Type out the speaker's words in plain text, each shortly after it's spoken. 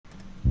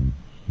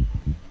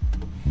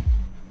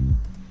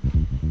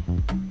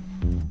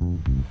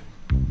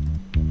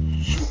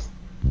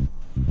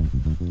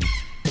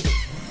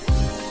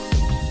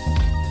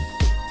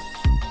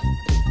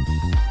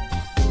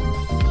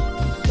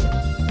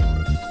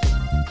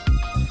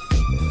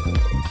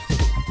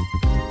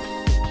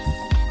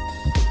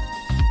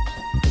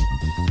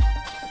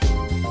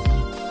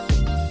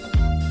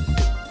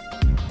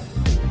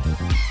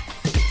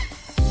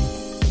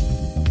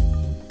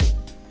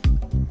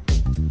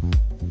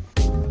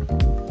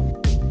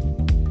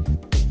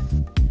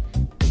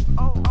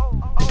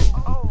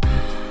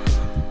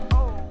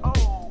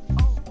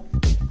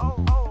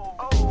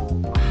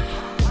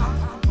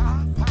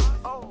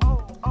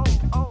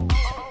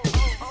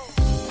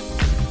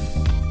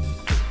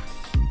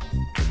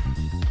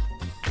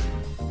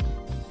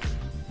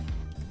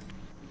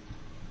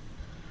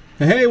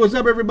Hey, what's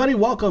up, everybody?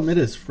 Welcome. It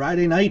is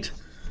Friday night,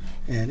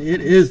 and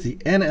it is the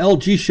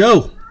NLG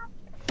show.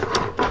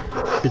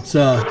 It's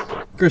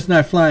Chris and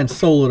I flying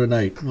solo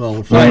tonight. Well,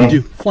 we're flying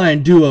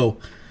duo.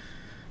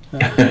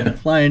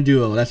 Flying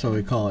duo. That's what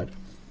we call it.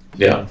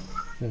 Yeah.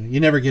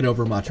 You never get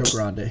over Macho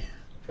Grande.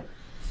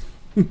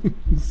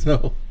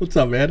 So, what's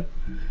up, man?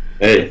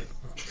 Hey,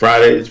 it's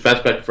Friday. It's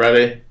Fastback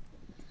Friday.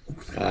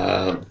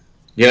 Yeah,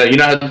 you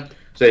know how to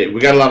say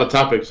we got a lot of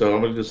topics, so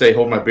I'm going to say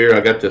hold my beer. I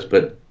got this,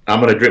 but I'm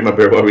going to drink my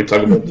beer while we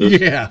talk about this.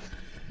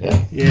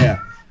 Yeah.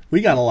 We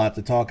got a lot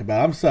to talk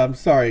about. I'm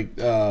sorry,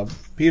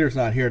 Peter's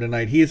not here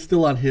tonight. He is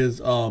still on his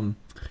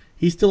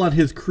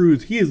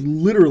cruise. He is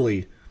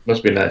literally.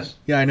 Must be nice.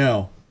 Yeah, I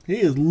know.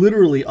 He is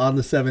literally on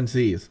the seven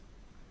seas.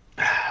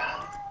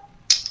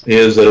 He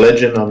is a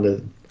legend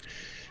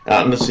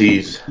out in the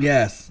seas.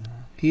 Yes,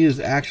 he is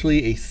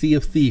actually a sea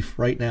of thief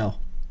right now.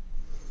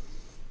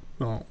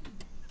 Well,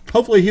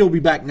 hopefully he'll be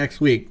back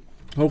next week.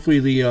 Hopefully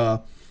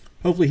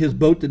his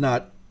boat did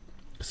not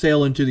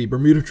sail into the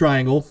Bermuda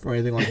Triangle or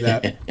anything like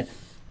that,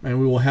 and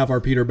we will have our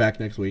Peter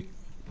back next week.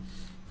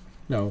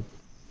 No,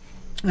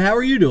 how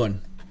are you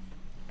doing?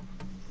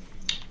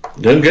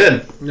 Doing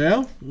good.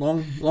 Yeah,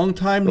 long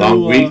time.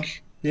 Long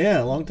week.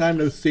 Yeah, long time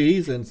no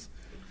see since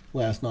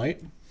last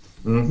night.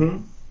 Mm-hmm.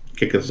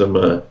 Kicking some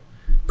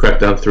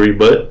Crackdown 3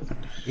 butt.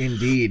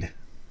 Indeed.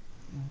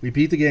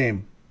 Repeat the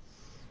game.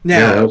 Now,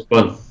 yeah, that was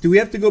fun. Do we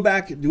have to go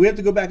back? Do we have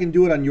to go back and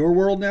do it on your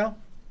world now?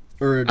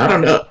 Or I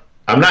don't know.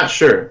 I'm not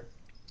sure.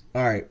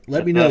 All right,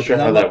 let me know. Not sure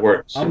how that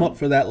works. I'm up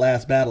for that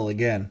last battle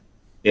again.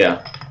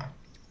 Yeah.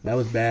 That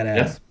was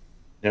badass.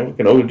 Yeah, we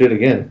can always do it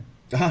again.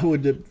 I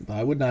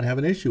would not have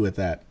an issue with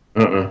that.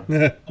 Not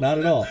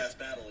at all.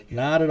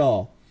 Not at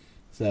all.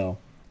 So,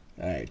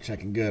 all right,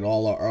 checking good.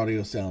 All our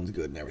audio sounds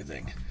good and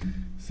everything.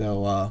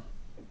 So,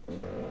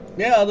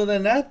 yeah, other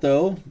than that,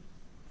 though,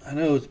 I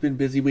know it's been a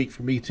busy week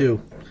for me, too.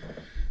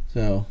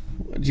 So,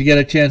 did you get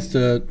a chance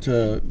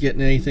to get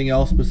in anything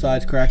else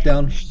besides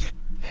Crackdown?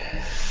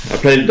 I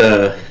played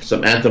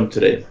some Anthem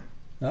today.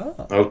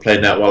 Oh. I was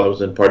playing that while I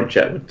was in party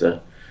chat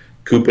with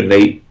Coop and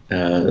Nate.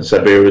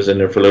 Siberia was in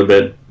there for a little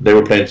bit. They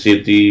were playing Sea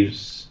of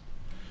Thieves.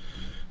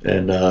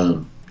 And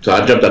so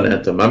I jumped on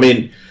Anthem. I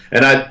mean,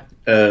 and I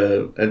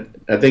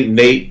think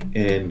Nate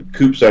and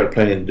Coop started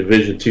playing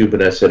Division 2,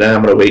 but I said,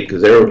 I'm going to wait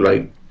because they were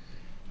like,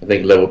 I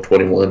think level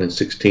 21 and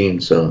 16.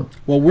 So.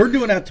 Well, we're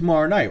doing that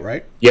tomorrow night,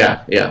 right?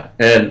 Yeah.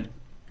 And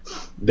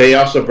they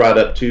also brought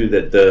up, too,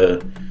 that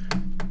the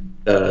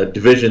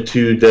Division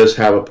 2 does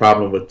have a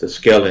problem with the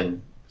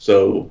scaling.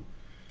 So,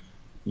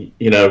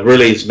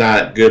 really it's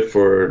not good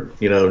for,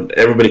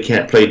 everybody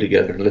can't play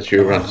together unless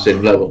you're around the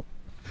same level.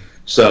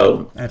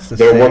 So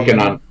they're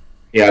working on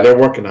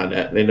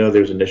that. They know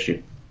there's an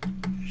issue.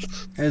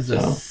 It's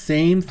the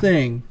same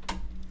thing.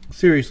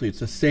 Seriously, it's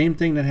the same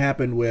thing that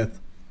happened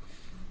with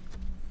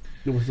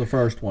the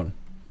first one.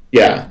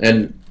 Yeah,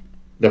 and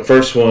the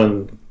first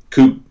one,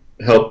 Coop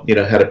helped,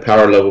 had to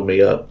power level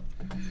me up.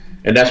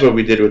 And that's what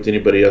we did with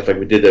anybody else. Like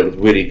we did that with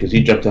Witty because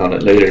he jumped on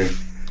it later.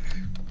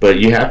 But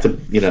you have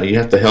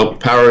to help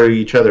power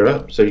each other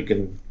up so you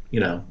can,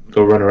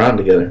 go run around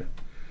together.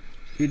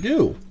 You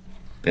do.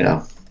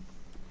 Yeah.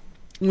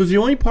 It was the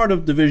only part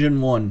of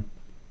Division 1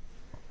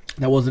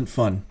 that wasn't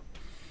fun.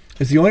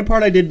 It's the only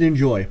part I didn't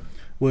enjoy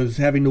was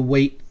having to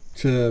wait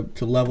to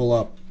level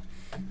up,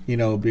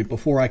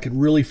 before I could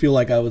really feel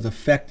like I was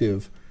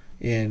effective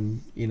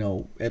in,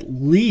 at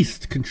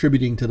least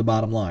contributing to the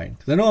bottom line.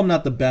 Because I know I'm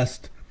not the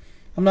best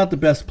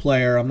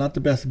player. I'm not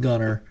the best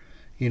gunner.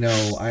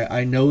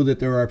 I know that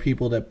there are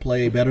people that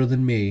play better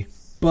than me.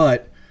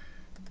 But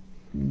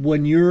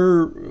when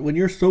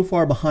you're so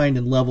far behind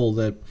in level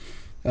that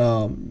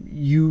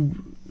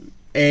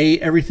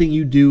everything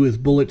you do is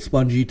bullet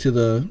spongy to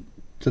the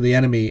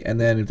enemy, and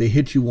then if they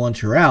hit you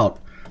once, you're out.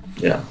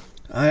 Yeah.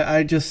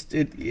 It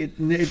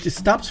just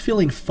stops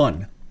feeling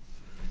fun.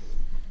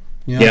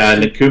 Yeah,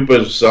 and the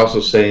Koopa's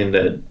also saying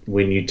that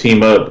when you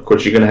team up, of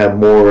course, you're going to have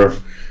more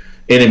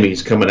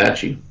enemies coming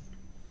at you.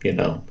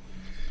 Because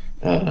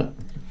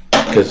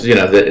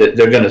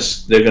they're going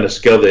to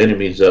scale the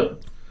enemies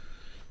up.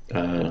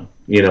 When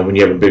you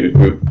have a bigger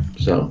group.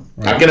 So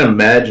right. I can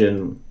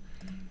imagine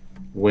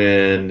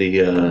when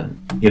they're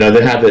going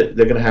to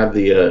have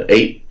the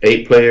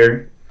eight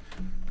player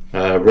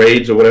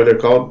raids or whatever they're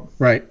called.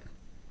 Right.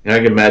 And I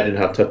can imagine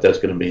how tough that's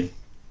going to be.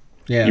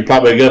 Yeah. You're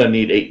probably going to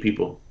need 8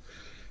 people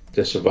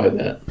to survive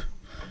that.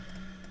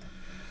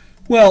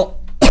 Well,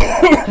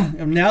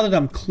 now that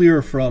I'm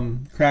clear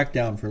from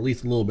Crackdown for at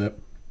least a little bit.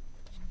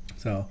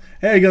 So,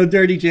 there you go.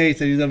 Dirty J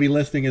said he's going to be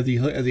listening as he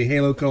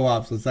Halo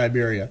co-ops in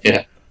Siberia.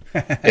 Yeah.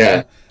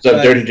 Yeah. What's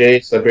up, Dirty J,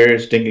 Siberia,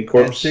 Stinking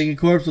Corpse? Stinking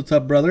Corpse, what's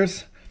up,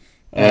 brothers?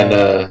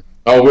 And,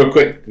 real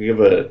quick, give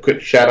a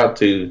quick shout out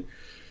to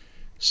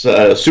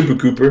Super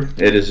Cooper.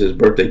 It is his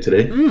birthday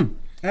today.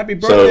 Happy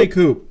birthday,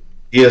 Coop.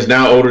 He is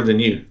now older than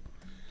you.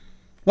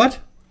 What?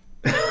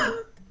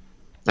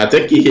 I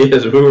think he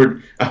is.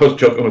 I was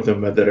joking with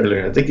him about that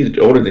earlier. I think he's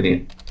older than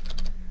you.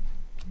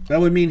 That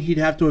would mean he'd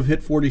have to have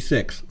hit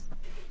 46.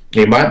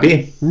 He might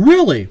be.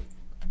 Really?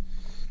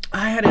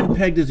 I had him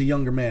pegged as a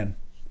younger man.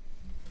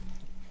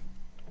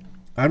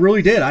 I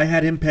really did. I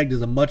had him pegged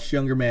as a much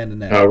younger man than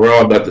that. We're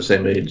all about the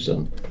same age,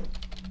 so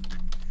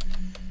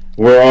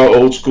we're all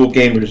old school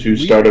gamers who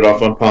started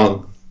off on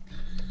Pong.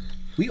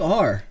 We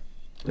are.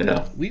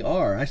 Yeah, we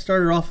are. I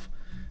started off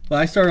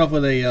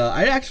with a.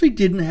 I actually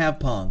didn't have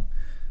Pong.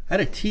 I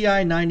had a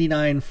TI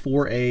 99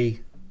 4A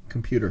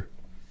computer.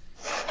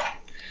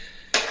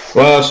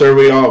 Well, sir,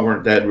 we all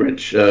weren't that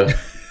rich.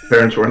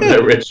 Parents weren't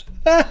that rich.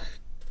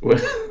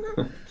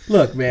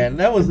 Look, man,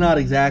 that was not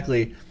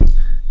exactly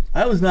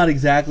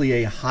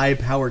a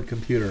high-powered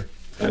computer.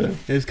 It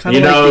was kind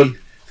of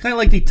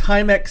like the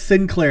Timex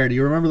Sinclair. Do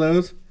you remember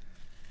those?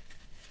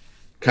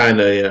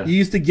 Kind of, yeah. You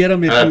used to get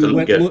them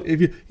if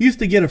you used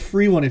to get a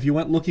free one if you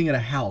went looking at a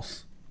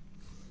house.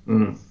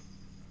 Mm.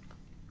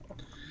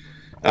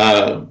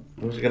 What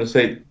was I gonna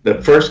say? The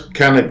first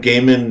kind of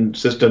gaming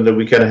system that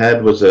we kind of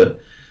had was the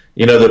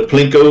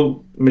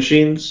Plinko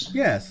machines.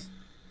 Yes.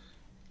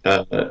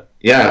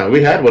 Yeah,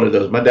 we had one of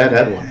those. My dad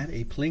had one. Had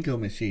a Plinko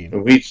machine.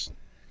 And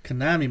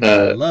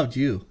Konami loved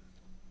you.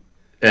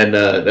 And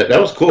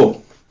that was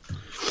cool.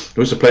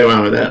 We used to play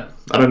around with that.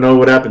 I don't know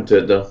what happened to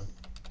it though.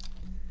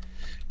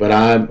 But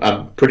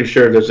I'm pretty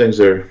sure those things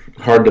are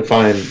hard to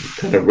find,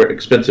 kind of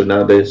expensive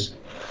nowadays.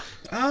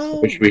 Oh,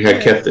 wish we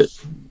had kept it.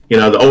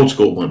 The old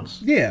school ones.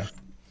 Yeah.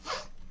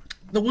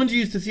 The ones you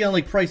used to see on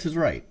like Price is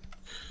Right.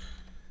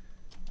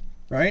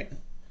 Right?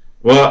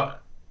 Well,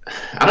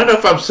 I don't know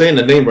if I'm saying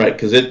the name right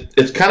because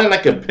it's kind of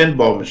like a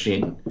pinball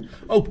machine.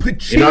 Oh,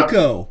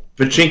 pachinko.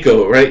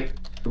 Pachinko, right?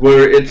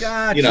 Where it's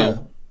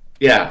gotcha.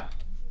 Yeah.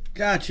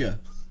 Gotcha.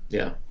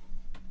 Yeah.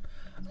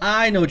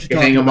 I know what you're you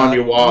talking hang about. them on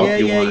your wall. Yeah, if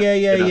you yeah, want,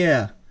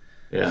 yeah.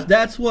 Yeah.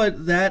 That's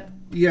what that.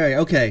 Yeah.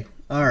 Okay.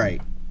 All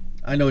right.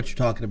 I know what you're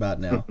talking about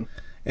now.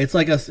 It's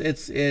like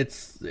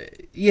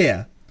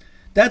yeah.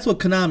 That's what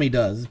Konami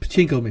does.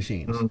 Pachinko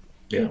machines. Mm-hmm.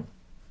 Yeah.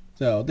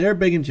 So they're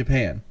big in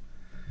Japan.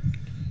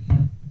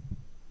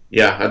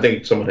 Yeah, I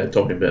think someone had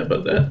told me a bit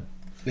about that.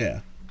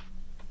 Yeah.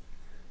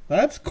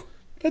 That's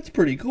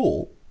pretty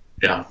cool.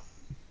 Yeah.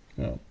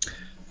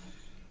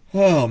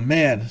 Oh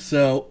man.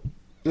 So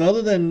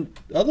other than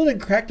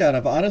Crackdown,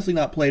 I've honestly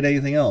not played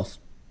anything else.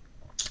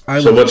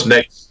 What's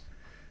next?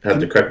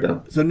 After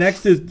Crackdown. So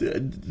next is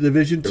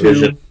Division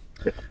 2.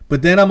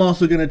 But then I'm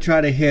also going to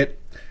try to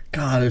hit.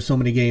 God, there's so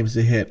many games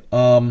to hit.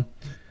 I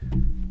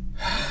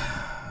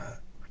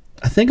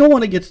think I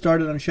want to get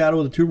started on Shadow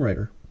of the Tomb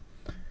Raider.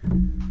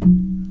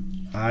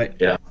 I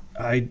know.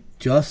 I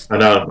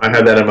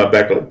have that in my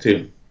backlog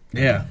too.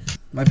 Yeah,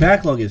 my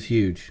backlog is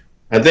huge.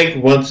 I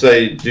think once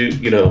I do,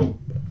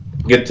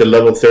 get to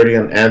level 30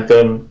 on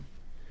Anthem,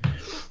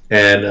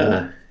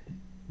 and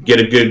get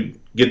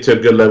to a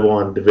good level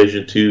on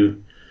Division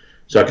 2,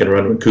 so I can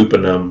run with Coop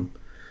and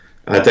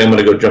I think I'm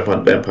gonna go jump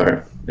on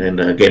Vampire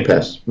and Game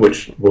Pass,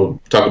 which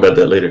we'll talk about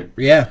that later.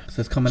 Yeah, so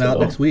it's coming out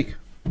next week.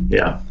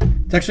 Yeah,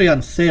 it's actually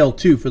on sale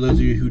too for those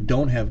of you who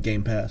don't have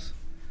Game Pass.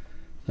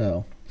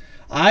 So,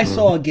 I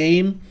saw a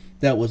game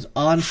that was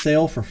on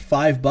sale for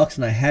 $5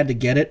 and I had to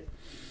get it.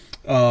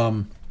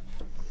 And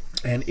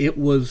it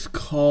was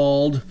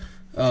called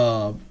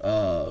oh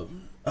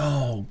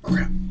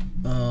crap.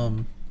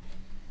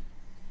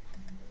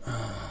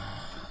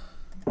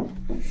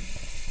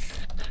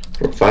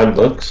 For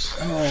 $5?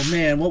 Oh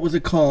man, what was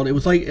it called? It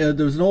was like there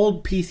was an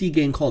old PC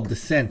game called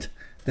Descent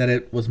that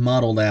it was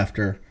modeled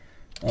after.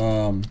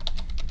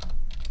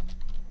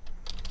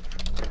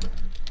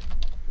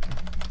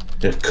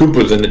 If Coop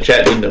was in the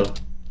chat, he'd know.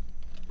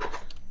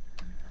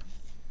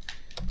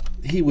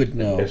 He would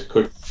know. It's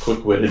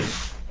quick-witted.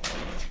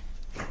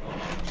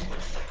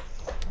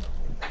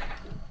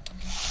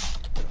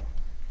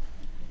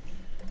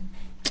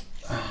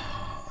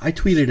 I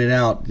tweeted it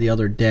out the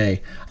other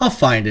day. I'll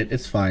find it.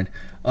 It's fine.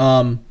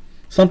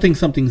 Something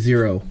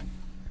 0.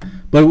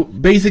 But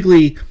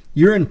basically,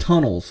 you're in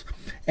tunnels,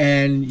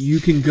 and you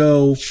can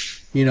go,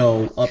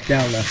 up,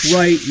 down, left,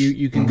 right.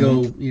 You can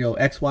go,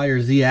 X, Y, or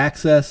Z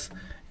axis,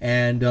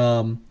 and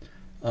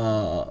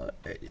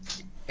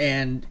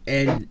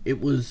it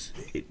was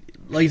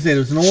like I said, it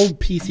was an old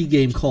PC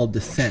game called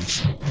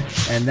Descent,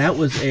 and it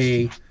was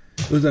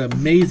an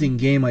amazing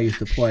game I used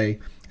to play.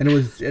 And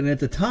at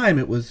the time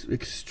it was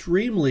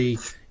extremely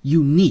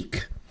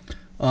unique.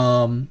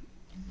 And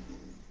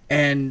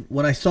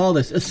when I saw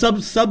this,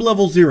 sub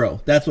level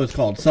 0, that's what it's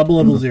called, sub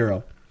level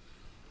 0.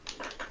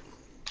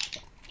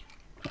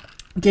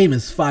 Game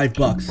is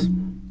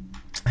 $5.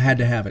 I had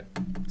to have it.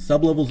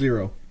 Sub level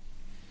 0.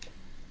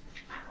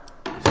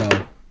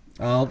 So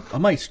I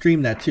might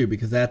stream that too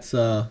because that's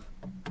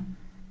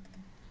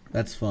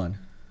fun.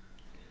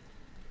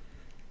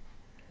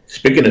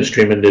 Speaking of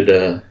streaming,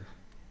 did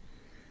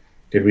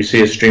we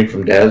see a stream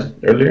from Daz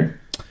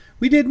earlier?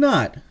 We did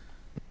not.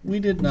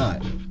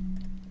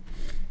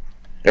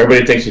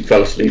 Everybody thinks he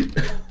fell asleep.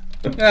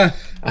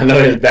 I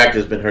know his back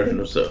has been hurting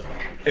him, so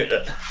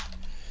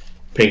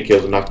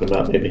painkillers knocked him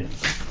out, maybe.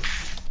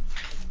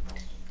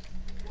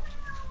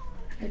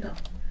 I go.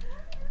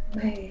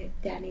 My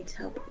dad needs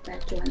help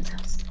at Joanne's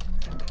house.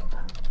 I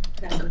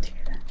gotta go take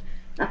care of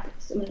that.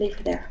 I'm gonna leave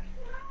her there.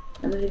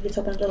 I'm gonna leave this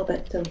open a little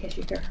bit so in case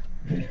you hear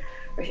her.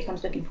 Or she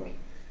comes looking for you.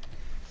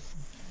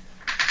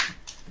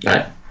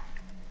 Alright.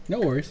 No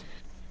worries.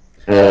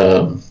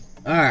 All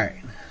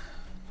right.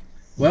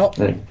 Well.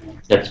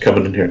 Cat's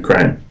coming in here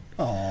crying.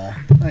 Aw,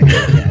 I hate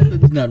a cat.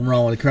 There's nothing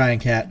wrong with a crying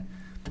cat.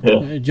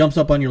 Yeah. It jumps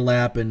up on your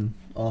lap and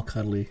all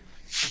cuddly.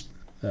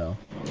 So.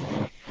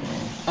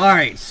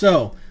 Alright,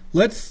 so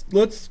let's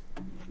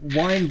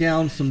wind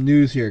down some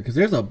news here because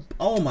there's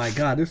oh my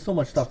god, there's so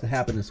much stuff that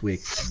happened this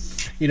week.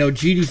 You know,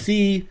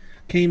 GDC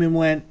came and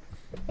went.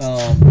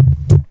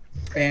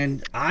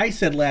 And I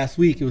said last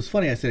week, it was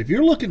funny, I said, if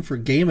you're looking for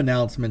game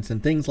announcements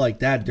and things like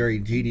that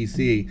during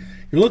GDC,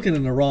 you're looking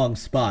in the wrong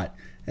spot.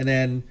 And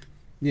then,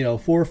 you know,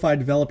 4 or 5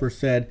 developers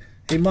said,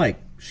 hey, Mike,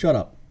 shut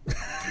up.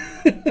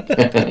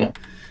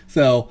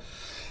 So,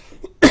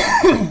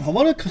 I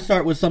want to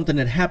start with something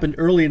that happened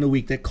early in the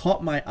week that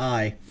caught my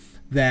eye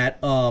that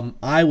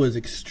I was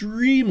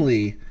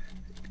extremely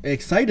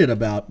excited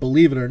about,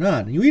 believe it or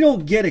not. We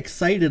don't get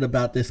excited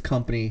about this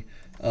company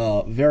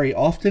very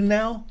often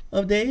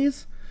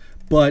nowadays.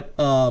 But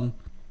Konami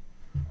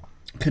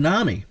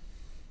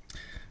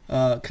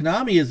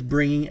is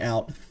bringing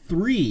out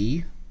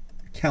 3,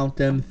 count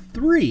them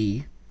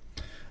 3,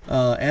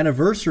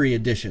 anniversary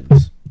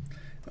editions,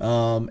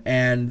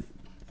 and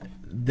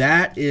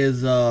that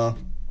is it's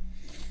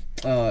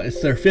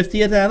their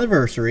 50th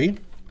anniversary,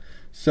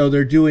 so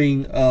they're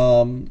doing 3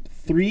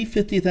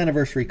 50th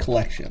anniversary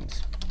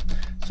collections.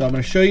 So I'm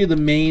going to show you the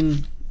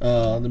main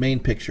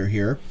picture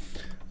here.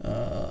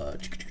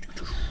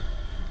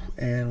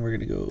 And we're going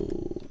to go,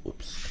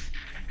 whoops.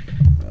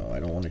 No, I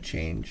don't want to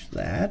change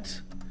that.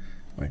 I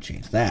want to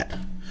change that.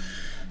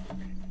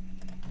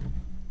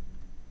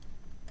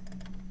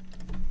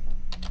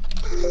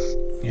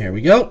 Here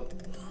we go.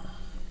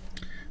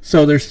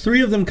 So there's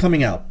 3 of them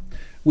coming out.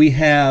 We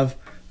have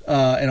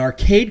an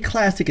Arcade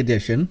Classic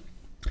Edition.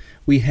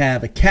 We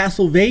have a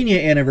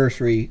Castlevania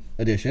Anniversary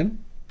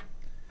Edition.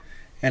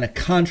 And a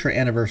Contra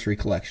Anniversary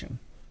Collection.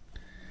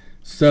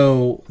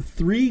 So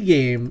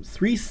 3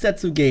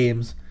 sets of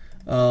games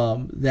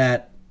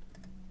that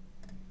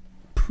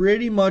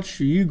pretty much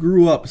you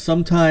grew up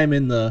sometime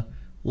in the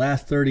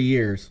last 30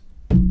 years.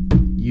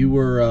 You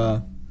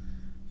were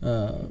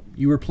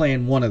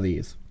playing one of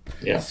these.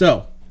 Yeah.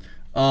 So,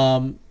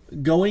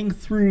 going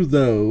through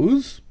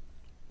those,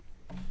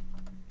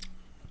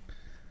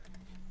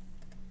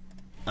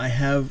 I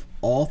have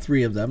all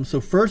 3 of them. So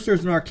first,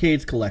 there's an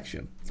arcades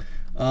collection.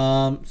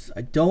 I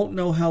don't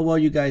know how well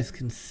you guys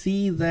can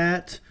see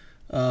that,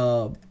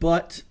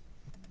 but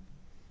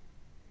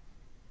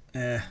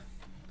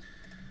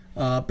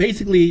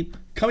basically,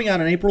 coming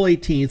out on April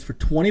 18th for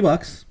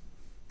 $20,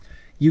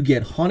 you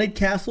get Haunted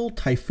Castle,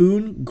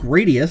 Typhoon,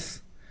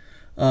 Gradius,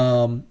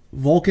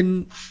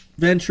 Vulcan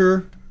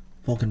Ventures.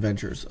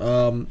 Hang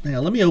on,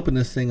 let me open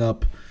this thing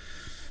up.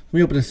 Let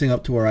me open this thing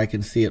up to where I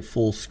can see it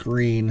full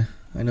screen.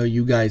 I know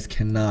you guys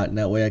cannot, and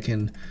that way I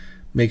can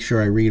make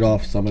sure I read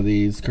off some of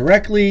these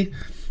correctly,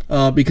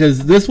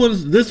 because this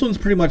one's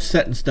pretty much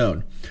set in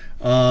stone.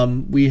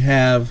 We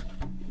have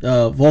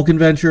Vulcan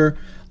Venture,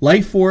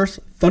 Life Force,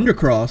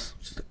 Thundercross,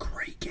 which is a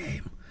great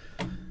game,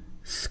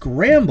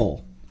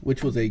 Scramble,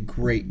 which was a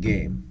great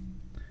game,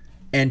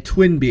 and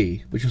Twin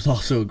Bee, which was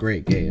also a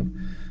great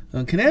game.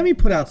 Konami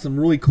put out some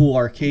really cool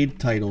arcade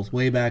titles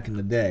way back in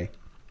the day,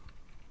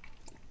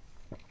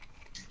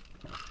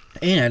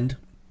 and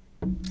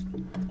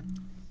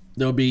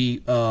they'll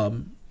be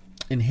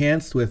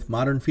enhanced with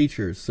modern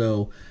features.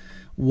 So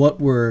what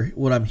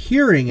I'm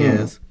hearing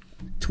is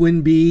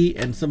Twin Bee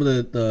and some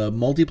of the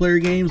multiplayer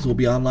games will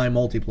be online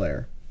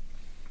multiplayer,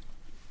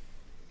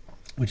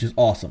 which is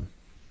awesome.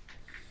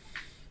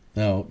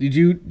 Now, did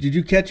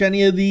you catch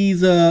any of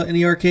these in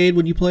the arcade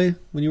when you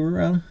were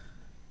around?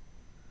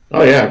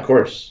 Oh yeah, of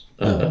course.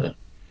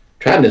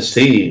 Trying to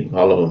see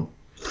all of them.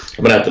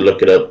 I'm gonna have to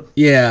look it up.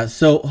 Yeah.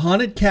 So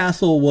Haunted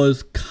Castle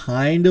was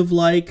kind of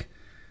like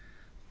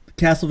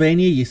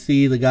Castlevania. You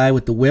see the guy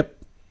with the whip,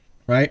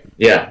 right?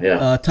 Yeah,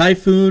 yeah.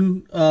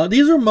 Typhoon.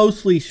 These are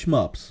mostly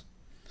shmups,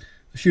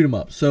 shoot 'em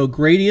up. So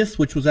Gradius,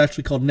 which was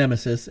actually called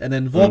Nemesis, and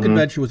then Vulcan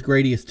Venture was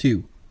Gradius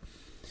 2.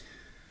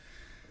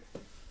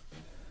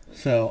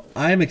 So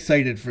I'm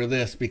excited for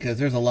this because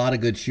there's a lot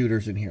of good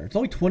shooters in here. It's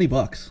only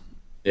 $20.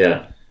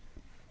 Yeah.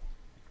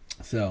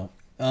 So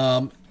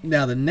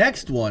now the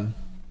next one.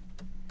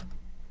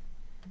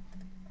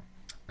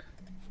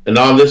 And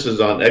all this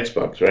is on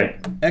Xbox,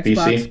 right?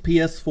 Xbox, PC?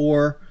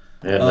 PS4,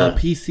 And,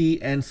 PC,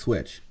 and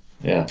Switch.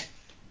 Yeah.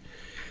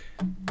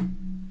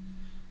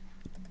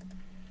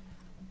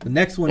 The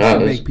next one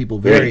should make people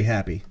very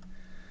happy.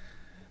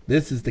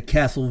 This is the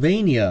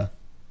Castlevania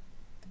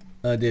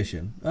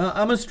edition.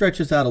 I'm going to stretch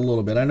this out a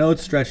little bit. I know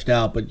it's stretched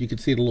out, but you can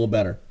see it a little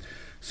better.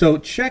 So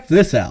check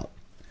this out.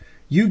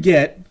 You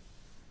get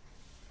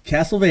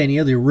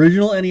Castlevania, the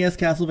original NES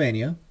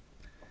Castlevania,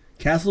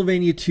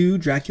 Castlevania 2,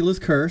 Dracula's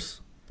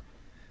Curse,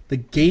 the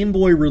Game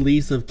Boy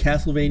release of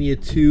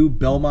Castlevania 2,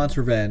 Belmont's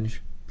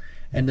Revenge,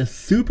 and the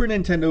Super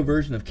Nintendo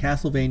version of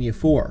Castlevania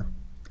 4.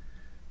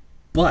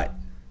 But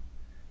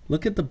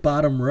look at the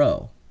bottom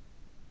row.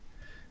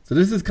 So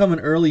this is coming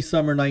early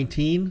summer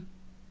 19.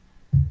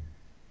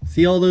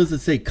 See all those that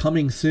say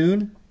coming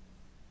soon?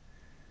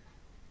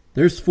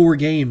 There's 4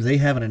 games they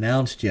haven't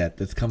announced yet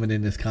that's coming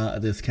in this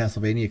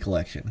Castlevania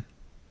collection.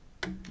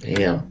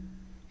 Damn.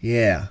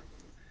 Yeah.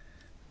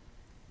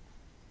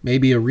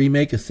 Maybe a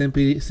remake of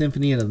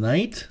Symphony of the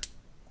Night?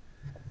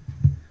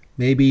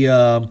 Maybe,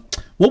 what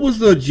was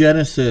the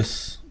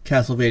Genesis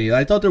Castlevania?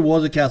 I thought there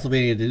was a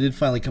Castlevania that did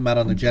finally come out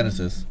on the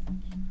Genesis.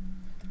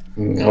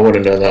 I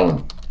wouldn't know that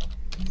one.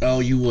 Oh,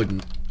 you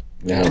wouldn't.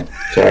 No,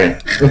 sorry.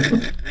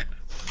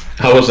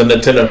 I was a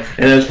Nintendo,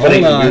 and it's funny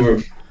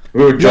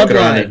we were joking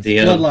around at the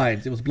end.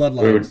 Bloodlines. It was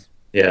Bloodlines.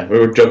 We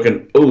were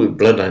joking. Oh,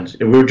 Bloodlines.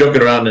 We were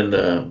joking around in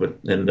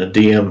the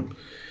DM.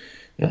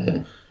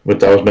 I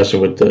was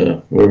messing with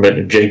we were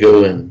meeting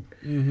Jago and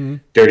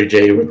Dirty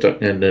J. We're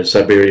talking in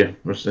Siberia.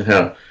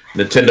 How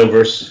Nintendo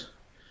versus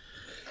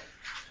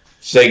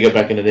Sega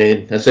back in the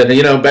day. I said,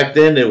 back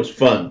then it was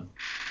fun.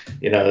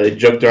 They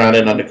joked around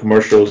on the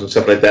commercials and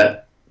stuff like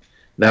that.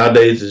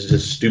 Nowadays it's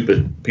just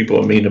stupid. People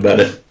are mean about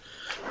it.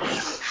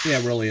 Yeah,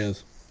 it really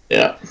is.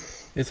 Yeah.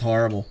 It's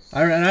horrible.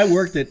 I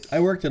worked at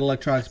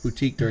Electronics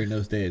Boutique during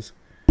those days.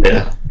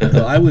 Yeah.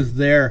 So I was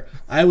there.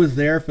 I was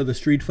there for the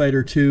Street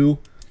Fighter 2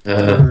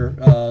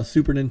 for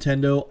Super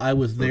Nintendo. I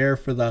was there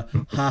for the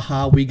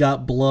haha we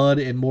got blood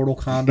in Mortal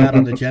Kombat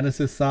on the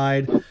Genesis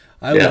side.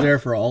 I was there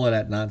for all of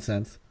that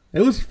nonsense.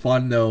 It was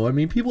fun though. I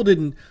mean, people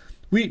didn't.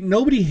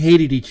 Nobody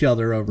hated each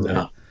other over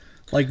it.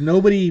 Like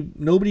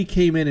nobody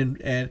came in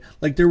and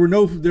like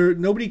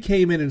nobody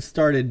came in and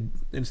started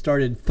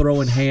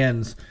throwing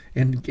hands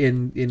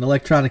in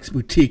Electronics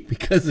Boutique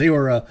because they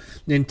were a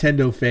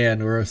Nintendo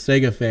fan or a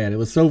Sega fan. It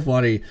was so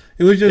funny.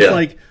 It was just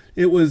like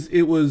it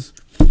was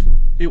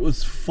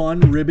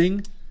fun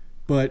ribbing,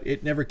 but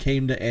it never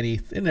came to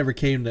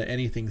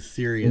anything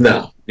serious.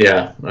 No.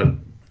 Yeah.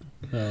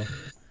 So,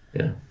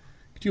 yeah.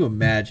 Could you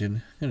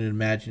imagine? I can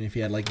imagine if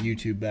you had like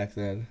YouTube back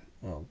then.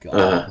 Oh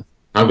god.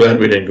 I'm glad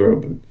we didn't grow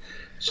up in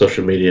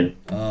social media.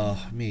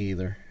 Oh, me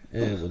either.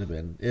 It would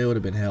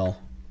have been hell.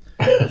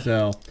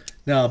 So,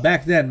 no,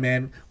 back then,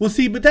 man. Well,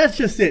 see, but that's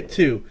just it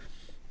too.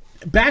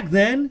 Back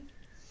then,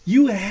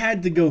 you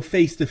had to go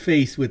face to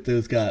face with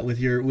those guys, with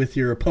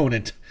your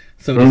opponent,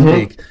 so to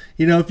speak.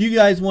 If you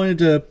guys wanted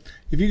to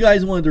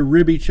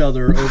rib each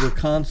other over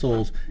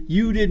consoles,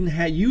 you didn't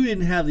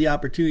have the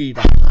opportunity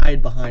to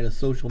hide behind a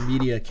social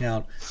media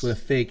account with a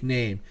fake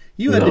name.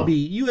 You had to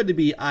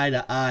be eye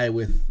to eye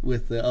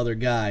with the other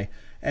guy.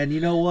 And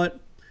you know what?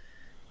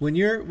 When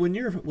you're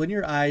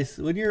eye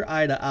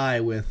to eye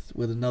with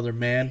another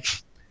man,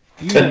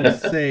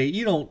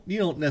 you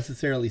don't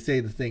necessarily say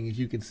the things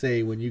you can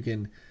say when you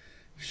can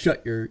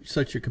shut your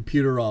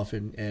computer off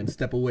and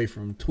step away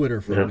from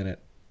Twitter for a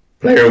minute.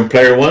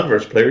 Player 1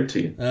 versus player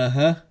 2.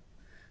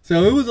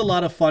 So it was a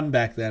lot of fun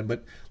back then.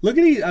 But look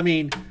at these. I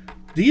mean,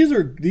 these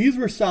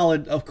were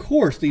solid. Of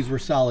course, these were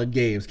solid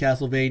games.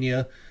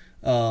 Castlevania,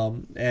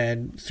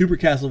 and Super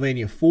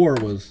Castlevania 4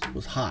 was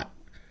hot.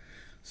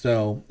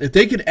 So if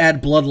they could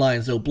add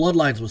Bloodlines, though,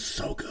 Bloodlines was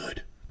so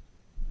good.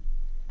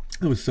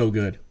 It was so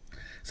good.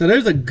 So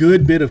there's a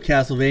good bit of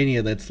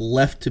Castlevania that's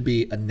left to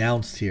be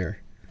announced here.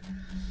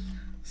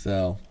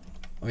 So,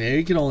 I mean,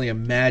 you can only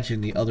imagine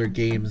the other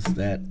games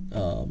that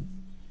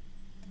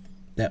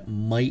that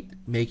might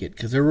make it,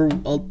 because there were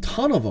a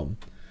ton of them.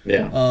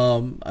 Yeah.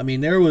 I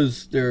mean,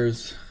 there's a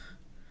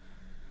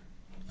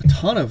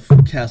ton of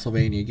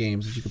Castlevania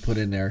games that you could put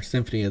in there.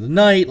 Symphony of the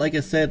Night, like I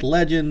said,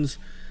 Legends,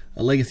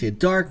 A Legacy of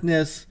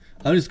Darkness.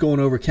 I'm just going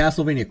over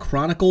Castlevania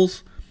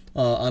Chronicles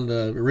on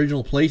the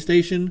original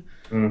PlayStation.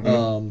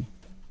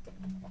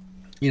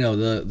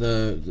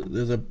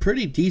 There's a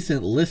pretty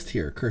decent list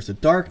here. Curse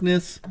of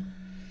Darkness.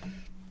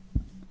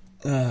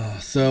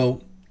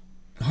 So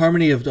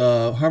Harmony of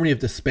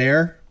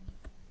Despair,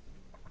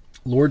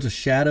 Lords of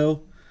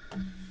Shadow.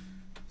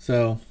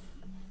 So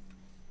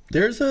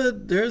there's a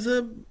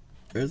good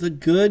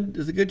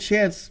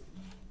chance.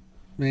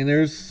 I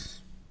mean,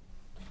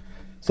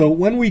 so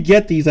when we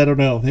get these, I don't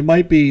know.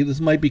 This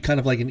might be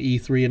kind of like an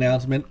E3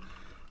 announcement.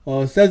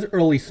 Well, it says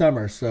early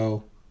summer,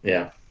 so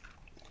yeah.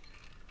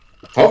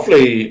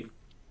 Hopefully,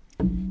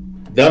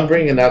 them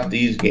bringing out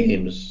these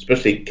games,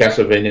 especially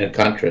Castlevania and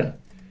Contra,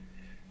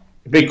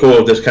 it'd be cool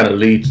if this kind of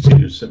leads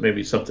to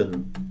maybe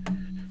something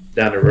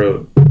down the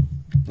road.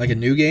 Like a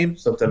new game?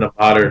 Something a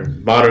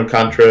modern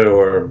Contra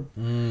or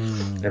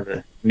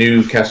a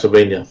new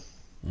Castlevania.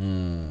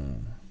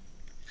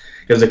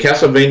 Because the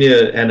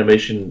Castlevania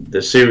animation,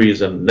 the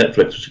series on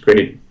Netflix was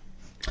great.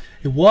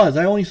 It was.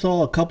 I only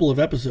saw a couple of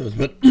episodes,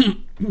 but it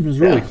was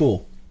really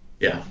cool.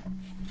 Yeah.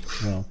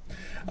 So,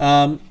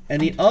 and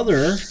the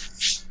other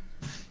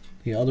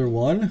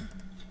one,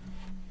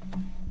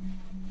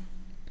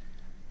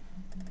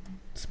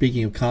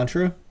 speaking of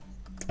Contra,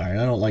 all right,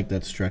 I don't like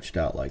that stretched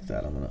out like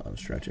that. I'm going to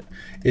unstretch it.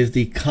 Is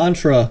the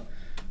Contra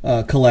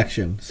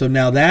collection. So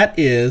now that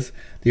is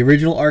the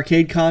original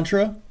arcade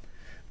Contra,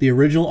 the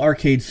original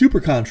arcade Super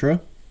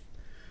Contra,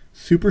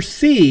 Super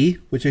C,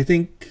 which I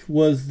think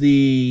was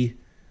the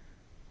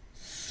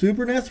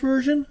Super NES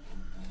version.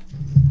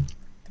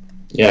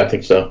 Yeah, I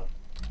think so.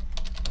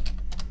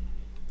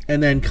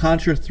 and then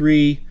Contra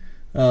 3,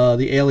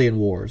 the Alien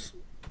Wars.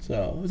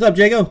 So, what's up,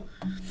 Jago?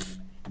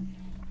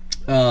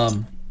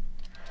 And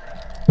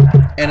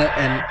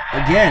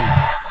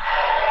again,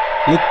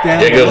 look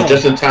down. It goes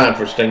just in time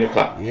for Sting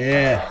o'clock.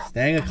 Yeah,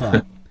 Sting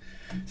o'clock.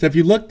 So if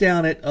you look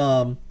down at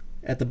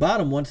the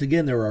bottom, once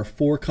again, there are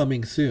 4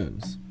 coming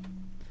soons.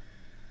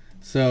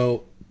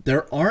 So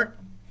there aren't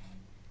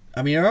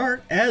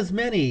as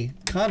many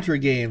Contra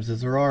games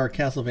as there are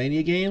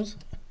Castlevania games.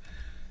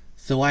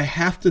 So I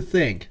have to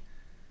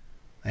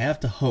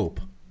hope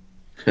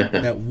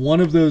that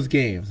one of those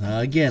games,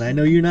 again, I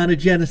know you're not a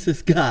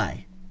Genesis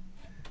guy,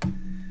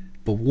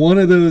 but one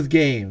of those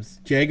games,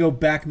 Jago,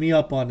 back me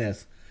up on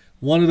this,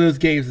 one of those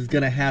games is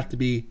going to have to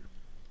be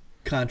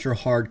Contra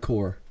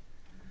Hardcore.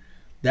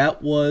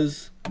 That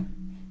was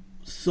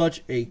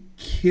such a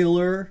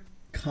killer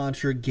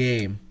Contra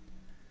game.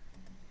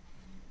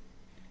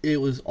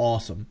 It was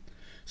awesome.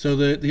 So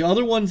the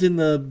other ones in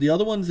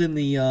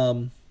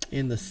the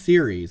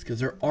series, because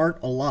there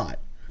aren't a lot,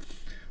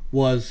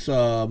 was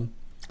Contra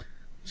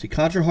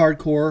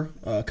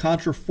Hardcore,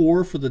 Contra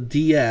 4 for the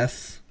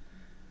DS,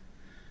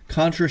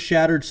 Contra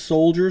Shattered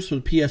Soldiers for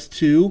the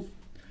PS2,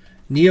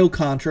 Neo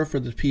Contra for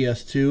the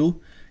PS2,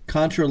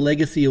 Contra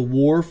Legacy of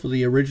War for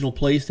the original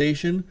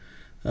PlayStation,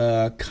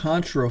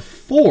 Contra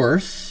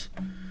Force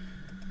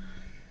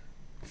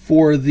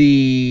for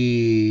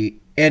the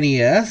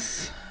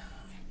NES,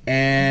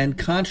 and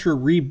Contra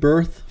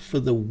Rebirth for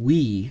the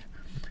Wii,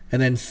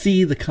 and then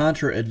C, the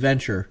Contra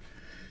Adventure.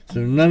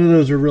 So none of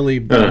those are really,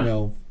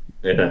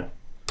 Yeah.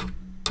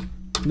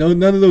 No,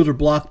 none of those are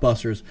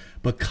blockbusters.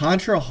 But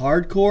Contra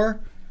Hardcore,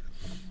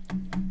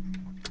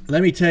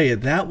 let me tell you,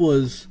 that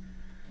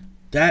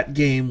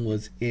game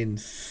was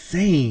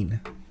insane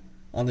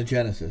on the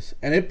Genesis,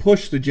 and it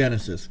pushed the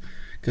Genesis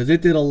because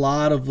it did a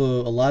lot of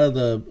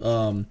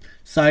the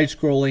side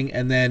scrolling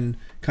and then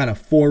kind of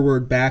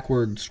forward,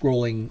 backward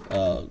scrolling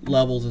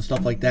levels and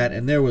stuff like that.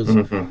 And there was,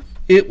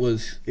 it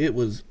was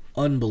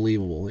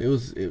unbelievable. It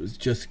was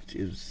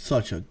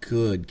such a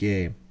good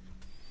game.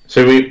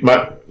 So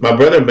my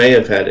brother may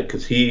have had it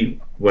because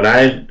when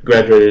I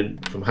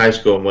graduated from high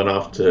school and went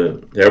off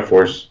to the Air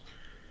Force,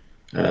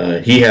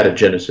 he had a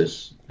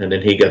Genesis, and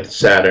then he got the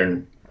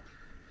Saturn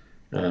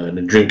and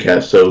the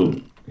Dreamcast. So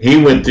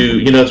he went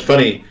through. It's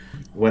funny.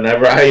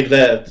 Whenever I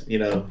left,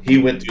 he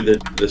went through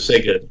the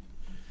Sega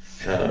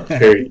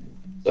period.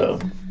 So,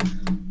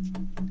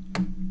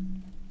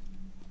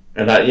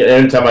 and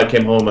every time I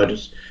came home, a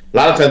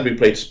lot of times we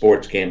played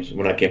sports games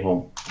when I came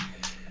home.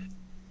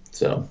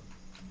 So.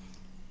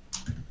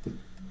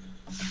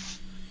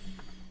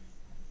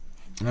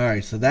 All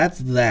right, so that's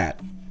that.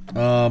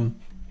 But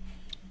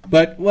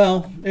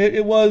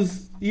it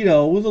was it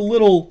was a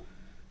little.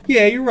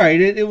 Yeah, you're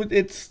right.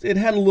 It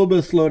had a little bit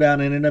of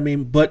slowdown in it. I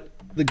mean, but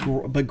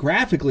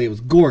graphically it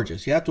was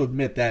gorgeous. You have to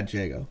admit that,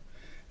 Jago.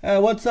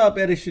 What's up,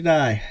 Eddie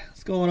Shaddai?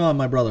 What's going on,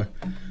 my brother?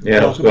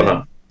 Yeah, what's going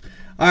on?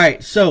 All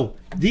right, so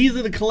these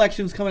are the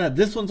collections coming out.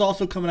 This one's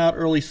also coming out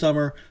early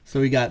summer.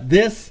 So we got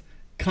this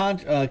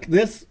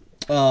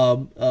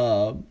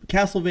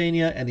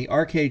Castlevania and the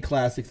arcade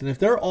classics, and if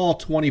they're all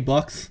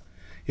 $20,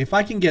 if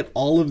I can get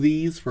all of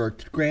these for a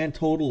grand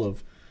total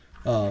of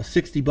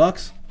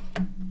 $60,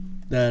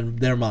 then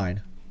they're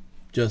mine.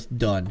 Just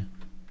done.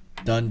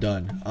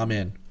 I'm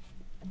in.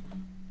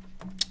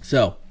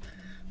 So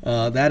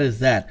that is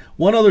that.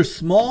 One other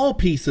small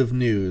piece of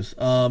news.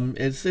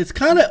 It's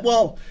kind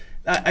of,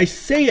 I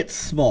say it's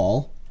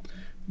small,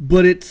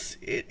 but it's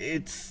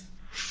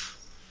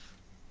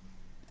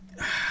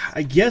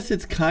I guess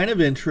it's kind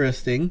of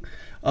interesting.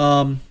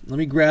 Let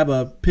me grab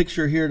a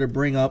picture here to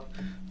bring up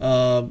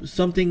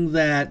something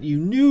that you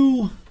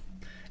knew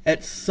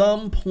at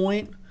some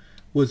point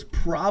was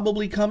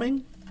probably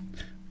coming,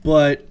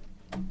 but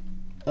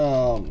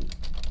I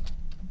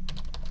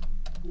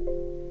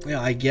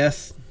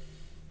guess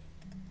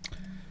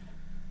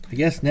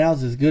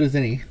now's as good as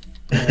any.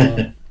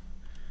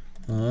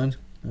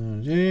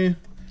 NLG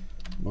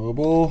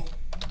mobile.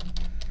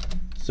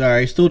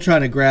 Sorry, still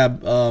trying to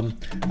grab.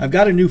 I've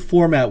got a new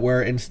format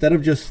where instead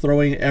of just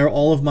throwing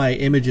all of my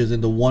images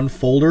into one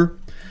folder,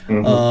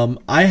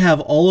 I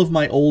have all of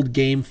my old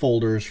game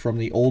folders from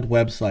the old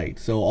website.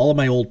 So all of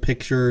my old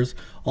pictures,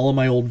 all of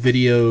my old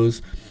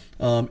videos,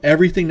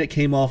 everything that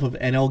came off of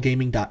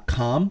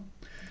nlgaming.com.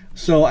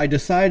 So I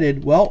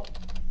decided, well,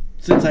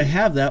 since I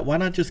have that, why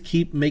not just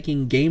keep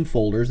making game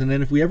folders? And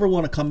then if we ever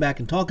want to come back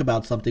and talk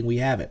about something, we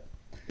have it.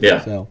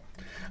 Yeah. So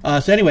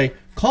anyway,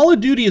 Call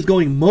of Duty is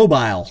going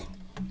mobile.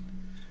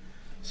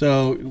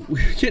 So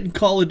we're getting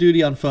Call of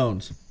Duty on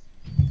phones.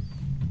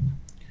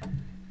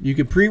 You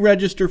can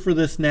pre-register for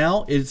this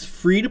now. It's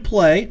free to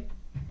play.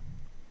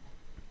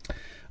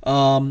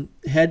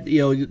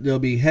 There'll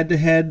be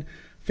head-to-head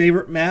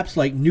favorite maps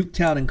like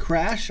Nuketown and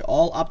Crash,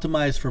 all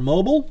optimized for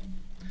mobile.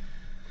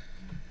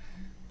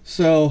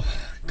 So,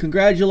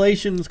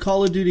 congratulations,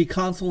 Call of Duty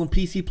console and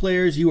PC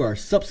players. You are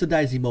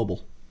subsidizing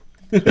mobile.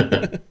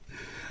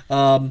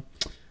 And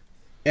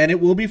it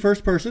will be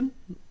first person.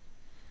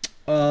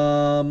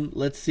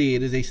 Let's see.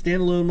 It is a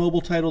standalone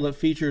mobile title that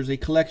features a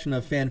collection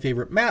of fan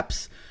favorite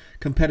maps,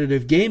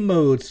 competitive game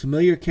modes,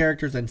 familiar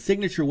characters, and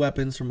signature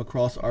weapons from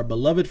across our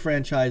beloved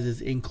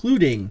franchises,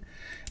 including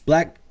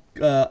Black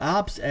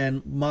Ops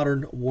and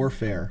Modern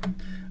Warfare.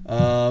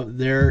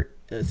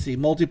 Let's see.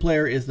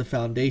 Multiplayer is the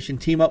foundation.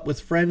 Team up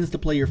with friends to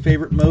play your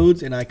favorite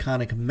modes in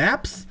iconic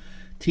maps.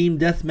 Team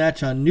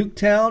Deathmatch on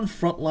Nuketown.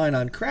 Frontline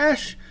on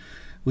Crash.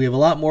 We have a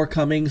lot more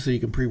coming, so you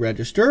can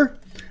pre-register.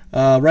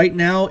 Right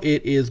now,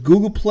 it is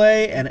Google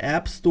Play and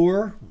App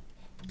Store,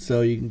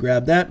 so you can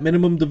grab that.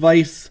 Minimum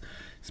device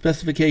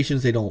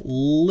specifications they don't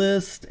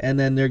list, and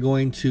then they're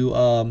going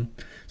to...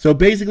 so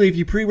basically, if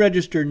you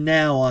pre-register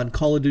now on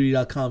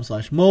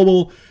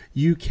callofduty.com/mobile,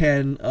 you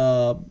can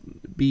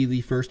be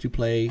the first to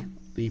play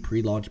the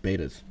pre-launch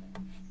betas.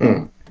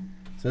 So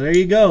there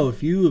you go.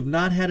 If you have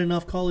not had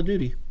enough Call of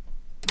Duty.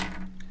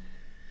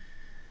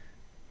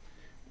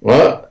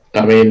 Well,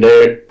 I mean,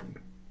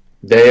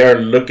 they are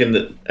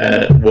looking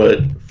at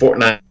what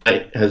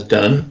Fortnite has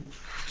done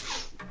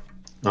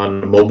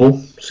on the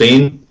mobile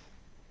scene.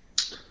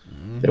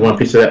 They want a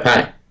piece of that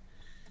pie.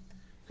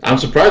 I'm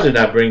surprised they're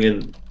not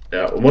bringing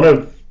one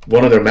of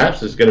their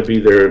maps is going to be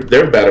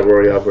their battle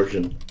royale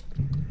version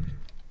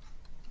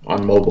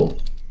on mobile.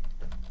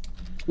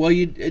 Well,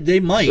 they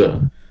might.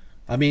 So,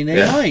 I mean,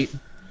 they might.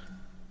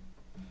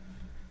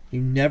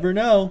 You never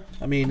know.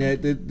 I mean,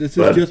 this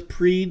is just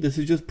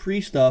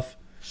pre stuff.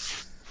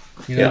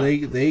 You know,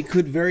 they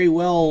could very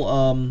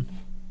well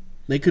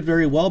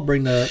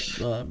bring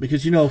the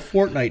because you know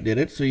Fortnite did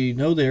it, so you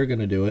know they're going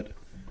to do it.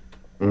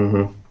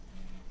 Mm-hmm.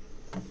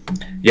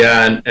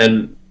 Yeah,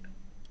 and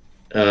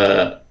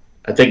I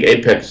think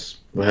Apex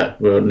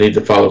will need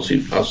to follow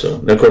suit also.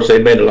 And of course,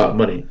 they've made a lot of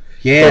money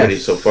already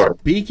so far.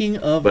 Speaking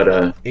of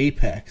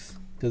Apex,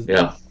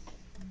 yeah.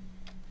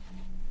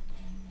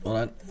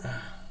 Well,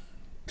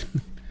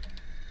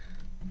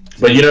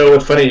 but you know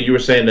what's funny? You were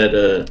saying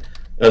that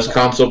us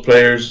console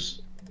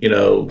players, you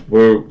know,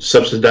 we're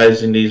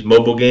subsidizing these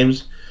mobile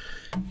games.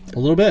 A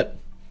little bit.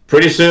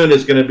 Pretty soon,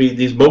 it's going to be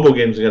these mobile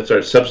games are going to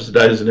start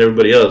subsidizing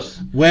everybody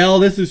else. Well,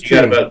 this is true.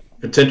 You got about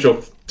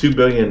potential 2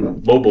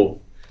 billion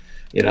mobile.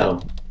 You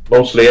know,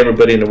 mostly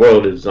everybody in the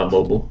world is on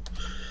mobile,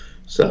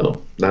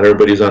 so not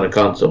everybody's on a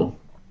console.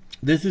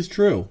 This is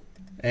true,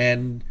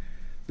 and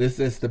this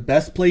is the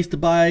best place to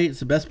buy. It's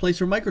the best place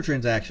for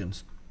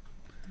microtransactions.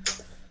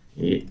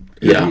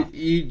 Yeah.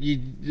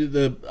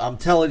 I'm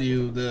telling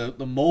you,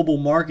 the mobile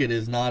market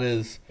is not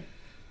as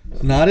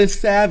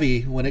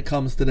savvy when it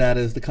comes to that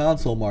as the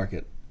console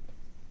market.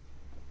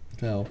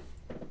 So,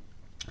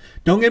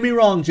 don't get me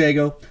wrong,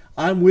 Jago.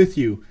 I'm with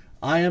you.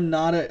 I am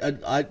not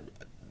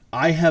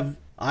I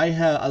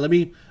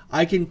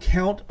can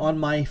count on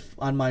my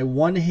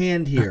one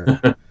hand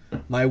here.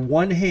 My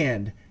one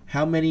hand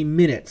how many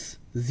minutes?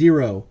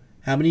 0.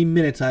 How many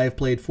minutes I have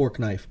played Fork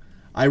Knife.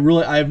 I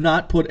have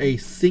not put a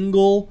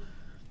single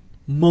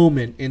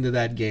moment into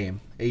that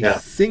game.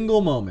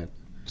 Single moment.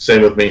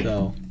 Same with me.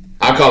 So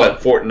I call it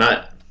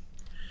Fortnite.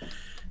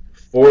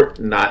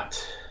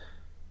 Fortnite.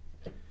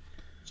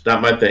 It's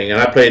not my thing. And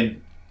I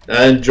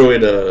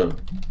enjoyed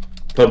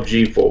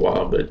PUBG for a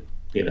while, but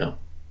you know,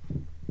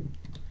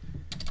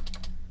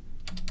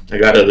 I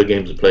got other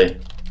games to play.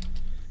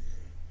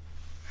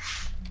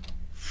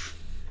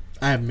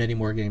 I have many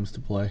more games to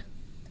play.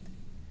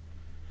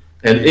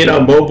 And you know,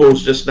 mobile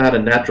is just not a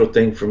natural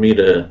thing for me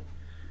to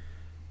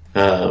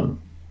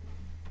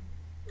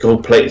go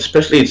play,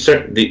 especially in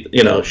certain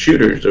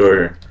shooters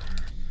or.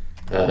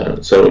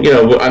 So you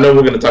know, I know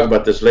we're going to talk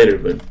about this later,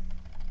 but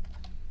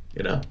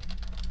you know,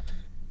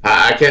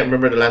 I can't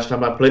remember the last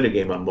time I played a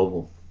game on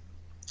mobile.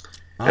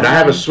 And I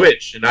have a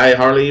Switch, and I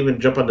hardly even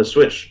jump on the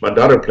Switch. My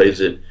daughter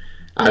plays it.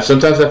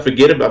 Sometimes I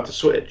forget about the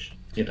Switch.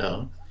 You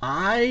know.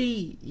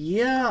 I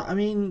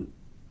mean,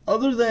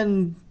 other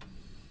than.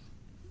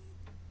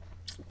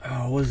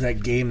 Oh, what is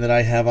that game that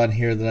I have on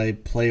here that I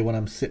play when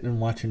I'm sitting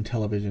and watching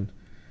television?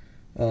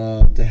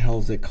 What the hell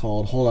is it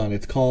called? Hold on.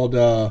 It's called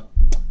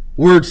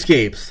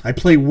Wordscapes. I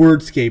play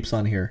Wordscapes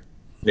on here.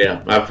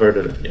 Yeah, I've heard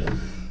of it. Yeah.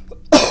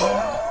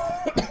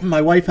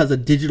 My wife has a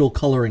digital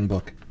coloring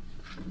book.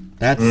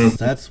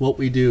 That's what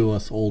we do,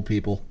 us old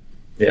people.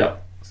 Yeah.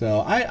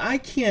 So I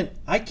can't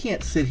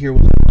sit here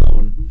with a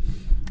phone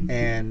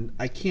and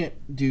I can't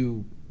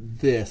do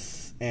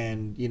this,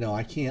 and you know,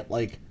 I can't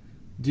like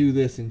do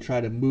this and try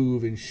to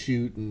move and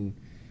shoot, and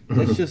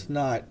that's just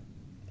not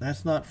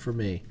for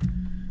me.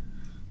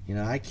 You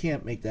know, I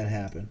can't make that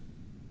happen.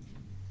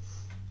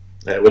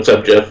 Hey, what's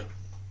up, Jeff?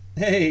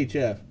 Hey,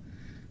 Jeff.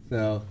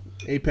 So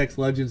Apex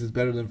Legends is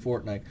better than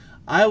Fortnite.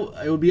 I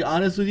would be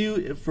honest with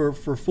you, for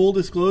full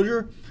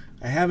disclosure,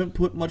 I haven't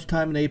put much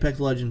time in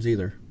Apex Legends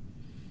either.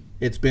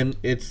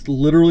 It's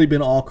literally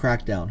been all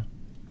Crackdown.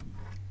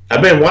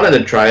 I've been wanting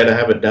to try it. I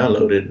haven't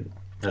downloaded.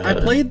 I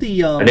played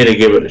the. I need to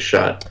give it a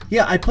shot.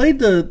 Yeah, I played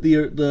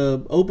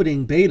the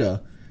opening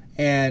beta,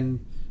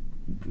 and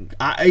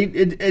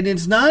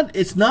it's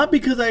not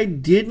because I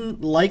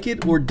didn't like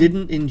it or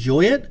didn't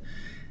enjoy it.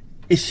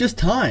 It's just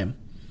time.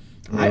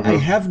 I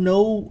have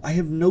no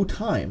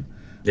time.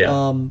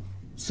 Yeah.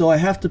 so I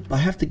have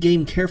to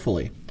game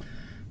carefully.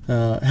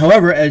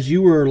 However, as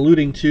you were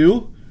alluding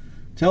to,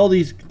 tell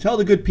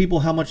the good people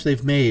how much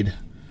they've made.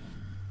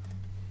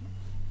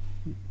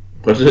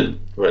 Was it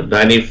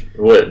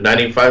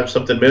 95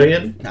 something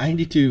million?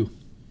 92.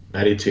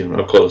 92.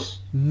 Oh, close.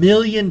 $1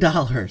 million.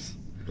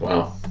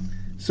 Wow.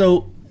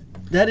 So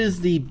that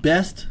is the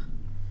best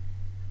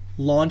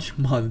launch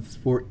month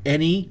for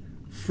any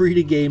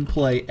free-to-game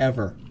play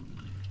ever.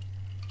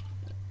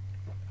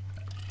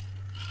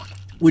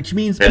 Which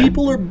means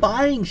people are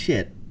buying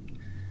shit.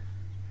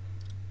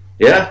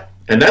 Yeah,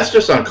 and that's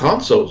just on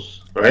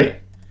consoles,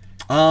 right?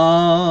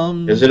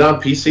 Is it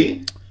on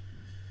PC?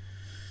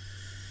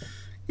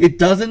 It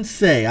doesn't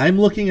say. I'm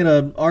looking at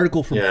an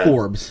article from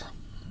Forbes.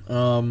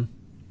 I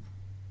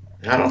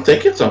don't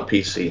think it's on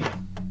PC.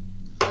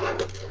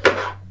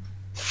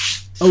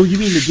 Oh, you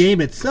mean the game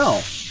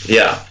itself?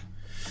 Yeah.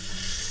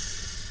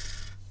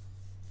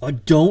 I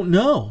don't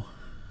know.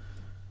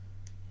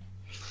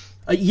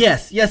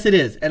 Yes, it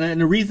is. And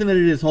the reason that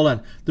it is, hold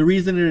on. The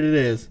reason that it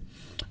is,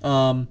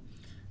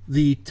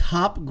 the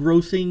top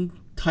grossing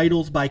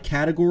titles by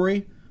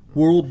category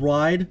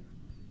worldwide,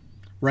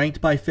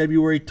 ranked by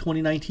February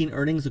 2019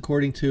 earnings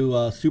according to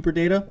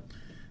Superdata,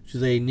 which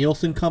is a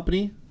Nielsen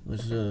company,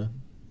 which my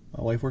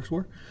wife works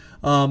for.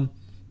 But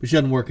she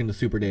doesn't work in the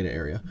Superdata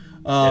area.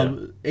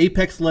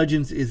 Apex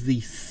Legends is the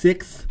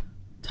 6th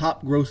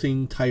top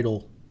grossing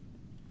title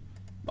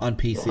on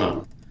PC.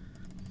 Wow.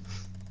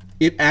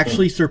 It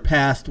actually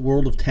surpassed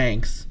World of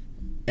Tanks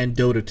and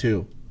Dota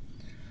 2.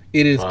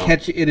 It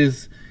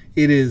is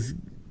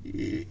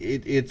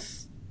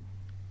it's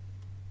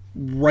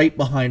right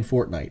behind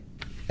Fortnite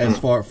as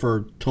far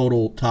for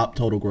total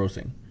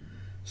grossing.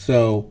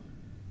 So,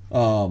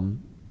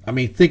 I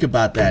mean, think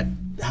about that.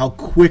 How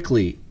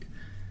quickly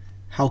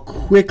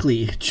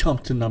it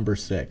jumped to number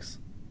 6.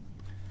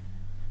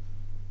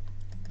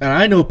 And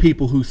I know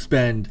people who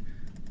spend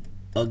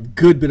a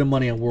good bit of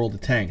money on World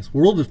of Tanks.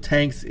 World of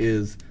Tanks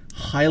is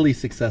highly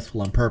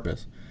successful on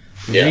purpose.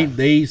 Yeah.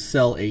 They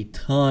sell a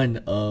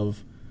ton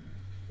of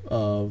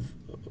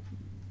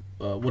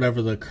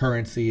whatever the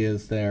currency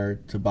is there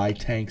to buy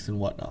tanks and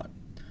whatnot.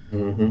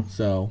 Mm-hmm.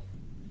 So,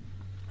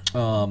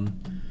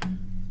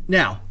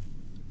 now,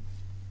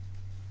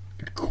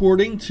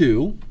 according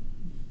to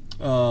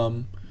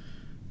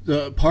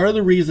the part of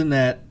the reason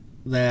that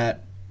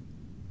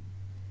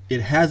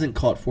it hasn't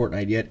caught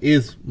Fortnite yet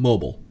is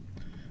mobile,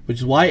 which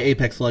is why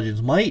Apex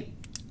Legends might,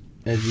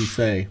 as you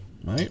say,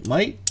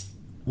 might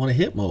want to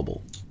hit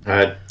mobile.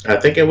 I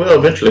think it will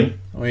eventually.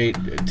 Wait,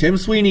 Tim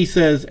Sweeney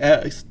says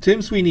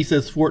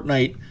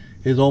Fortnite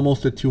is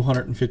almost at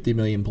 250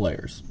 million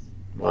players.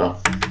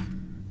 Wow.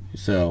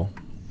 So,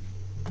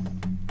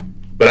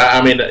 but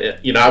I mean,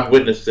 I've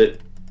witnessed it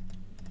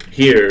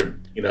here,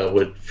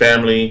 with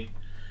family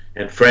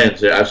and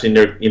friends. I've seen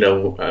their,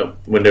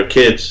 when they're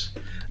kids,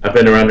 I've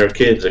been around their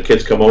kids. The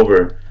kids come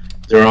over,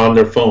 they're on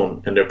their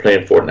phone and they're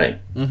playing Fortnite.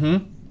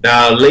 Mm-hmm.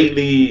 Now,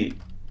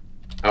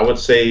 I would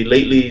say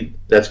lately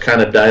that's kind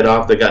of died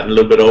off. They've gotten a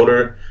little bit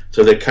older,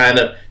 so they're kind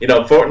of,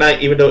 Fortnite,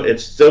 even though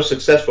it's still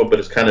successful, but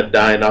it's kind of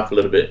dying off a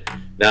little bit.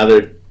 Now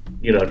they're,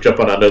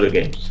 jumping on other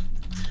games.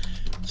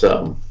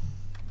 So,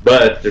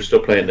 but they're still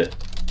playing it.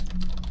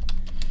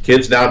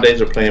 Kids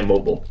nowadays are playing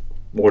mobile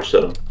more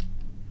so.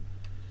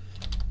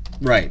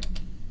 Right.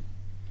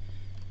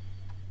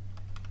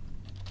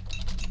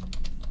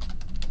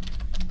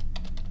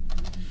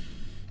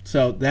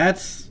 So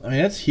that's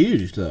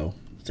huge, though.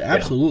 It's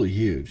absolutely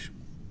huge.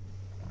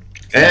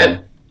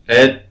 And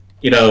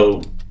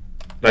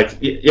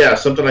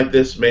something like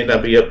this may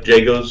not be up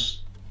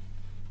Jago's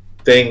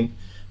thing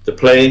to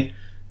play,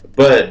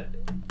 but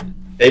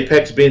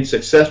Apex being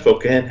successful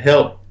can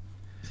help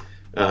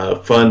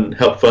fund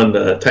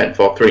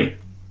Titanfall 3.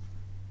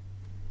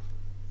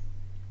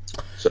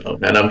 So,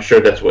 and I'm sure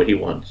that's what he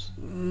wants.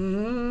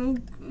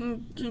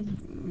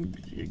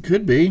 It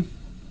could be.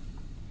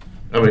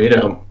 I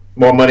mean,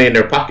 more money in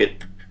their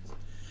pocket.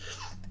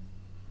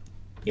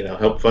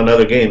 Help fund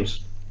other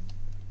games.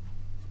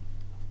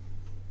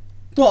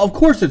 Well, of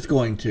course it's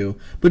going to.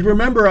 But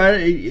remember,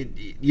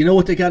 you know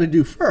what they got to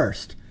do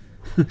first?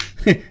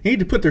 They need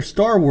to put their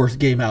Star Wars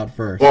game out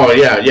first. Oh,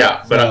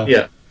 yeah. But,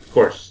 yeah, of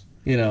course.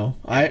 Give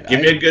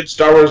me a good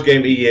Star Wars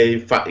game, EA.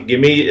 Give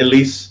me at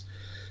least,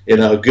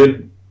 a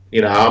good,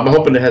 I'm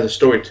hoping it has a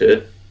story to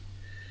it.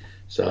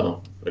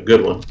 So, a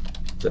good one.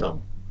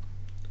 So,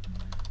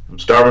 I'm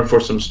starving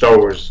for some Star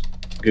Wars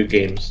good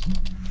games.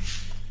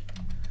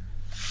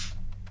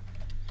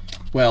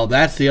 Well,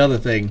 that's the other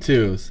thing,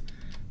 too.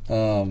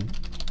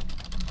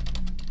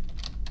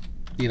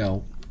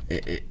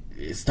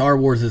 Star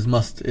Wars is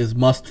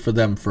must for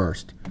them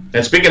first.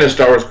 And speaking of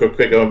Star Wars, quick,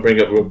 I want to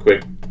bring up real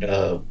quick.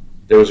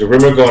 There was a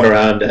rumor going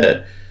around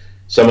that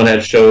someone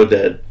had showed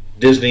that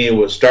Disney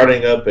was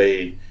starting up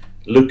a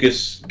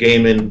Lucas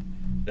gaming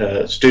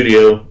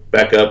studio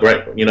back up,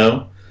 right?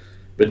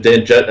 But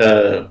then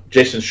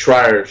Jason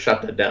Schreier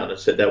shot that down and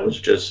said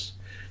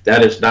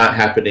that is not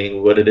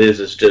happening. What it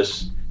is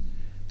just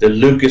the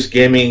Lucas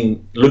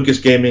Gaming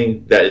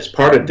that is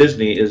part of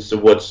Disney is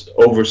what's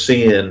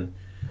overseeing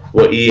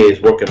what EA is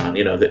working on.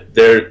 You know,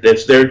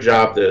 it's their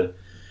job to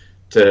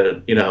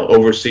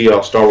oversee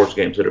all Star Wars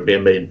games that are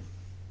being made.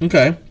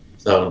 Okay.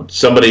 So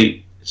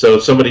somebody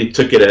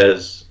took it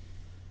as,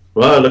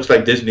 well, it looks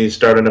like Disney's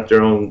starting up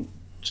their own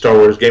Star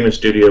Wars gaming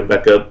studio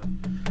back up,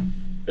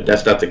 but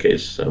that's not the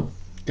case. So.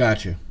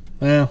 Gotcha.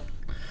 Well,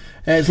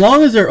 as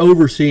long as they're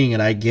overseeing it,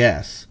 I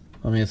guess.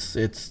 I mean,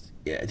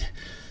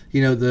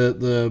 you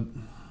know,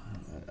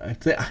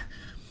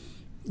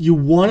 you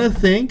want to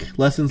think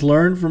lessons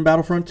learned from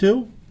Battlefront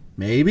 2,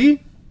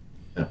 maybe.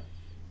 Yeah.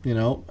 You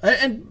know,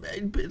 and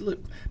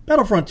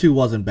Battlefront 2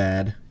 wasn't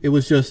bad. It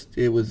was just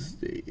it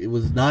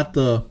wasn't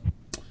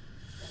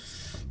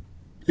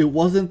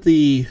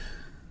the.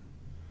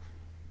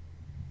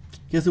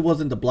 I guess it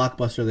wasn't the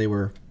blockbuster they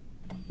were.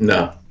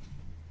 No.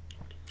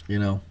 You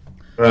know.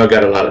 Well, I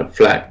got a lot of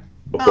flack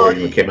before it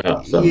even came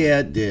out. So. Yeah,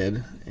 it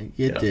did.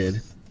 It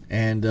did.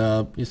 And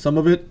some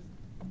of it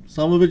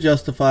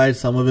justified,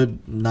 some of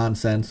it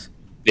nonsense.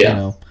 Yeah. You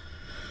know.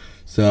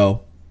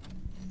 So,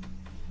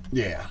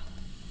 yeah.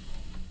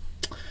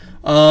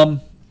 Man,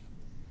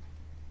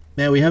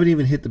 we haven't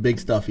even hit the big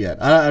stuff yet.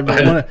 We're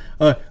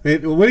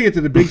gonna get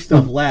to the big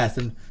stuff last.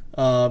 And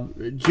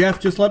Jeff,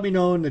 just let me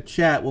know in the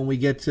chat when we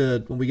get to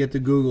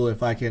Google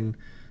if I can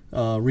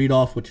read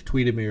off what you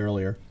tweeted me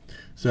earlier.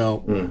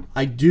 So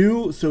I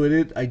do. So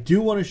I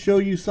do want to show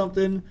you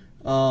something.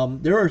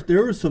 There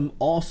are some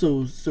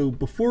also. So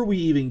before we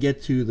even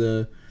get to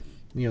the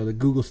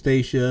Google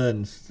Stadia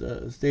and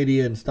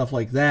Stadia and stuff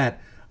like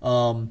that,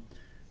 a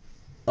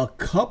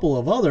couple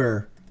of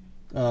other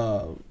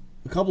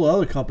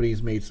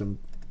companies made some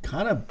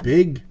kind of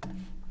big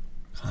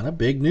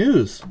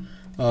news.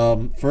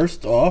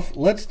 First off,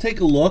 let's take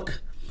a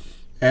look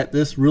at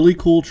this really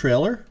cool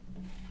trailer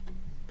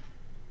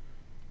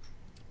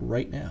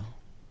right now.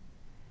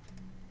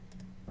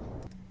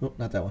 Oh,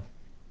 not that one.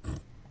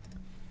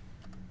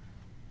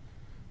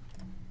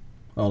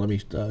 Oh, let me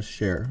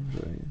share.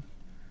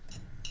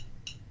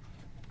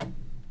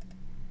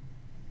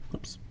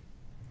 Oops.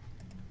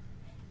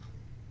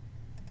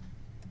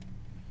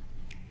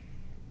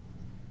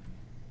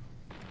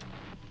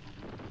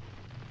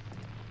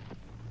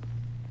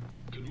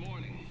 Good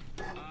morning.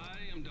 I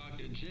am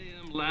Dr.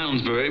 J.M.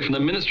 Lounsbury from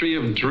the Ministry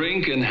of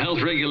Drink and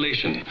Health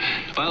Regulation.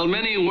 While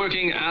many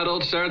working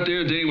adults start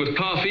their day with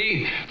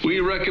coffee, we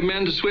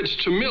recommend to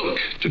switch to milk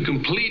to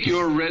complete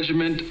your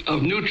regimen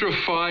of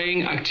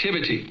nutrifying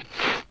activity.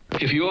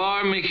 If you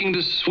are making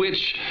the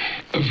switch,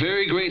 a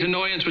very great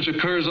annoyance which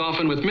occurs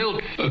often with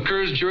milk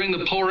occurs during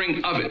the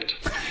pouring of it.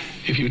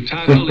 If you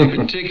tackle a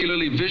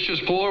particularly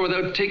vicious pour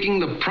without taking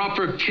the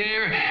proper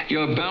care,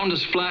 you're bound to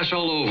splash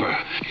all over.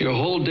 Your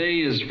whole day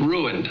is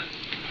ruined.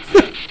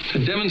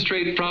 To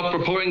demonstrate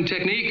proper pouring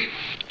technique,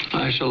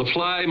 I shall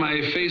apply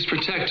my face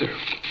protector.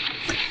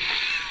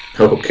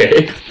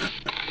 Okay.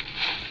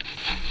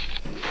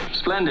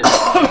 Splendid.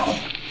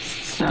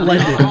 Now, the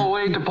optimal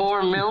way to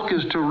pour milk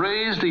is to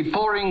raise the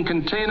pouring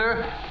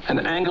container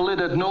and angle it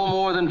at no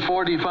more than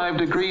 45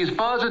 degrees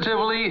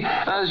positively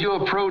as you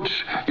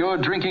approach your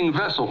drinking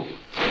vessel.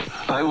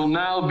 I will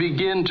now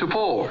begin to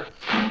pour.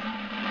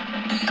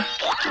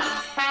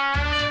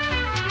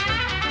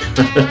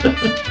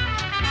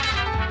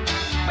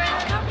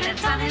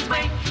 Cuphead's on his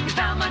way. He's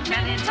found one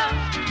man in tow.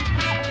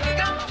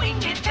 Going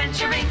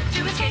adventuring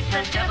to escape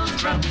the devil's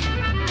throat.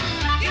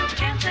 You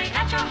can play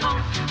at your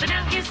home, but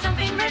now here's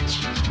something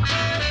rich.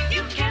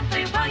 You can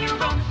play while you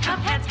roam.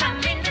 Cuphead's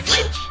coming to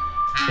switch.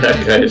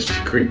 That guy is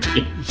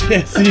creepy.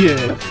 Yes, he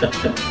is.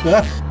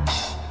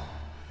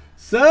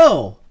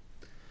 So,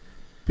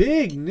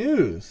 big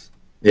news.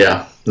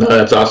 Yeah, no,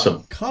 that's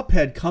awesome.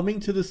 Cuphead coming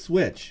to the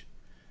Switch.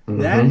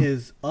 That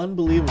is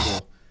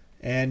unbelievable.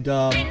 And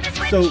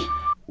so,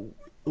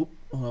 I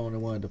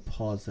wanted to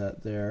pause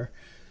that there.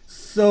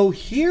 So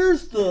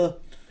here's the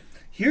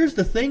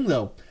thing,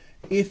 though.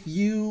 If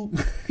you,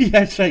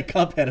 that's right,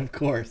 Cuphead, of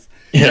course.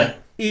 Yeah.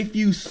 If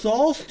you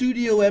saw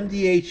Studio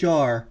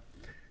MDHR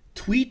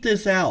tweet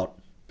this out,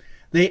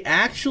 they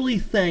actually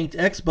thanked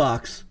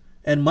Xbox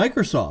and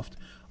Microsoft.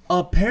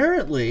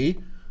 Apparently,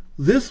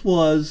 this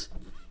was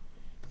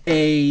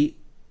a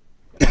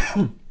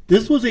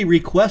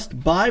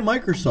request by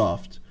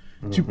Microsoft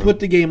to put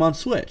the game on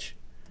Switch.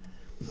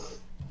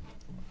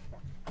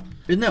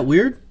 Isn't that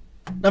weird?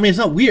 I mean, it's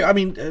not weird. I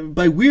mean,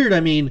 by weird,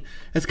 I mean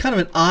it's kind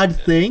of an odd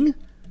thing,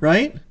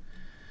 right?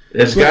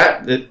 There's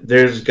got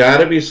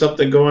to be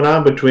something going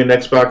on between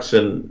Xbox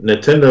and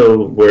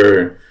Nintendo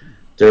where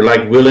they're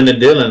like willing and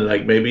dealing.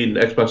 Like maybe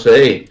Xbox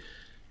say, hey,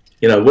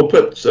 we'll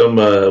put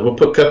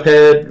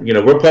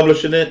Cuphead. We're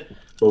publishing it,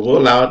 but we'll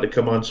allow it to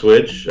come on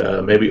Switch.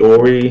 Maybe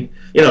Ori.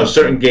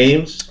 Certain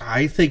games.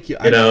 I think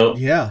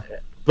yeah.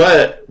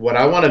 But what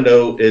I want to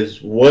know is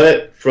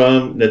what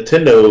from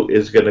Nintendo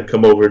is going to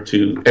come over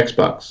to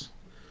Xbox.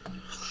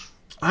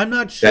 I'm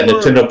not sure that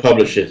Nintendo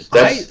publishes.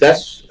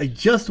 I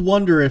just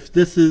wonder if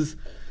this is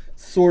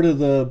sort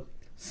of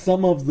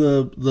some of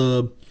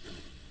the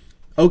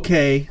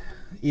okay,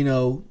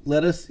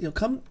 let us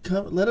come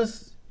let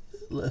us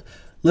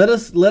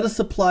us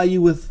supply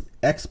you with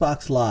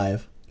Xbox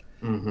Live,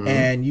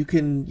 and you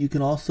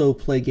can also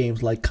play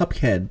games like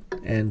Cuphead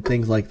and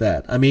things like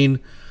that. I mean,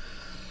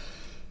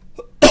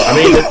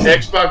 with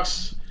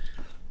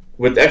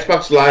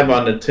Xbox Live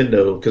on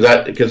Nintendo,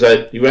 because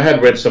I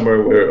had read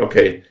somewhere where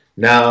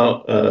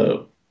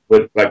now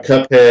with like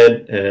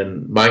Cuphead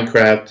and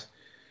Minecraft,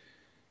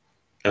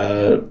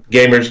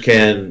 gamers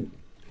can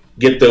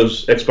get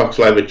those Xbox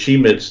Live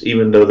achievements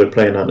even though they're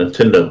playing on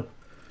Nintendo.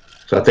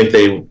 So I think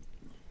they,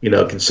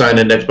 can sign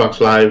in Xbox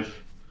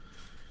Live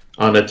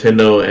on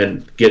Nintendo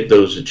and get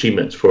those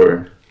achievements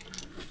for,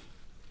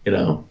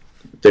 if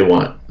they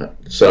want.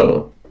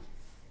 So,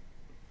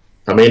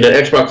 I mean, the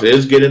Xbox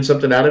is getting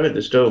something out of it.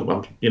 They're still,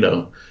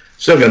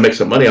 still going to make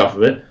some money off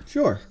of it.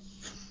 Sure.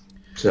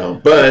 So,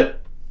 but,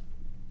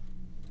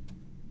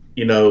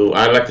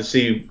 I'd like to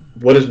see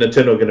what is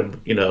Nintendo going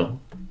to,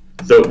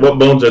 throw, what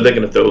bones are they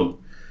going to throw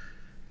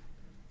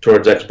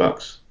towards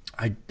Xbox?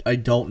 I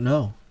don't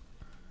know.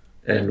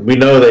 And we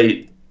know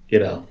they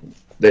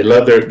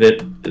love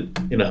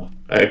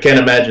I can't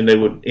imagine they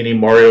would, any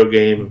Mario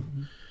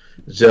game,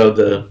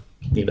 Zelda,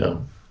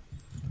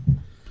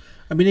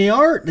 I mean, they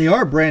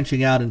are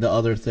branching out into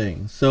other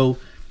things. So,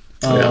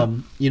 they've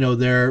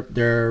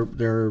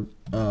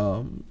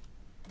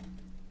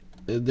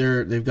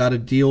got a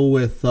deal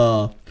with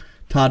Todd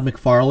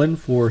McFarlane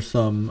for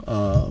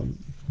some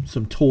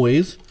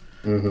toys.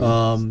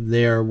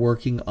 They're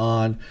working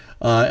on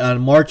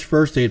March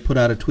 1st. They had put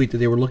out a tweet that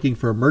they were looking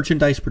for a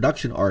merchandise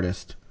production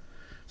artist.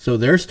 So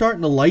they're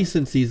starting to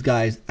license these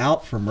guys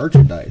out for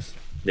merchandise.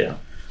 Yeah.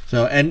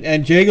 So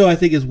and Jago, I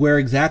think, is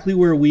exactly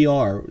where we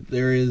are.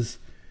 There is,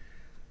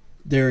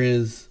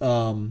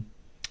 and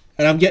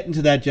I'm getting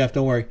to that, Jeff.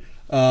 Don't worry.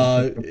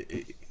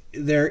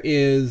 There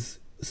is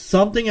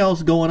something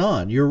else going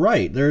on. You're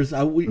right. There's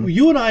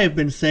you and I have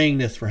been saying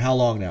this for how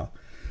long now?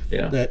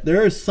 Yeah. That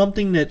there is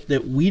something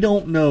that we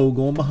don't know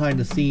going behind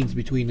the scenes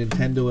between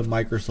Nintendo and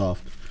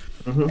Microsoft.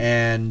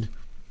 And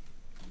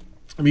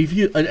I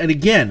mean,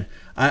 again,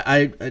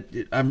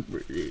 I'm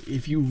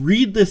if you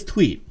read this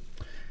tweet,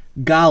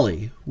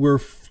 golly, we're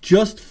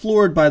just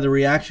floored by the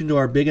reaction to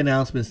our big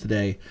announcements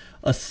today.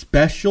 A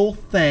special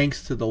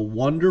thanks to the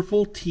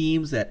wonderful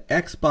teams at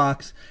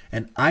Xbox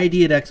and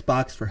ID at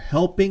Xbox for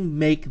helping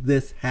make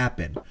this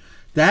happen.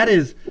 That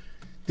is,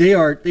 they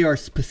are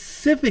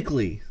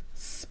specifically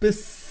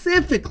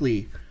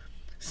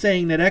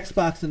saying that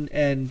Xbox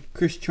and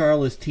Chris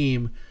Charla's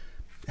team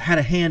had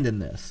a hand in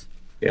this.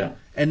 Yeah.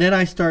 And then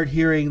I start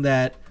hearing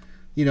that,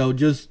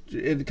 just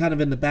kind of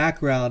in the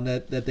background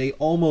that they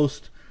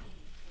almost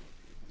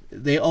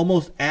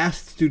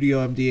asked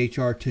Studio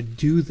MDHR to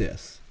do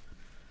this.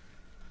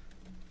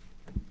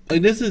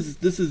 And this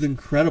is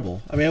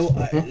incredible. I mean,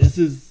 this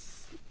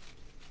is...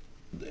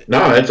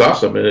 No, it's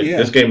awesome.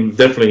 This game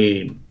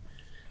definitely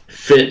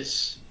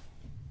fits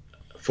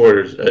for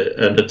a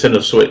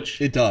Nintendo Switch.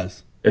 It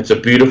does. It's a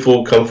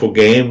beautiful, colorful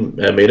game.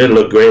 I mean, it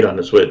looked great on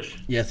the Switch.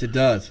 Yes, it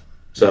does.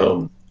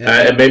 So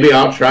maybe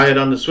I'll try it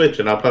on the Switch,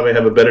 and I'll probably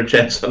have a better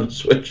chance on the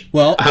Switch.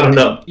 Well, I don't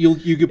know.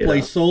 You could play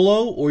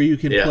solo, or you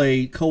can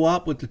play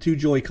co-op with the two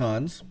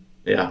Joy-Cons.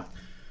 Yeah.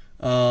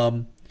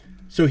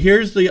 So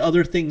here's the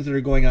other things that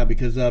are going on,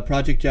 because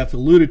Project Jeff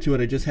alluded to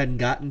it. I just hadn't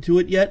gotten to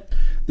it yet.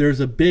 There's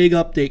a big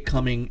update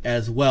coming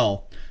as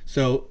well.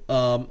 So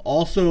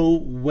also,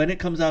 when it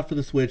comes out for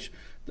the Switch,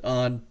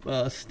 on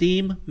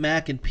Steam,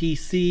 Mac, and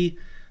PC,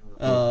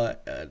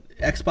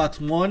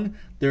 Xbox One,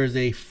 there's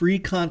a free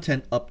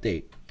content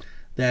update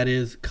that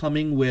is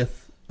coming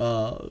with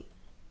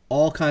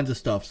all kinds of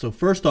stuff. So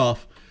first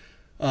off,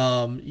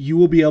 you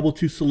will be able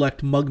to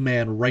select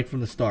Mugman right from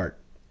the start.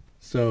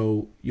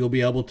 So you'll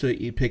be able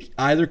to pick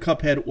either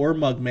Cuphead or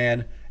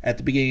Mugman at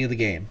the beginning of the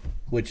game,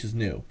 which is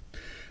new.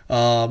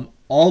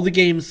 All the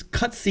game's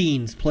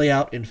cutscenes play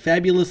out in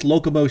fabulous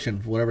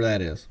locomotion, whatever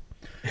that is.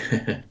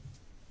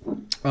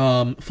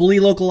 Fully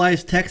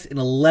localized text in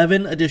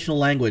 11 additional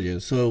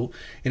languages. So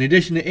in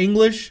addition to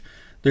English,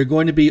 they're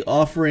going to be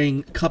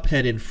offering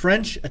Cuphead in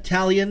French,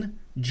 Italian,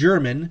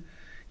 German,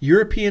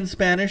 European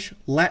Spanish,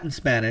 Latin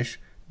Spanish,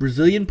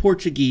 Brazilian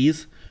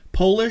Portuguese,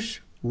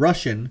 Polish,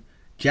 Russian,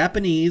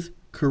 Japanese,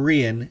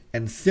 Korean,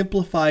 and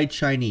simplified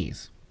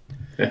Chinese.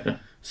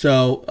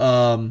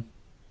 So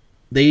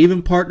they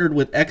even partnered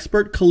with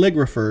expert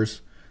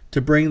calligraphers to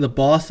bring the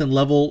boss and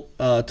level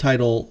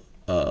title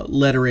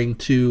lettering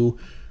to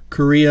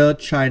Korea,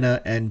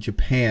 China, and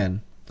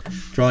Japan,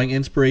 drawing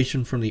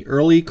inspiration from the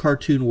early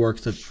cartoon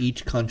works of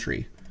each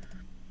country.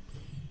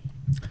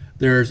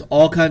 There's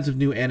all kinds of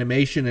new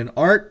animation and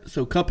art.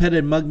 So Cuphead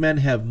and Mugman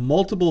have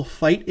multiple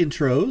fight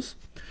intros.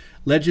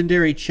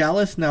 Legendary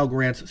Chalice now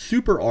grants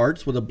super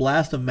arts with a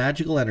blast of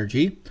magical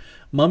energy.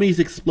 Mummies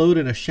explode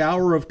in a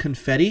shower of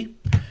confetti.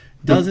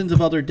 Dozens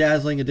of other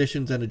dazzling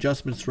additions and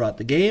adjustments throughout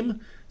the game.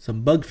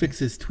 Some bug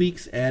fixes,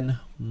 tweaks, and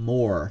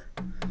more.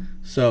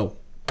 So,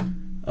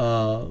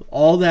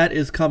 all that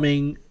is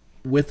coming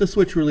with the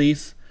Switch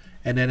release,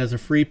 and then as a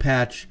free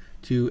patch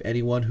to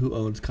anyone who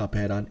owns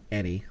Cuphead on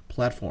any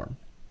platform.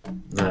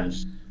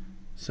 Nice.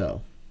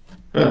 So,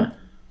 huh.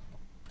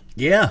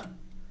 Yeah.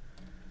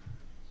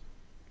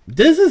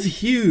 This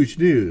is huge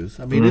news.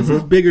 I mean, this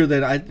is bigger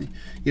than I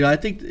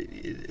think,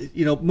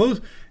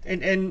 most,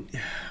 and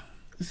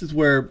this is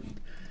where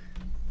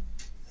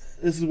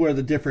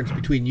the difference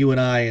between you and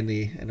I and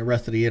the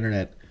rest of the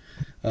internet.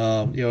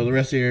 The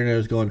rest of the internet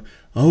is going,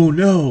 oh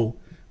no,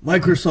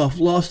 Microsoft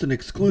lost an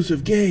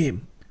exclusive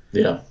game.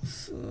 Yeah.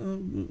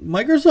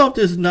 Microsoft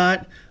is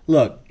not.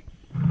 Look,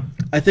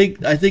 I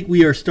think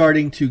we are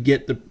starting to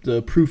get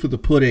the proof of the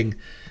pudding.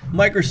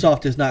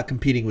 Microsoft is not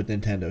competing with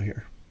Nintendo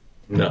here.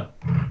 No.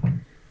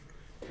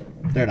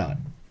 They're not.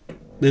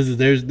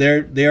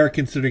 They are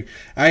considering.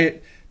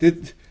 I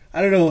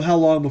don't know how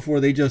long before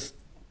they just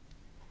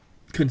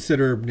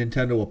consider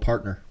Nintendo a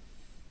partner.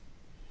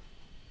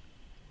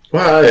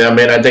 Well, I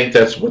mean, I think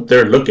that's what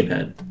they're looking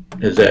at,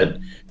 is that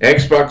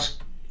Xbox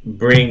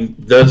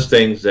does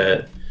things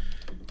that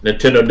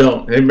Nintendo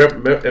don't.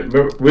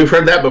 Remember, we've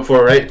heard that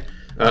before, right?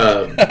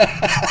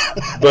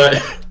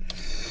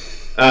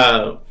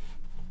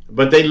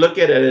 But they look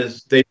at it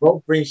as they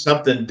both bring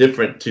something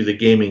different to the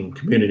gaming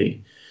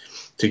community,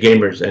 to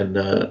gamers, and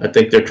I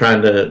think they're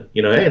trying to,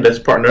 hey, let's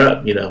partner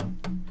up.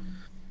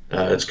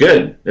 It's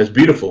good, it's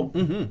beautiful.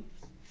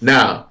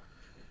 Now,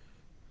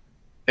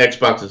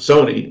 Xbox and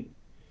Sony,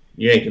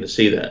 you ain't gonna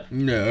see that.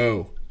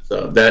 No.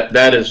 So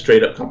that is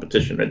straight up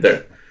competition right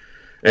there,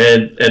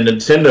 and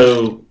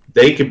Nintendo,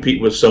 they compete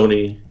with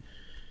Sony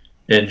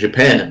in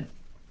Japan.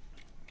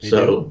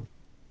 So,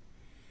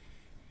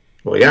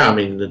 well, yeah, I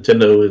mean,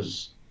 Nintendo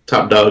is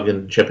top dog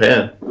in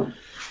Japan.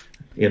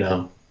 They're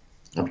not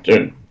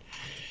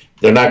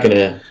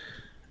going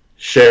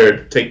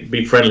to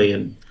be friendly,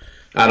 and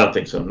I don't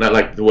think so. Not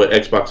like what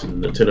Xbox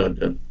and Nintendo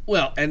did.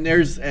 Well, and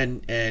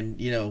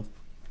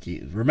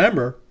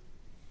remember,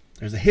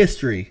 there's a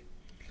history.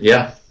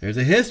 Yeah. There's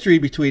a history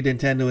between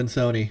Nintendo and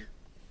Sony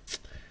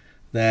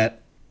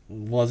that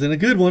wasn't a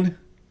good one.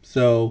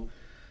 So,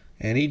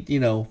 and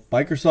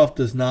Microsoft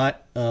does not.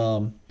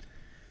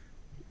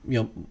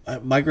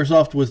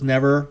 Microsoft was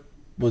never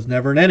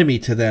an enemy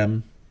to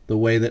them the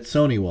way that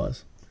Sony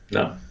was.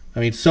 No. I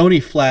mean,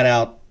 Sony flat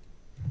out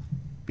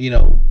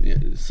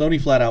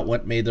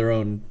made their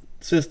own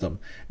system.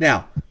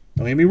 Now,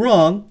 don't get me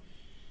wrong.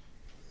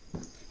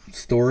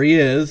 Story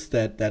is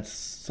that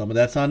some of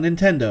that's on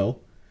Nintendo,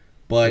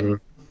 but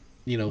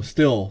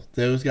still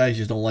those guys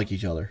just don't like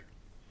each other.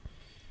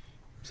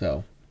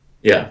 So.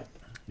 Yeah.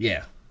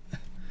 Yeah.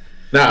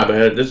 Nah,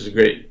 but this is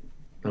great.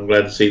 I'm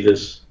glad to see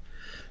this.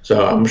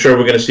 So I'm sure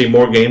we're going to see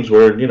more games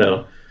where,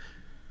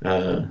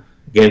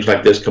 games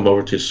like this come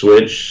over to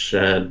Switch,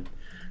 and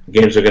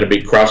games are going to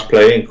be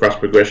cross-play and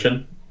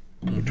cross-progression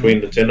between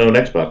Nintendo and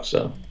Xbox.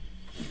 So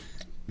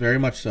very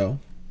much so.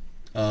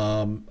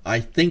 I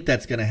think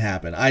that's going to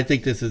happen. I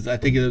think that's a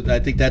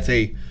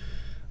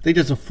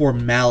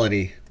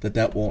formality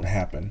that won't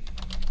happen.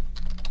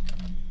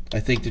 I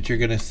think that you're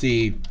going to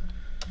see.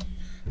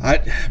 Now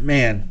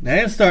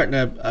I'm starting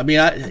to. I mean,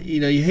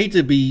 you hate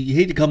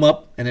to come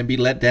up and then be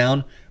let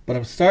down, but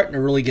I'm starting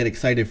to really get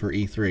excited for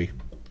E3.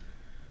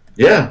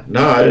 Yeah,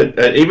 no,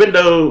 even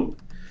though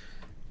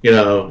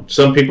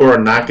some people are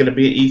not going to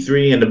be at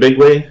E3 in the big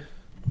way,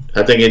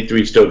 I think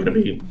E3 is still going to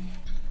be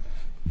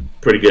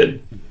pretty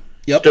good.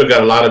 Yep. Still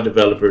got a lot of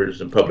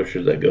developers and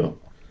publishers that go.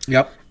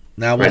 Yep.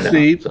 Now we'll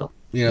see. So,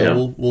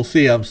 we'll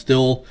see. I'm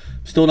still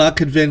not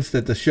convinced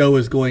that the show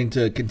is going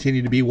to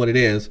continue to be what it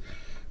is,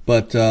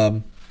 but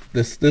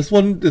this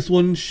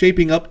one's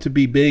shaping up to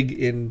be big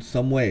in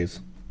some ways.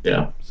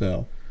 Yeah.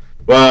 So.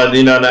 Well,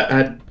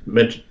 I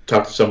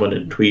talked to someone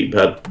in tweet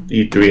about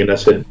E3, and I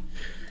said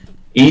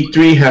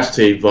E3 has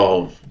to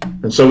evolve,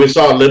 and so we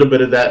saw a little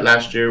bit of that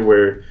last year,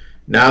 where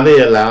now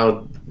they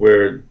allowed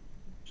where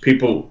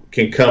people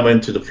can come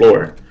into the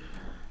floor,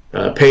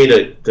 pay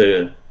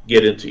to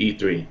get into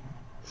E3.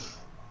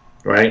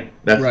 Right?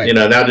 That's right.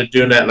 Now they're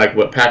doing that like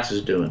what PAX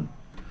is doing.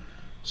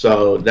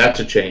 So that's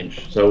a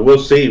change. So we'll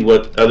see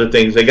what other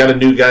things. They got a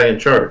new guy in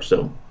charge,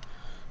 so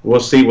we'll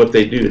see what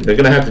they do. They're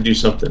gonna have to do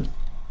something.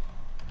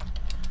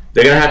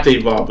 They're gonna have to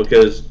evolve,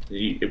 because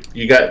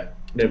you got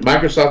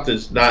Microsoft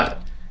is not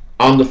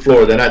on the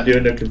floor. They're not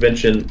doing their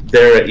convention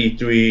there at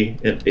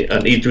E3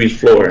 on E3's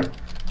floor.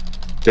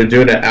 They're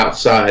doing it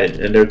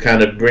outside, and they're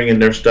kind of bringing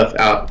their stuff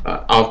out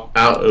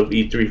of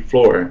E3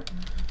 floor.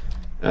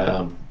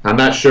 I'm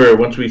not sure.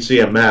 Once we see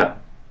a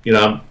map,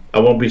 I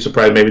won't be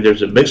surprised. Maybe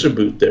there's a mixer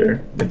booth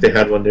there. I think they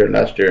had one there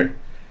last year,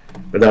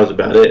 but that was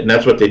about it. And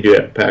that's what they do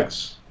at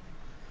PAX.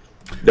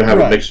 They'll have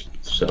a mixer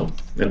booth,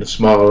 and a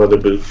small other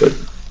booth. But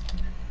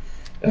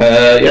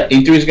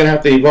E3 is gonna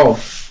have to evolve.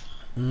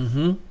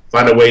 Mm-hmm.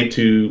 Find a way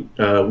to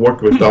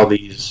work with all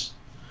these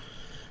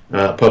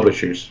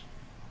publishers.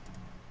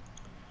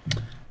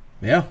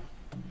 Yeah,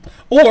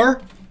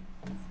 or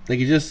they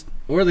could just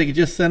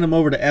send them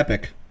over to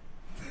Epic.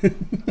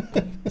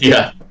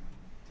 Yeah.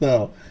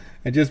 So,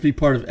 and just be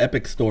part of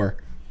Epic Store.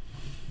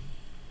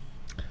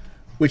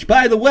 Which,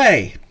 by the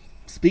way,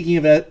 speaking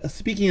of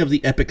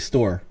the Epic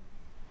Store,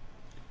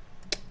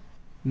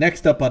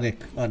 next up on the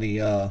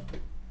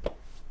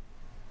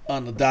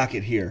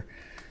docket here.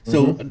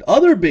 So,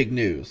 other big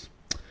news.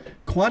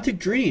 Quantic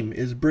Dream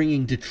is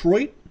bringing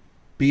Detroit,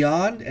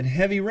 Beyond, and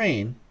Heavy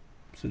Rain.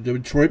 So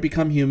Detroit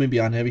Become Human,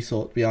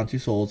 Beyond Two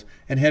Souls,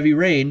 and Heavy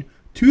Rain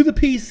to the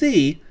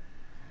PC,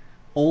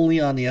 only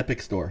on the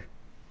Epic Store.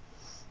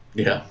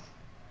 Yeah.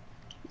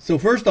 So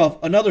first off,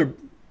 another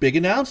big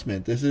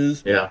announcement. This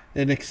is Yeah.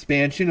 an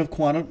expansion of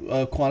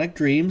Quantic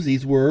Dreams.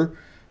 These were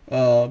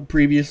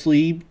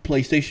previously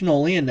PlayStation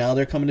only, and now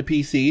they're coming to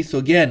PC. So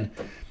again,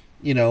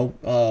 you know,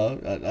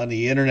 on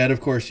the internet, of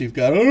course, you've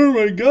got, oh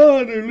my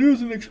God, they're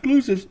losing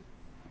exclusives.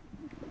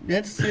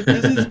 This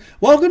is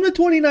welcome to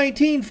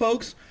 2019,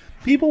 folks.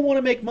 People want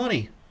to make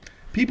money.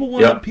 People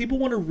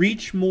want to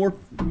reach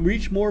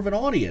more of an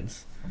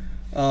audience.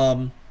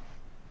 Now,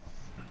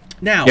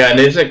 yeah, and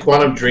isn't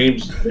Quantum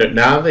Dreams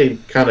now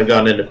they've kind of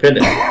gone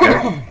independent?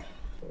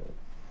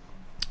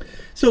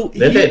 So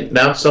did they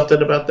announce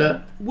something about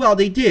that? Well,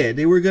 they did.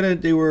 They're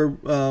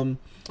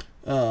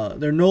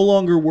no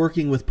longer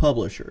working with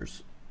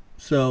publishers,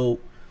 so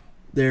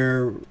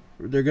they're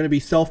going to be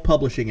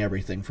self-publishing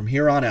everything from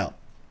here on out.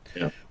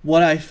 Yeah.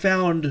 What I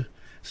found,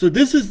 so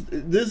this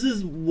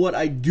is what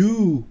I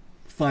do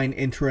find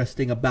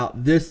interesting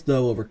about this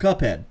though over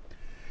Cuphead.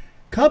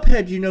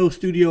 Cuphead, you know,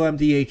 Studio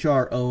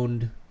MDHR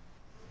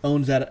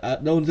owns that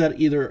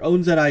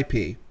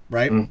IP,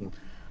 right? Mm-hmm.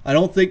 I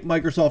don't think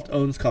Microsoft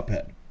owns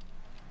Cuphead.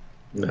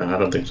 No, I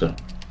don't think so.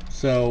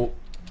 So,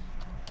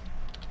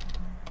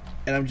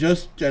 and I'm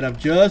just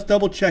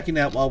double checking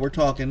that while we're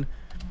talking,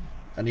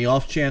 on the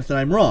off chance that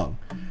I'm wrong.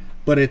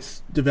 But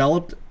it's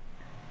developed.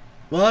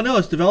 Well, no,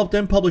 it's developed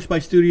and published by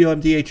Studio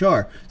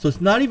MDHR, so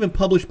it's not even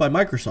published by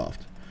Microsoft.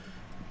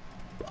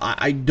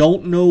 I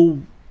don't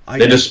know.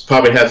 They just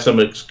probably had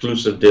some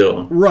exclusive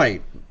deal,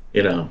 right?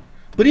 You know.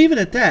 But even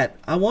at that,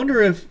 I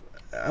wonder if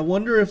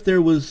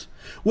there was.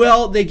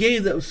 Well, they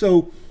gave them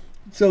so.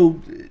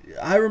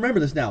 I remember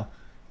this now.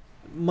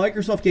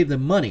 Microsoft gave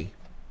them money.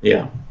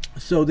 Yeah.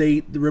 So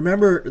they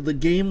remember the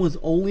game was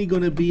only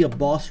going to be a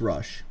boss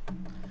rush,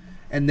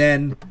 and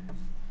then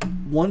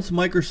once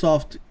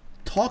Microsoft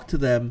talked to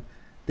them,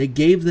 they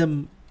gave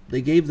them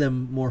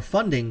more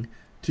funding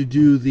to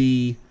do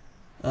the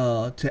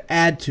to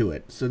add to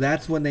it. So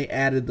that's when they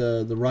added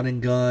the run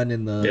and gun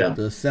and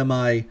the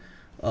semi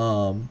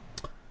kind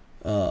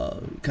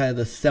of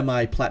the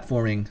semi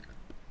platforming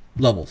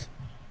levels.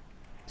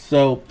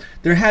 So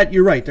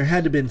you're right, there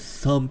had to have been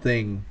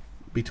something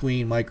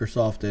between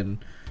Microsoft and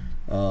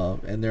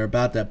they're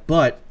about that.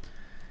 But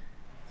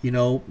you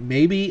know,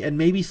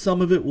 maybe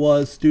some of it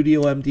was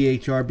Studio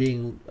MDHR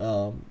being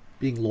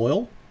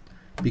loyal,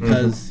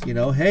 because you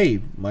know,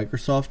 hey,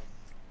 Microsoft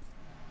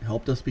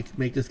helped us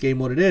make this game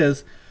what it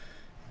is,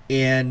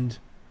 and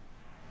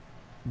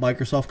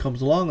Microsoft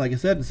comes along, like I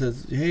said, and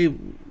says, hey,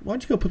 why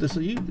don't you go put this?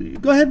 You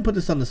go ahead and put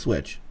this on the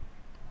Switch.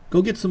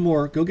 Go get some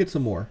more.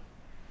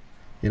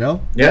 You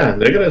know? Yeah,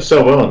 they're gonna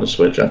sell well on the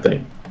Switch, I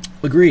think.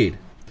 Agreed.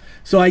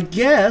 So I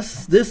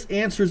guess this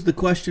answers the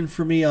question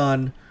for me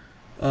on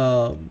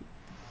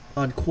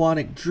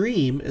Quantic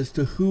Dream as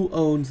to who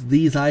owns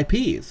these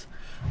IPs.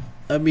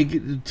 I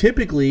mean,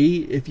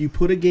 typically, if you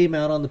put a game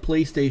out on the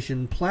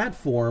PlayStation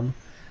platform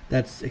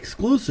that's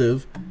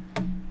exclusive,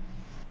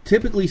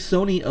 typically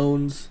Sony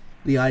owns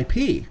the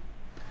IP.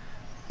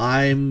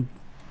 I'm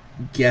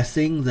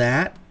guessing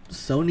that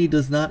Sony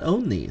does not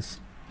own these.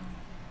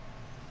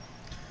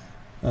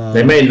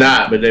 They may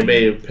not, but they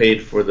may have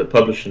paid for the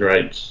publishing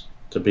rights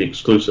to be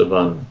exclusive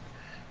on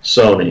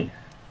Sony.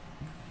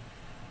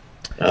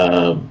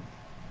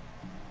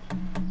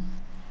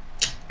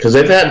 Because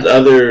they've had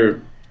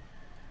other,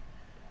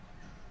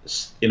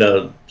 you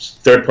know,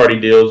 third-party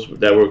deals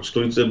that were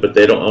exclusive, but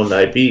they don't own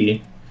the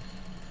IP.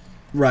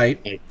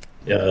 Right.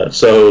 And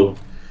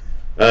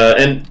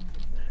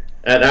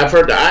I've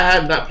heard, I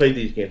have not played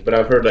these games, but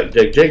I've heard, like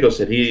Jago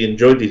said, he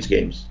enjoyed these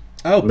games.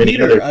 Oh,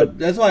 Peter!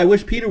 That's why I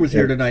wish Peter was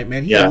here tonight,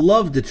 man. He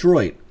loved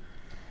Detroit.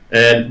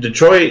 And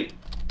Detroit,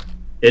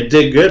 it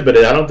did good, but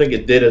I don't think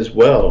it did as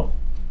well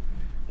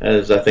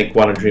as I think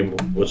Quantum Dream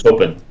was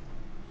hoping.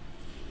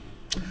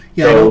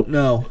 Yeah, so I don't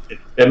know.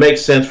 It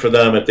makes sense for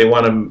them if they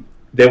want to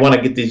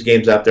get these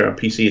games out there on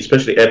PC,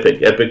 especially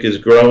Epic. Epic is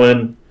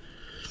growing.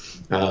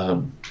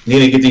 You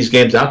need to get these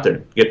games out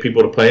there, get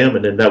people to play them,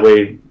 and then that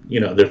way, you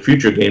know, their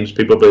future games,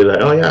 people will be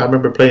like, oh yeah, I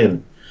remember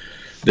playing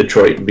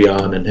Detroit and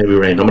Beyond and Heavy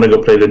Rain. I'm gonna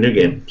go play the new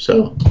game.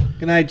 So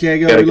good night,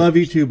 Jago. We love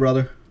you too,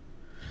 brother.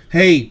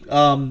 Hey,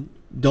 we're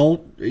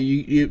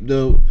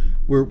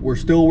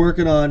still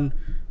working on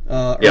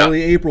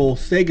early April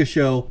Sega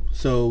show,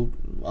 so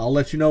I'll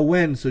let you know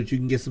when, so that you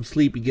can get some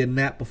sleep. You get a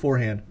nap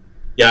beforehand.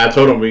 Yeah, I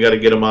told him we got to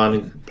get him on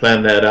and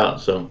plan that out.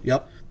 So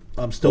yep,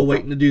 I'm still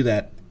waiting to do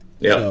that.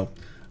 Yeah.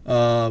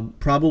 So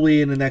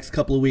probably in the next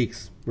couple of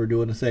weeks we're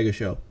doing a Sega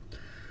show.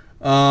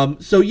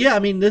 So yeah, I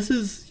mean, this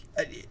is,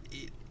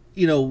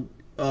 you know,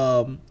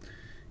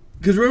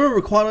 because remember,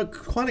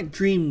 Quantic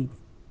Dream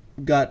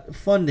got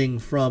funding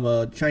from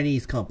a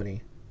Chinese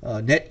company,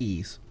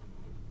 NetEase.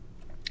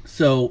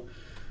 So,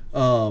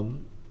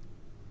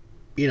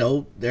 you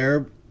know,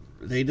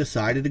 they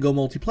decided to go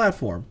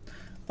multi-platform.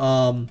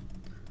 You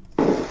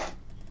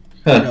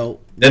know,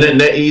 Then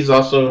NetEase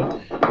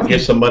also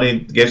gave some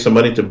money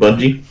to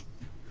Bungie.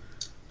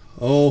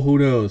 Oh, who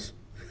knows?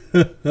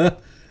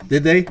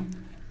 Did they?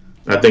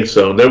 I think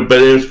so.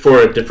 But it was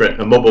for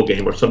a mobile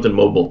game or something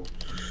mobile.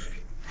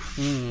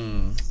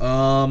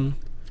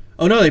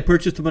 Oh no, they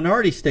purchased a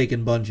minority stake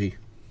in Bungie.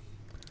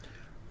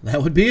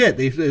 That would be it.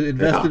 They've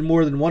invested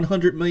more than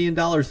 $100 million in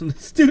the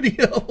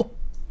studio.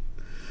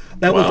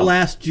 That was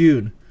last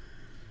June.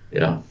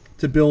 Yeah.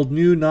 To build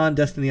new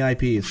non-Destiny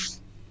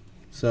IPs.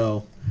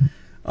 So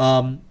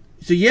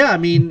yeah, I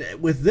mean,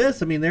 with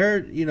this, I mean,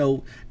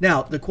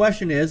 now the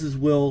question is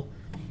will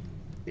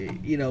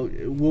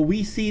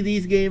we see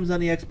these games on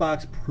the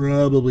Xbox?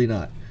 Probably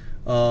not.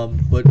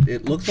 But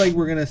it looks like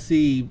we're going to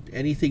see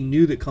anything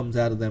new that comes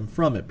out of them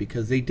from it,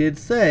 because they did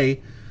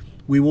say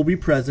we will be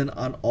present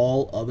on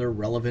all other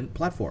relevant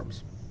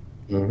platforms.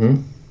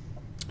 Mm-hmm.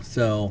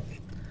 So,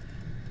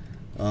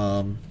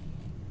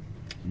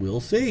 we'll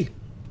see.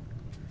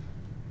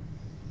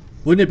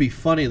 Wouldn't it be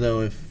funny,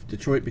 though, if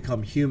Detroit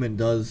Become Human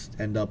does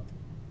end up,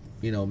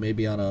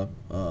 maybe on a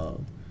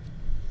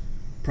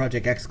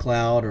Project X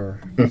Cloud or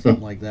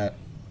something like that?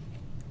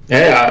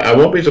 Hey, I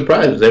won't be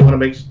surprised. They want to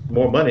make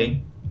more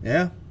money.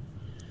 Yeah.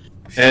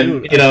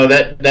 And,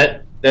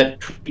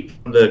 that tweet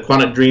from the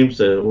Quantum Dreams,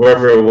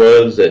 whoever it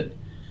was that,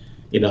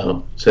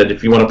 said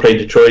if you want to play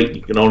Detroit,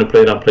 you can only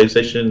play it on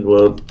PlayStation.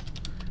 Well,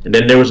 and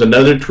then there was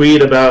another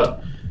tweet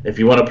about if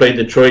you want to play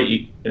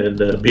Detroit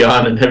and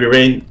Beyond and Heavy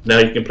Rain, now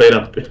you can play it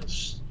on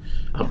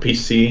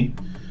PC.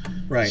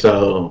 Right.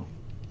 So,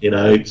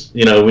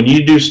 when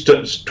you do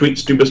tweet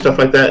stupid stuff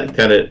like that, it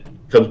kind of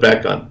comes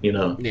back on,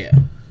 yeah,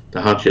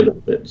 to haunt you a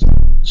little bit.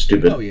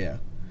 Stupid. Oh yeah.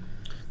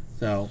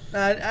 So,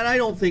 and I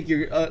don't think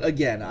you're.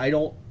 Again, I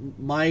don't.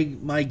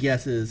 My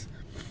guess is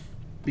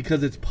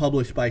because it's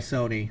published by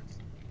Sony.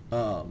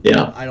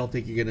 Yeah. I don't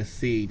think you're gonna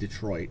see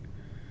Detroit.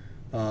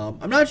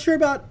 I'm not sure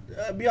about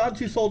Beyond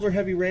Two Souls or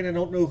Heavy Rain. I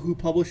don't know who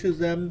publishes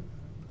them.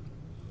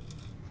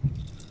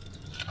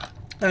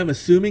 I'm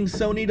assuming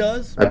Sony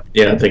does. I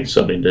think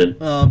Sony did.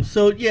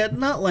 So yeah,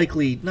 not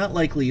likely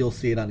you'll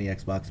see it on the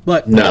Xbox,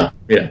 but no,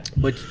 yeah,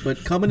 but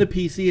coming to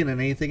PC and then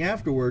anything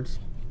afterwards.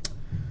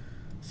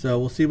 So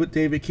we'll see what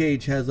David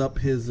Cage has up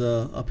his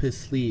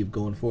sleeve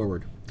going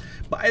forward.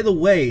 By the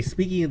way,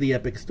 speaking of the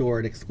Epic Store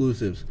and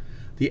exclusives,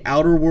 the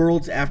Outer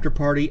Worlds After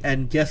Party,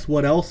 and guess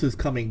what else is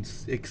coming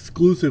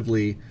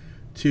exclusively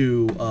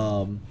to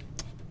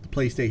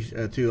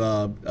PlayStation to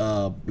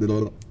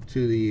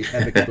the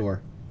Epic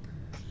Store?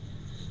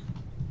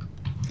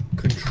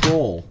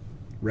 Control,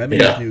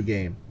 Remedy's new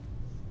game.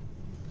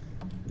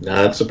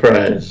 Not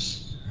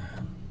surprised.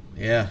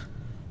 Yeah.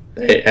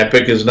 Hey,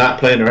 Epic is not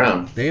playing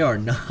around. They are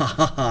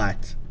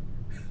not.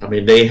 I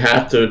mean, they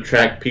have to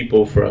attract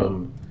people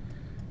from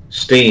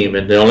Steam,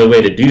 and the only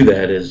way to do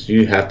that is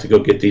you have to go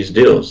get these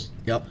deals.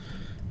 Yep.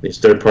 These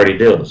third-party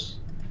deals.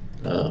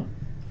 To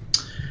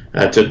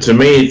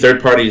me,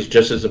 third-party is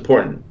just as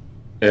important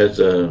as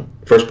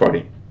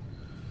first-party.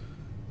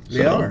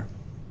 They are.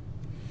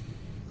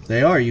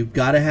 They are. You've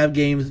got to have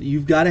games.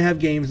 You've got to have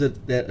games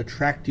that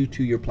attract you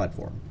to your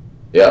platform.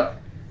 Yeah.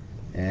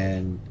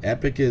 And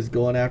Epic is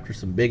going after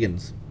some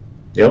biggins.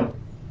 Yep.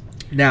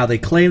 Now, they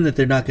claim that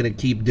they're not going to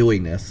keep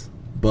doing this,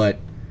 but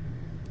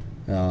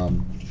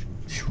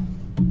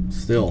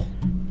still.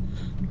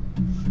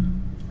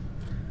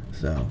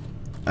 So,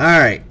 all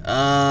right.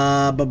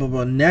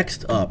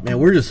 Next up, man,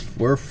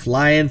 we're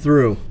flying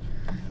through.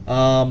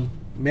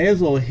 May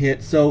as well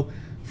hit. So,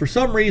 for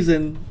some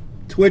reason,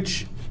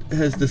 Twitch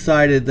has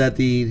decided that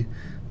the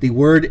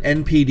word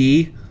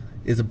NPD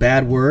is a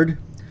bad word.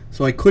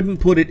 So I couldn't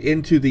put it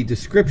into the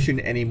description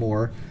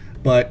anymore,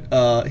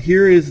 but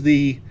here is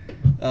the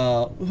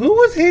who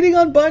was hating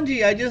on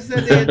Bungie? I just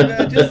said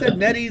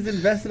NetEase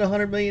invested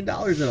 $100 million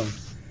in them.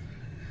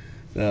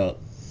 So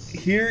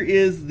here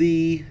is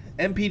the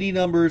NPD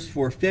numbers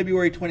for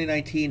February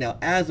 2019. Now,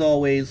 as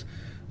always,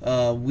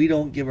 we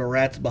don't give a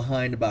rat's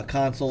behind about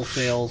console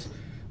sales.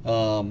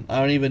 I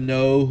don't even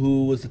know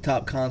who was the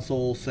top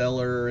console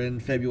seller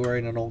in February,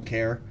 and I don't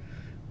care.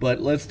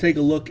 But let's take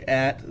a look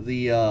at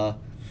the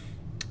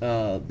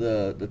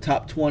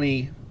top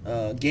 20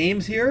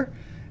 games here,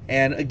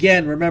 and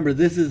again, remember,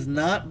 this is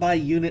not by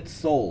units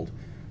sold,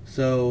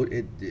 so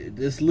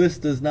this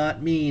list does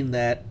not mean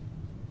that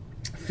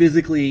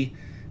physically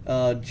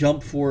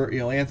Jump Force,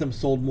 Anthem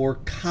sold more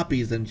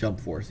copies than Jump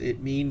Force.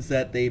 It means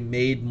that they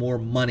made more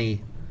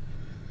money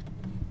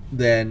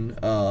than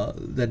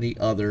the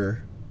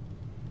other,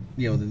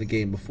 than the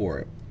game before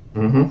it.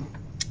 Mm-hmm.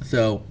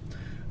 So,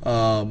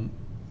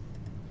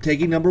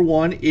 taking number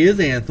one is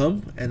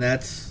Anthem, and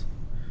that's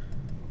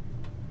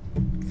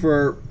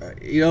for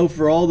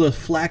all the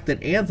flack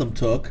that Anthem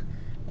took.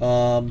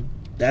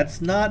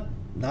 That's not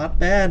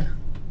bad.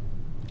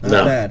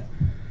 Not bad.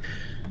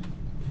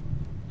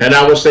 And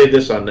I will say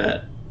this on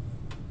that: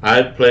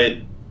 I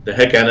played the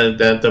heck out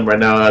of Anthem. Right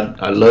now,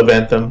 I love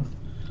Anthem.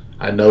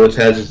 I know it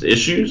has its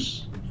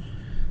issues,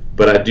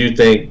 but I do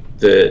think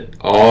that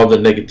all the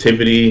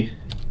negativity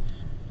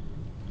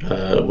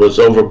was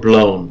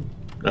overblown.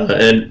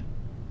 And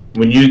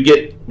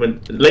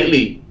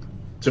lately,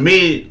 to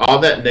me, all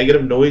that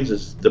negative noise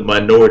is the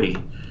minority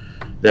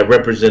that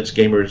represents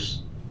gamers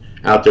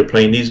out there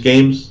playing these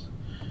games.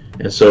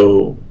 And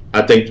so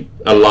I think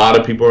a lot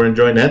of people are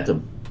enjoying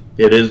Anthem.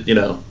 It is,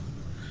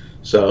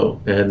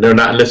 so, and they're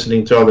not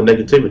listening to all the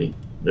negativity.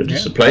 They're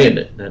just playing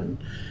it. And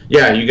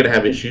yeah, you're going to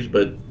have issues,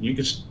 but you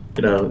can,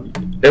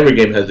 every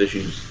game has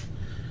issues.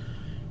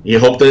 You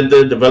hope that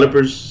the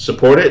developers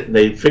support it and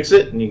they fix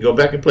it and you go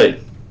back and play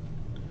it.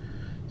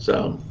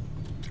 So.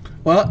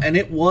 Well, and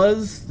it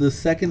was the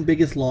second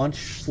biggest launch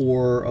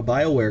for a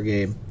BioWare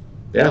game.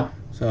 Yeah.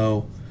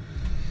 So,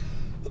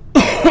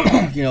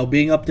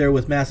 being up there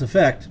with Mass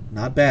Effect,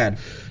 not bad.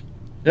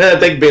 Yeah, I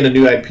think being a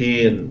new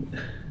IP and,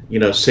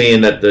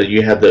 seeing that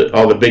you have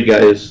all the big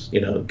guys,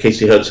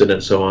 Casey Hudson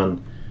and so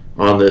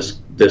on this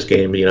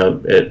game,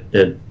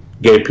 it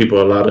gave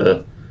people a lot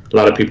of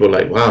people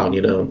like, wow, I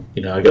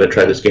got to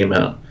try this game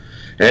out.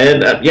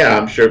 And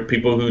I'm sure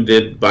people who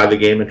did buy the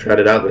game and tried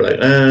it out, they're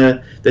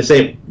like, this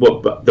ain't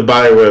the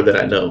BioWare that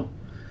I know,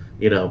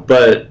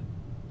 but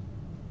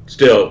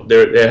still,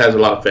 it has a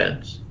lot of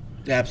fans.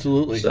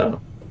 Absolutely. So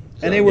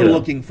and they were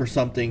looking for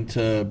something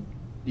to,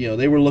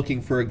 they were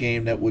looking for a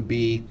game that would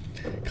be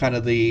kind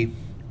of the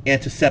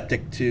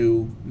antiseptic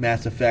to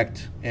Mass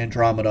Effect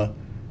Andromeda,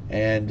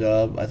 and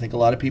I think a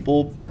lot of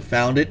people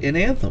found it in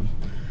Anthem.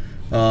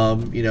 A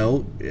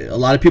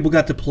lot of people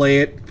got to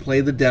play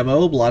the demo.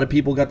 A lot of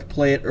people got to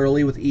play it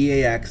early with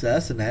EA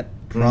Access, and that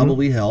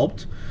probably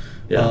helped.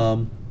 Yeah.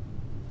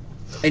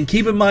 And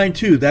keep in mind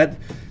too that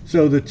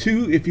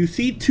if you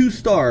see 2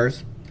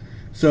 stars,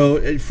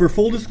 so for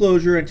full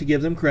disclosure and to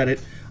give them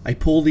credit, I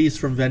pull these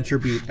from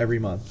VentureBeat every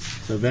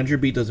month. So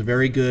VentureBeat does a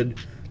very good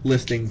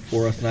listing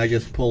for us, and I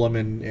just pull them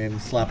and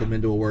slap them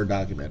into a Word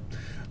document.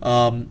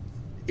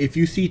 If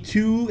you see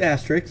 2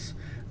 asterisks,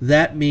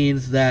 that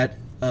means that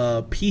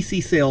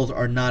PC sales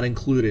are not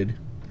included.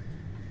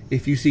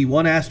 If you see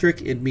 1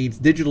 asterisk, it means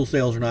digital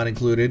sales are not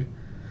included.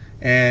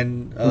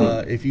 And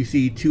if you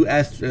see 3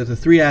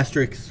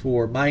 asterisks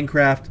for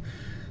Minecraft,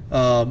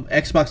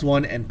 Xbox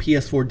One and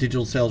PS4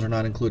 digital sales are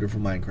not included for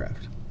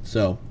Minecraft.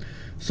 So,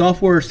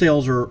 software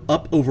sales are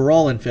up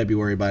overall in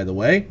February, by the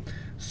way.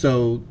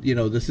 So,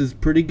 this is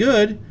pretty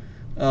good.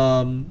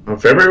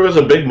 February was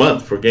a big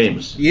month for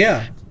games.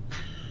 Yeah.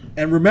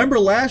 And remember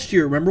last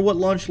year, what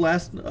launched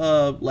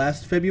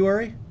last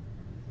February?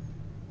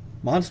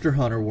 Monster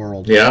Hunter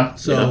World. Yeah.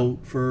 So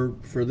for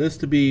this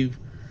to be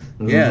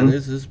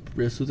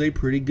this was a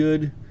pretty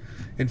good.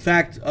 In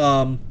fact,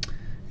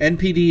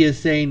 NPD is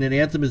saying that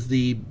Anthem is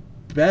the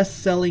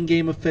best-selling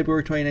game of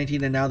February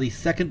 2019 and now the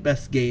second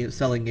best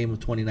selling game of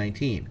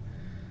 2019.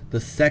 The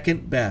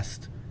second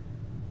best.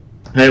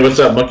 Hey, what's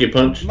up, Monkey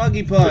Punch?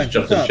 Monkey Punch.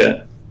 Just jumped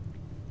in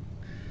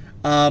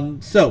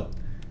chat. So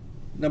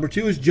number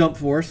 2 is Jump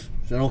Force.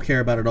 So I don't care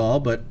about it all,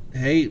 but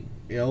hey,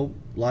 a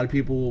lot of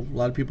people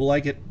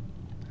like it.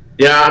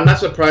 Yeah, I'm not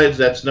surprised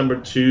that's number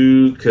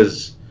 2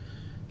 because,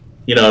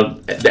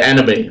 the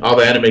anime, all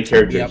the anime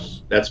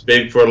characters. That's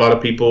big for a lot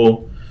of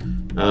people.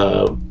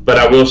 But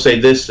I will say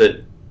this,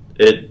 that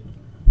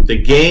the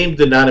game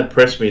did not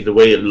impress me the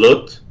way it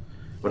looked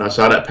when I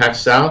saw that PAX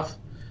South,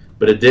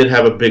 but it did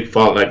have a big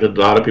fault. Like a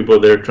lot of people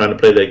there trying to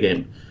play that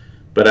game.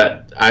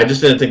 But I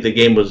just didn't think the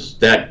game was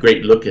that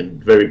great looking,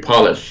 very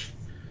polished.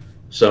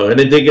 So, and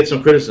it did get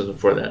some criticism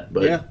for that.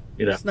 But,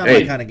 it's not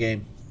my kind of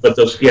game. But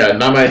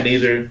not mine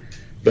either.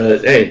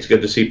 But, hey, it's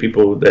good to see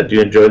people that do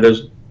enjoy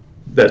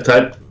that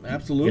type.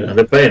 Absolutely.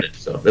 They're playing it.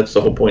 So, that's the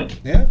whole point.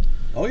 Yeah.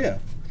 Oh, yeah.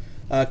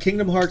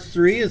 Kingdom Hearts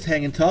 3 is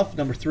hanging tough,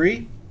 number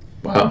 3.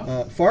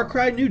 Wow. Far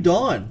Cry New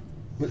Dawn.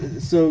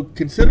 So,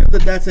 consider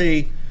that that's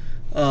a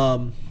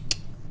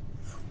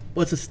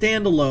it's a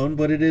standalone,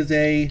 but it is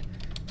a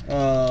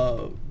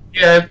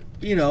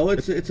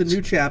it's a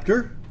new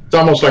chapter. It's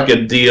almost like a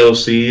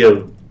DLC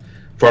of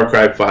Far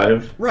Cry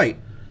 5. Right.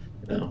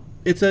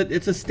 It's a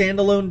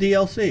standalone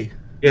DLC.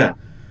 Yeah.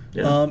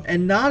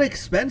 And not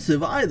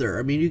expensive either.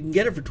 I mean, you can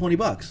get it for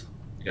 $20.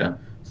 Yeah.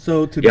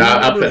 So to be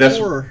number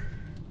 4.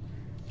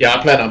 Yeah,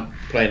 I plan on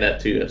playing that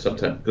too at some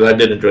time because I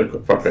did enjoy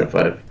Far Cry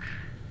 5.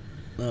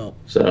 Oh.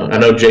 So I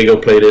know Jago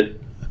played it,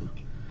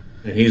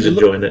 and he's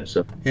enjoying it.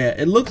 So yeah,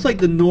 it looks like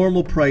the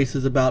normal price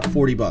is about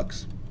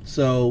 $40.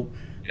 So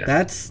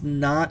that's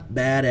not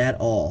bad at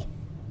all.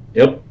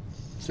 Yep.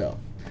 So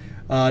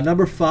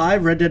number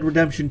 5, Red Dead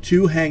Redemption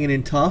 2, hanging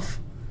in tough.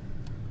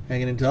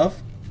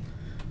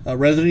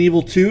 Resident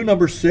Evil 2,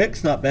 number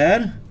 6, not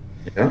bad.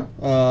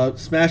 Yeah.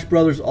 Smash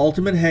Brothers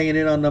Ultimate hanging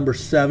in on number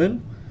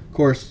 7. Of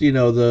course, the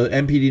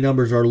MPD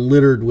numbers are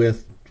littered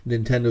with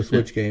Nintendo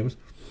Switch games.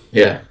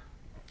 Yeah.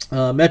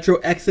 Metro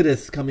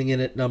Exodus coming in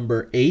at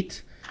number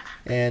 8.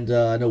 And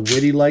I know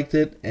Witty liked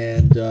it.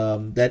 And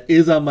that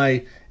is on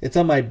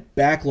my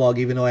backlog,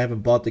 even though I haven't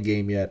bought the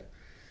game yet.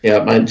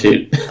 Yeah, mine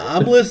too.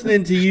 I'm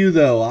listening to you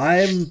though.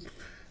 I'm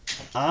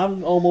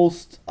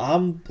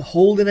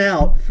holding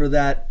out for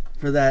that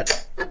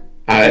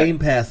Game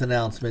Pass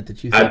announcement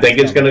that you. I think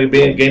it's going to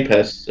be in Game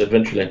Pass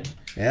eventually.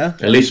 Yeah.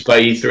 At least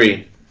by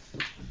E3.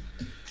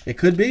 It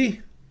could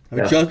be. I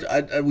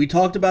mean, we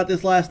talked about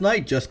this last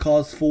night. Just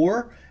Cause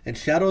 4 and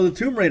Shadow of the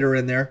Tomb Raider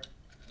in there.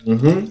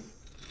 Mm-hmm.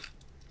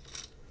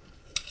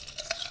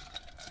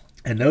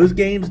 And those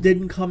games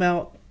didn't come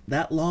out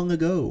that long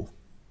ago.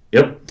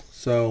 Yep.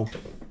 So,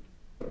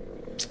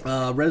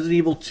 Resident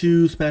Evil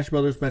 2, Smash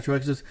Brothers, Metro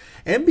Exodus,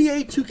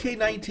 NBA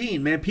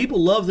 2K19. Man, people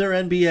love their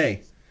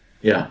NBA.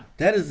 Yeah.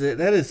 That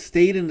has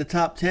stayed in the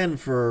top 10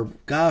 for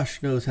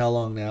gosh knows how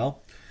long now.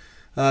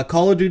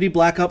 Call of Duty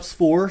Black Ops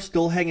 4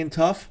 still hanging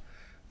tough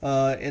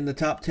in the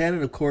top 10,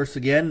 and of course,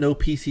 again, no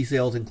PC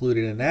sales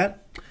included in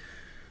that.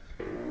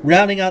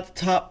 Rounding out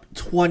the top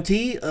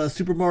 20,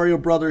 Super Mario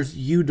Brothers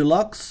U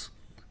Deluxe,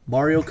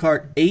 Mario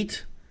Kart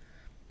 8,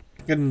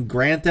 and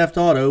Grand Theft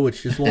Auto,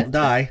 which just won't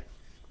die.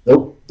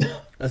 Nope.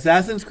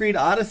 Assassin's Creed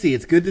Odyssey,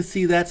 it's good to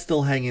see that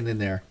still hanging in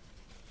there.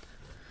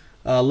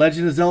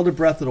 Legend of Zelda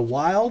Breath of the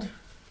Wild,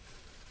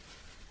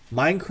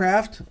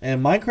 Minecraft,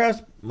 and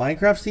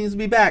Minecraft seems to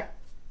be back.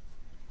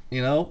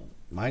 You know,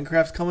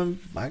 Minecraft's coming.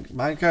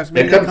 Minecraft's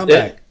making a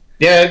comeback.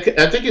 Yeah,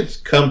 I think it's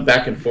come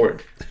back and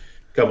forth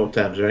a couple of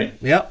times, right?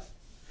 Yep.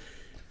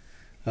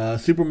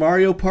 Super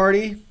Mario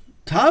Party,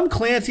 Tom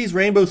Clancy's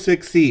Rainbow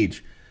Six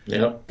Siege.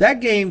 Yep.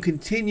 That game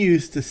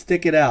continues to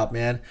stick it out,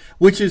 man.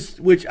 Which,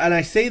 and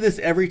I say this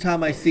every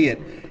time I see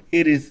it.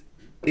 It is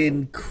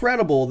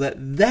incredible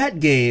that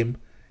game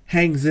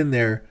hangs in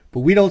there,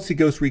 but we don't see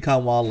Ghost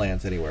Recon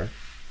Wildlands anywhere.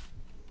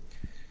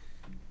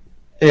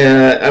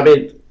 Yeah, I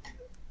mean,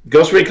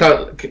 Ghost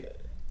Recon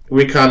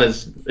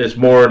is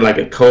more like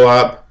a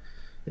co-op.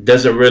 It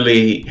doesn't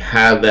really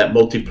have that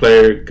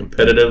multiplayer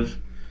competitive.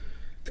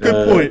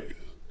 Good point.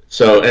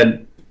 So,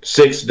 and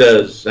 6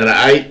 does, and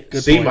I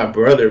Good see point. my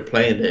brother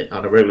playing it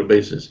on a regular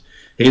basis.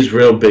 He's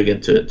real big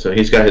into it, so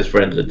he's got his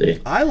friends that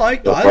they. I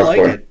like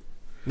hardcore. it,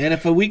 man.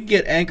 If we can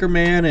get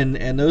Anchorman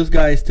and those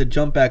guys to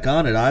jump back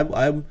on it,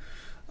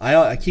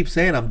 I keep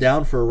saying I'm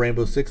down for a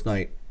Rainbow Six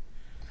night.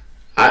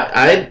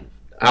 I'm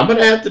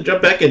gonna have to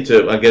jump back into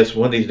it, I guess,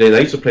 one of these days. I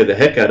used to play the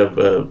heck out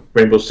of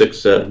Rainbow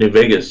Six New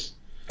Vegas.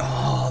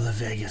 Oh, the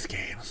Vegas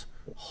games.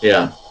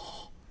 Yeah,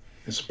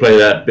 I used to play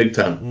that big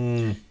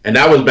time, and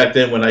that was back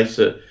then when I used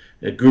to.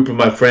 A group of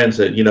my friends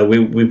that, you know,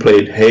 we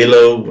played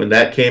Halo when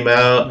that came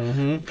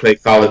out,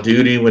 played Call of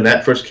Duty when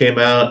that first came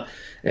out,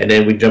 and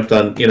then we jumped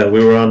on, you know,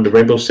 we were on the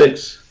Rainbow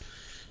Six.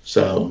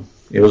 So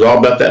it was all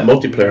about that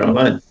multiplayer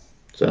online.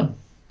 So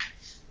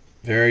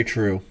Very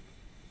true.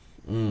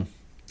 And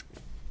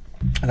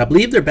I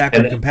believe they're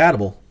backward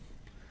compatible.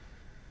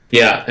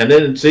 yeah, and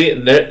then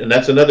and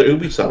that's another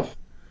Ubisoft.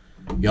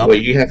 Yup. Well,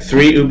 you have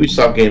 3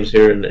 Ubisoft games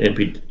here in the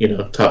MP, you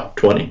know, top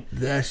 20.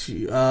 Yes,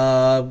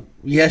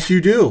 yes,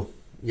 you do.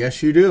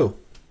 Yes, you do.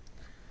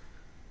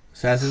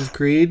 Assassin's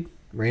Creed,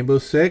 Rainbow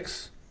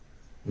Six,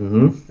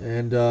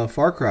 and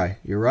Far Cry.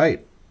 You're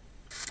right.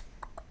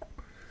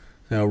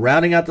 So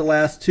rounding out the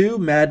last 2,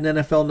 Madden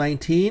NFL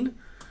 19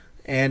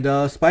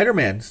 and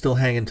Spider-Man still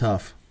hanging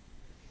tough.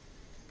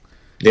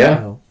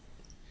 Yeah.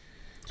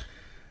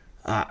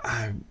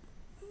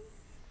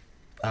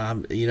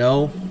 You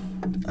know,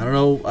 I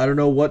don't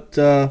know what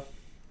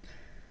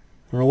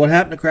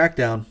happened to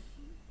Crackdown.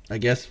 I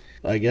guess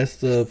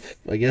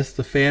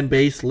the fan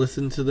base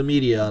listened to the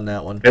media on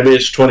that one. Maybe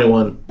it's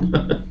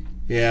 21.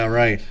 Yeah,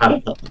 right. I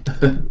don't know.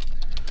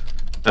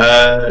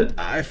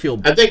 I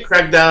think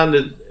Crackdown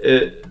is,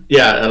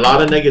 a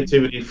lot of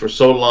negativity for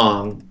so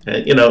long.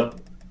 You know,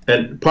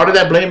 and part of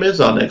that blame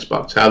is on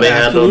Xbox, how they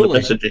handle the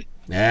messaging.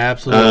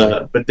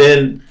 Absolutely. But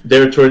then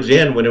there towards the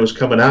end when it was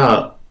coming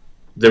out,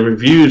 the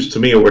reviews to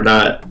me were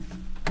not,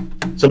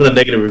 some of the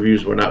negative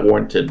reviews were not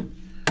warranted.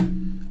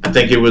 I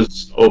think it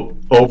was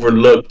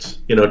overlooked,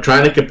 you know,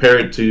 trying to compare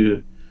it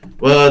to,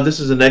 well,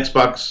 this is an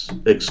Xbox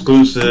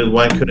exclusive,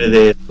 why couldn't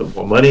they have put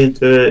more money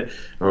into it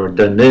or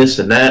done this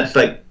and that? It's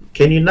like,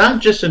 can you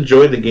not just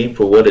enjoy the game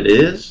for what it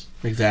is?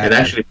 Exactly. And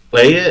actually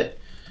play it?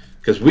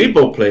 Because we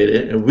both played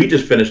it, and we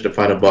just finished the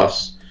final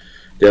boss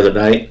the other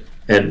night,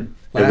 and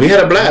we had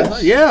a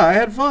blast. Yeah, I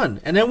had fun.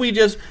 And then we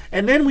just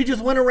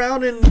went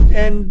around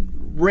and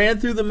ran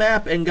through the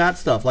map and got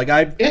stuff. Like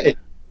I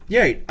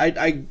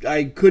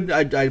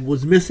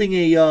was missing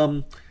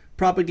a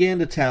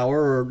propaganda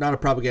tower, or not a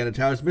propaganda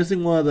tower. I was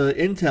missing one of the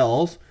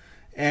intels,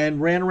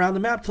 and ran around the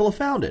map till I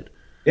found it.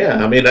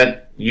 Yeah, I mean,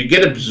 you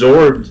get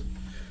absorbed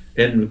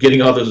in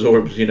getting all those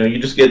orbs. You know, you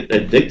just get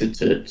addicted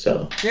to it.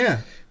 So yeah,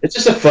 it's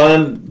just a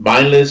fun,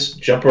 mindless,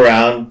 jump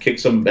around, kick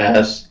some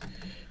ass,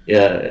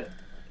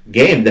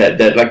 game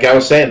that like I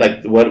was saying,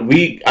 like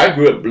I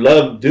grew up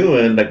loved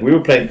doing. Like we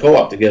were playing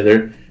co-op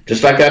together,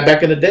 just like that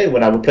back in the day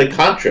when I would play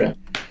Contra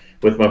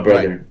with my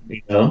brother,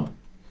 you know.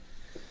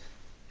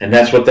 And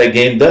that's what that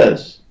game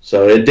does.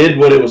 So it did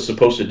what it was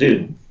supposed to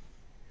do,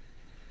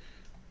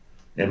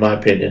 in my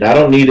opinion. I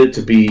don't need it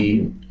to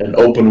be an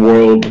open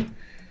world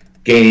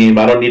game.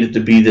 I don't need it to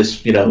be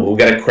this, you know, we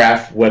got to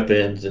craft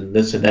weapons and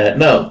this and that.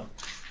 No.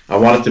 I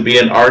want it to be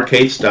an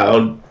arcade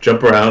style,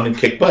 jump around and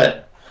kick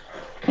butt.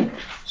 Thanks,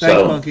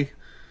 Monkey.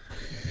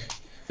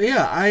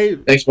 Yeah,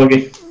 Thanks,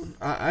 Monkey.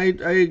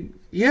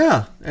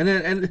 Yeah,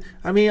 and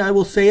I mean, I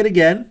will say it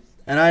again,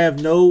 and I have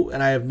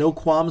no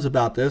qualms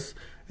about this,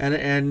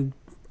 and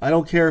I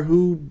don't care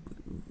who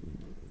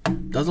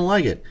Doesn't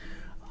like it.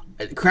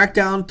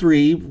 Crackdown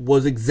 3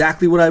 was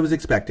exactly what I was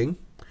expecting.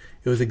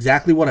 It was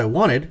exactly what I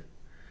wanted.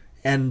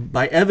 And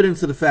by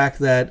evidence of the fact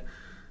that,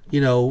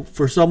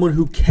 for someone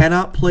who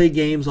cannot play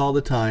games all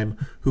the time,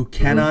 who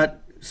cannot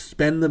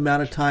spend the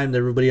amount of time that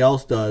everybody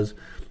else does,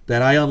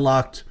 that I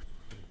unlocked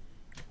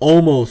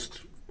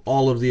almost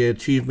all of the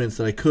achievements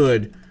that I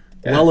could,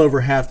 well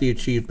over half the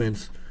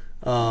achievements,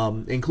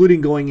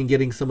 including going and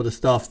getting some of the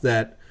stuff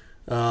that,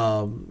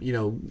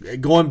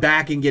 going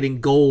back and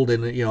getting gold.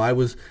 And, I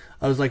was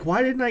like,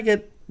 why didn't I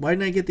get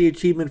the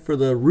achievement for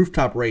the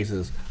rooftop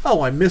races?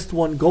 Oh, I missed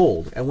one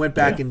gold and went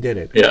back and did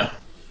it. Yeah.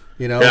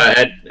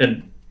 Yeah,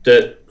 and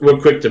real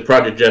quick to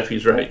Project Jeff,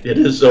 he's right. It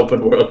is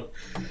open world.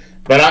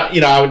 But I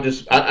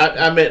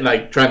meant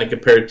like trying to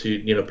compare it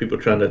to, people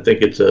trying to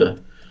think it's a,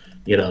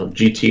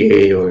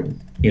 GTA or,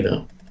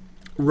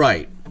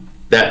 right.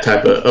 that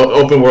type of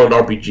open world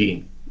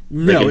RPG.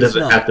 No, it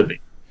doesn't have to be.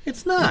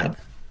 It's not.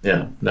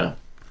 Yeah, no.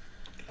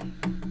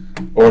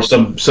 Or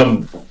some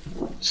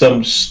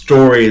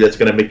story that's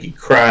going to make you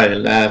cry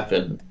and laugh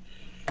and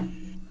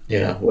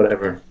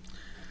whatever.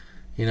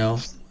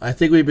 I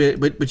think we've been,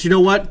 but you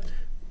know what?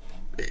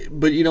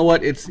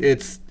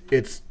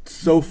 It's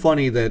so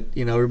funny that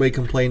everybody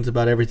complains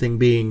about everything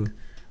being,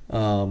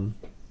 all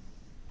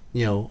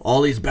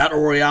these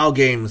battle royale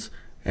games,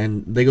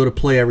 and they go to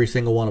play every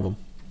single one of them.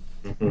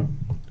 Mm-hmm.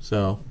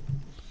 So.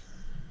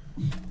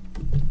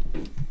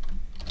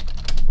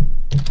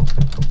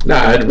 No,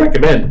 I'd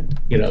recommend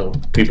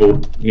people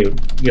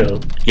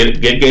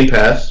get Game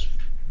Pass,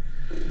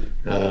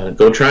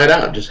 go try it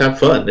out, just have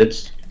fun.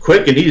 It's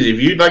quick and easy.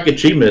 If you like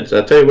achievements,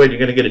 I'll tell you what, you're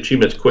gonna get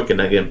achievements quick in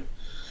that game.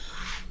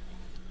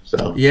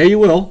 So yeah, you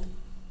will.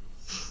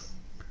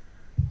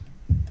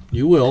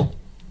 You will.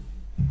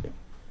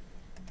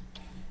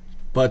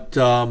 But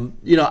and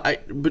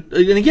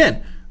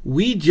again,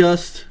 we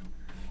just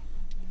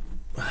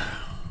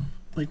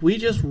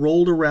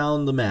rolled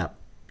around the map.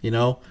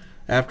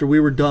 After we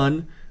were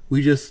done,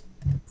 we just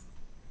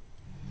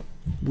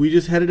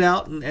headed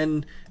out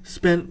and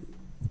spent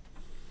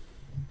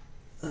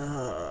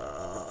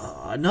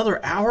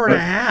another hour and a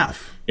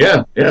half.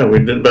 Yeah, we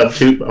did about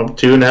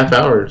 2.5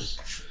 hours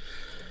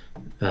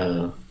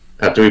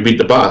after we beat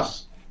the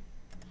boss.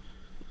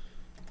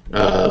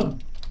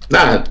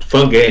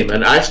 Fun game,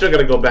 and I still got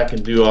to go back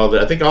and do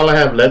I think all I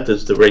have left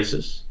is the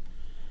races.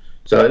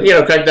 So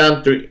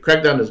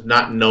Crackdown is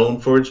not known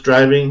for its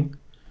driving,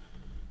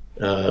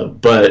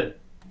 but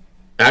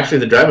actually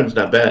the driving's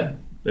not bad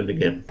in the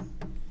game.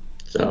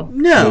 So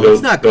no,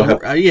 it's not.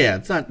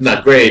 It's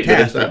not great, but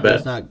it's not bad.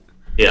 It's not.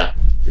 Yeah.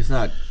 It's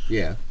not.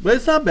 Yeah, but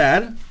it's not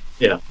bad.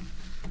 Yeah.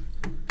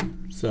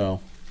 So,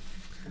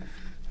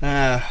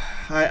 I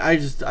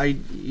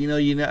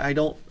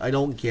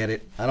don't get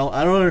it. I don't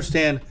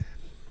understand.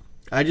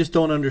 I just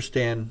don't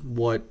understand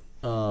what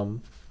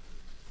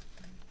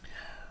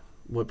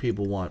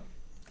people want.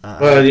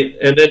 Well,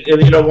 and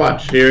then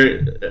watch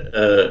here.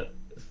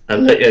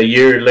 A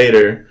year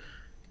later,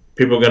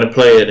 people are going to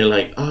play it and they're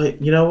like, oh,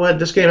 you know what?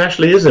 This game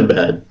actually isn't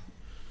bad.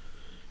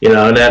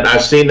 And that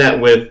I've seen that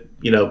with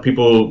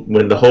people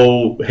when the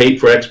whole hate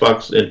for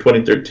Xbox in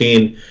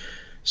 2013.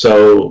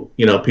 So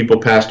people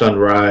passed on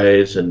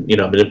Rise and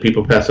then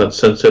people passed on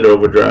Sunset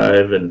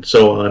Overdrive and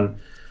so on,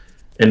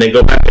 and they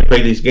go back and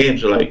play these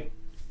games. They're like,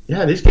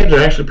 yeah, these games are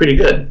actually pretty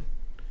good.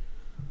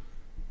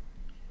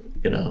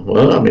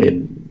 Well, I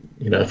mean,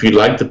 if you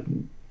like to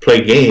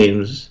play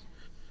games,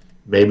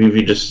 maybe if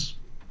you just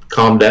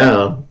calm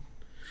down,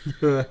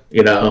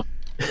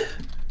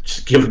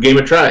 just give a game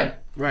a try.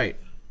 Right.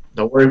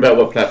 Don't worry about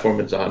what platform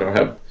it's on or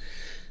have,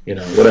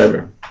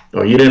 whatever.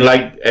 Or you didn't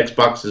like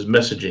Xbox's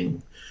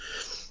messaging.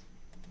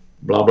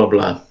 Blah, blah,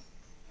 blah.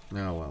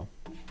 Oh, well.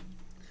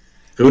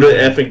 Who the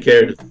effing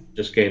cares?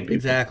 Just game people.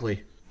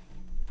 Exactly.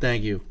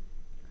 Thank you.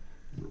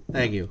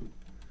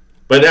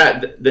 But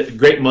that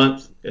great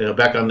month,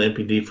 back on the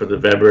NPD for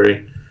the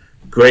February.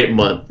 Great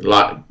month. A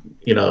lot,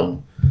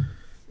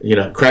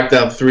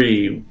 Crackdown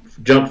 3,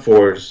 Jump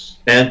Force,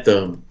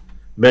 Anthem,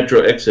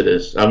 Metro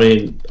Exodus. I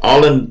mean,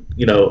 all in,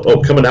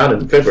 coming out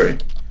in February.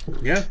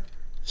 Yeah.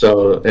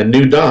 So, and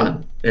New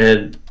Dawn.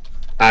 And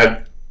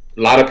a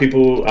lot of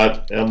people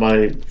on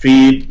my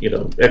feed,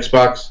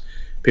 Xbox,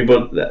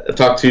 people that I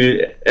talk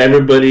to,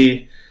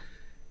 everybody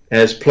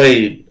has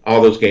played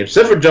all those games,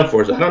 except for Jump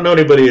Force. I don't know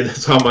anybody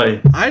that's on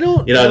my... I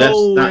don't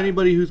know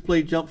anybody who's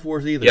played Jump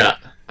Force either. Yeah,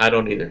 I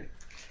don't either.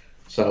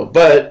 So,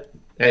 but,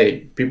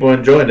 hey, people are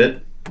enjoying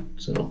it,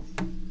 so...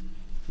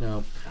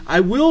 No.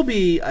 I will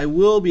be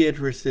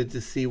interested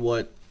to see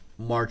what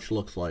March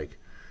looks like,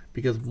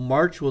 because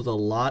March was a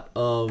lot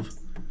of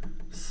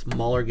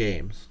smaller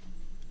games.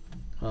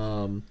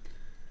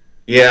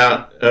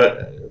 Yeah,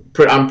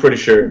 I'm pretty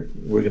sure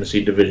we're going to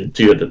see Division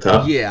 2 at the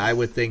top. Yeah, I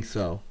would think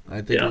so.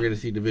 I think we're going to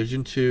see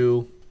Division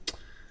 2.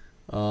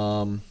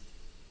 Sekiro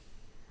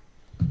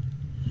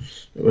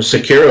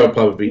will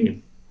probably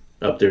be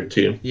up there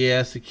too.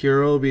 Yeah,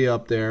 Sekiro will be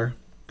up there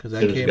because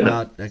that came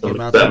out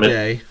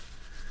today.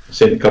 I've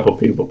seen a couple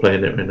people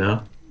playing it right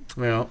now.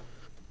 Yeah.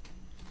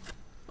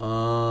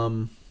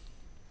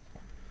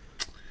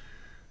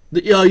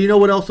 You know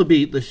what else will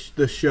be the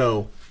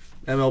show,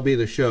 MLB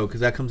The Show,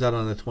 because that comes out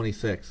on the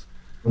 26th.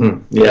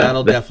 Yeah,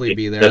 that'll definitely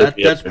be there.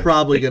 That's there.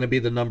 probably going to be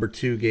the number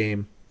 2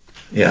 game.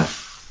 Yeah.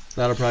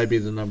 That'll probably be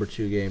the number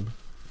 2 game.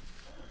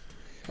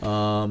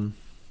 Yeah,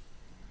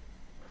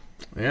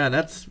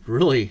 that's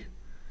really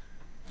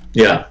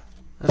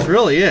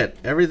it.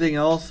 Everything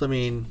else, I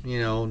mean,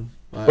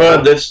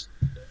 Well,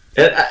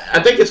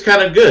 I think it's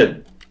kind of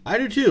good. I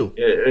do too.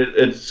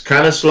 It's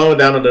kind of slowing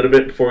down a little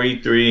bit before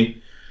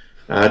E3.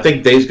 I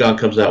think Days Gone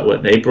comes out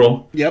in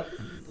April. Yep.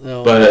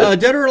 But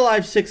Dead or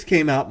Alive 6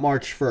 came out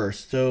March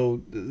 1st,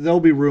 so there'll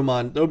be room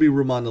on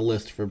the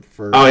list for.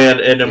 Oh yeah,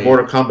 and then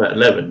Mortal Kombat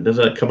 11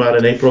 doesn't it come out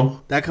in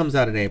April? That comes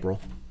out in April.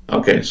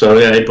 Okay, so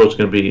yeah, April's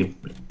going to be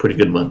a pretty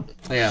good month.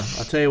 Yeah,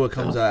 I'll tell you what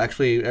comes out.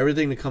 Actually,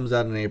 everything that comes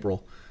out in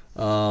April.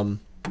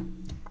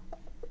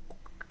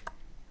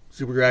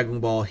 Super Dragon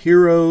Ball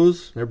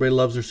Heroes. Everybody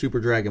loves their Super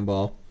Dragon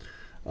Ball.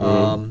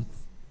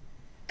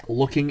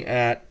 Looking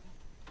at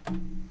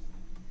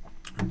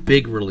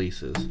big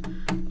releases.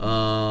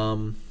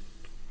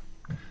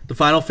 The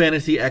Final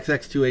Fantasy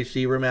XX2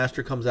 HD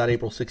Remaster comes out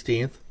April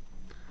 16th.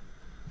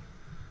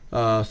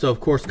 So, of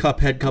course,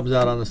 Cuphead comes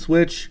out on the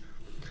Switch.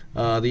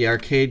 The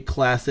Arcade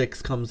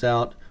Classics comes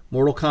out.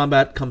 Mortal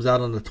Kombat comes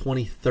out on the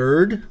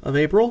 23rd of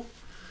April.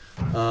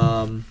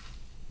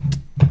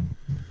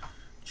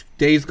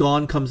 Days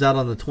Gone comes out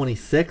on the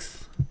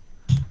 26th.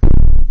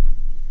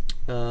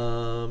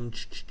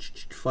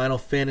 Final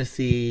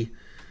Fantasy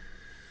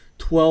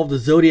 12, The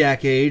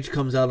Zodiac Age,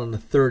 comes out on the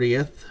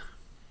 30th.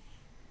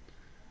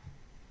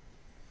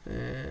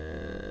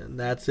 And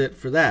that's it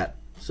for that.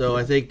 So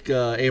I think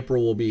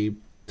April will be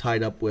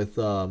tied up with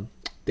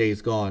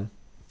Days Gone.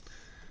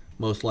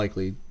 Most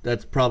likely.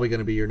 That's probably going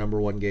to be your number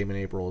 1 game in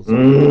April. Days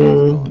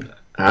Gone.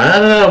 I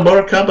don't know.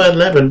 Mortal Kombat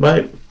 11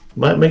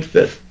 might make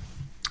that.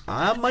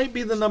 Might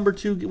be the number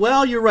 2.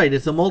 Well, you're right.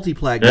 It's a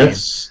multi-plat game.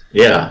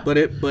 Yeah. But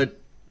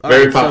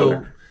very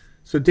popular.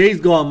 So Days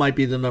Gone might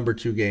be the number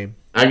 2 game.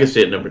 I can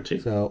see it number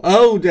 2.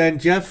 So then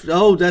Jeff.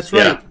 Oh, that's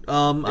right.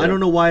 Yeah. I don't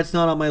know why it's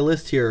not on my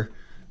list here.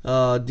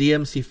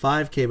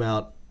 DMC5 came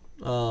out.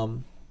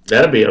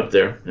 That'll be up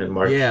there in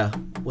March. Yeah.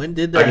 When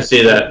did that? I can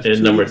see that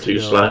in number 2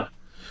 slot.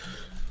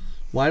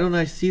 Why don't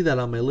I see that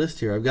on my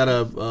list here? I've got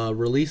a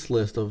release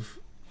list of.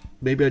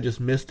 Maybe I just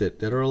missed it.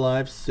 Dead or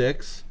Alive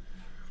 6.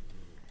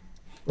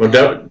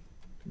 Well,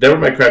 Devil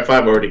May Cry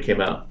 5 already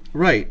came out.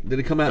 Right. Did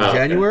it come out in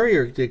January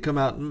or did it come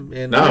out in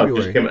February? No, it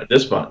just came out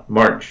this month,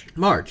 March.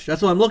 March.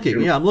 That's what I'm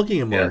looking. Yeah, I'm looking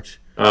in March.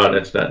 Oh,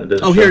 that's not.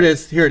 Here it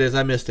is. Here it is.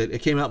 I missed it. It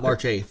came out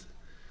March 8th.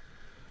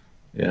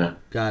 Yeah.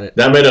 Got it.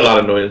 That made a lot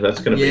of noise.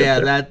 That's going to be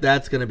up there.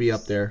 that's going to be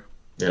up there.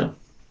 Yeah.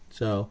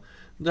 So,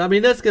 I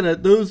mean, that's going to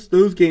those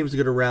games are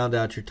going to round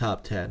out your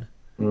top 10.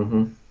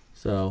 Mm-hmm.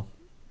 So,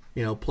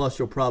 plus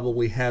you'll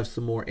probably have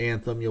some more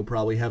Anthem. You'll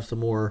probably have some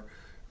more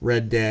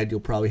Red Dead. You'll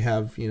probably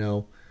have,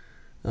 and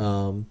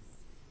of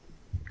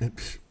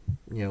course,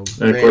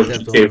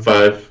 GTA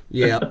 5.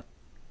 Yeah.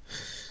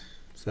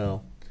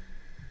 So,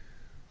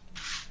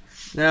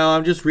 now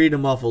I'm just reading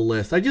them off a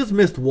list. I just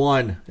missed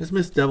one. I just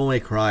missed Devil May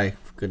Cry,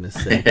 for goodness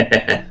sake.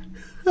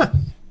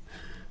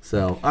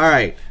 So, all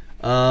right.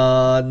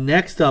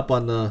 Next up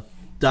on the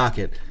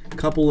docket, a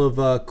couple of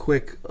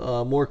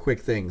more quick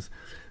things.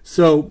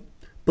 So,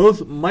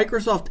 both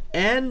Microsoft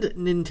and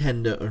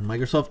Nintendo, or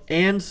Microsoft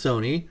and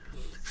Sony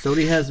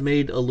has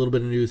made a little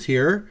bit of news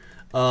here.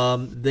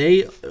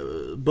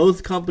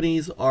 Both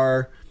companies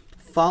are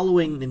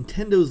following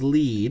Nintendo's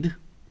lead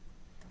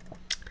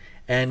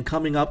and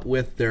coming up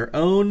with their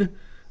own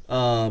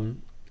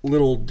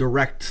little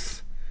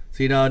directs.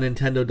 So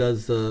Nintendo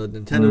does the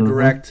Nintendo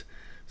Direct.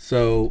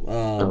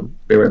 So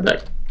be right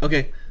back.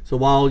 Okay. So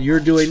while you're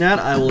doing that,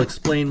 I will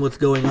explain what's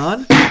going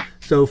on.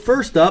 So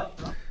first up,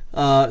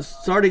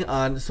 starting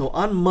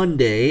on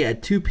Monday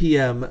at 2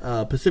 p.m.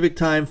 Pacific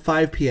time,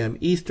 5 p.m.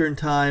 Eastern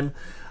time,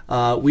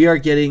 we are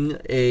getting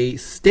a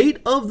state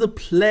of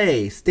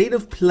play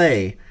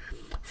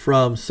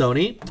from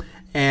Sony.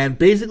 And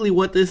basically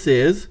what this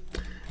is,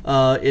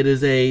 it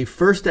is a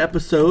first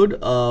episode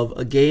of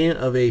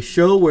a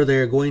show where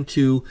they're going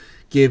to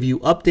give you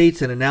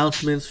updates and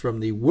announcements from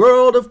the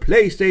world of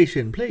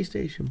PlayStation.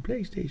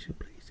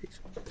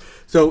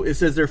 So it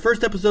says their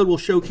first episode will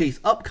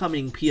showcase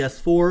upcoming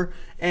PS4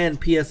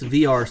 and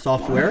PSVR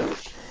software,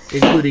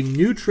 including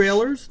new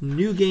trailers,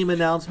 new game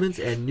announcements,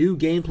 and new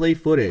gameplay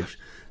footage.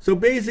 So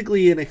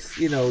basically, let's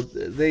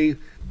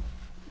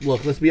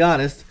be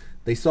honest.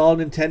 They saw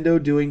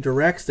Nintendo doing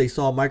directs. They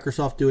saw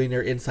Microsoft doing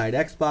their Inside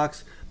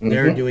Xbox.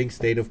 They're doing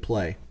State of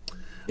Play.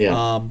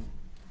 Yeah.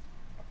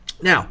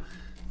 Now,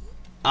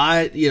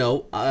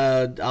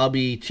 I'll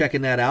be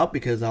checking that out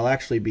because I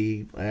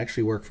actually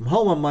work from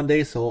home on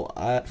Monday, so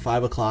at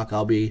 5 o'clock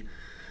I'll be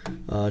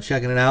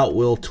checking it out.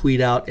 We'll tweet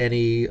out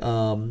any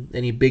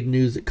big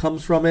news that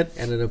comes from it,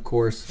 and then of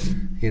course,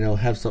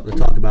 have something to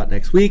talk about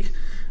next week.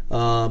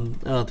 I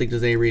don't think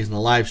there's any reason to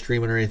live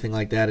stream it or anything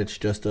like that. It's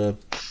just a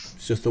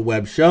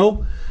web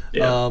show.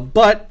 Yeah.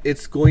 But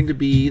it's going to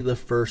be the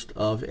first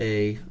of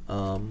a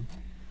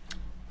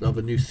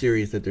a new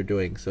series that they're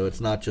doing. So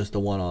it's not just a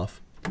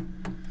one-off.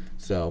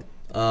 So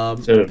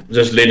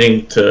just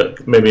leading to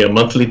maybe a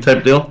monthly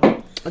type deal.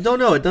 I don't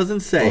know. It doesn't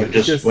say. Or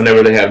just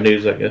whenever they have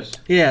news, I guess.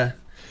 Yeah.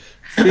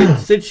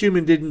 Sid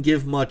Schumann didn't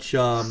give much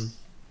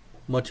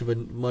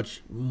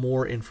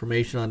more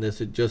information on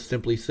this. It just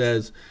simply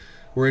says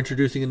we're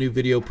introducing a new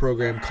video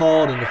program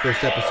called, and the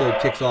first episode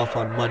kicks off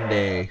on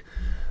Monday.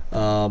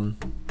 You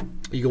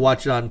can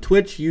watch it on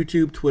Twitch,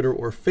 YouTube, Twitter,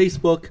 or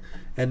Facebook,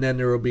 and then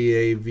there will be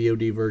a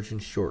VOD version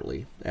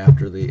shortly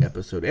after the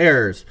episode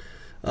airs.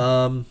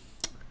 So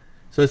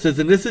it says,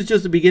 and this is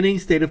just the beginning.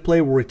 State of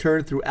Play will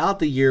return throughout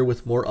the year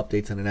with more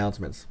updates and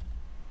announcements.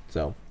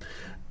 So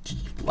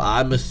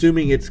I'm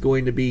assuming it's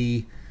going to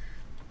be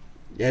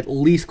at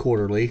least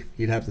quarterly,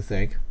 you'd have to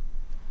think.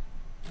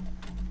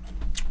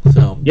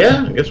 So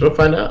yeah, I guess we'll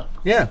find out.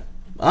 Yeah,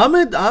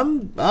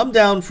 I'm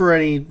down for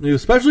any new,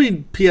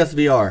 especially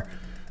PSVR.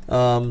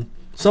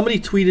 Somebody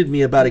tweeted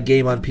me about a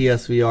game on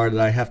PSVR that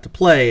I have to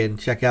play and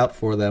check out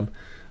for them.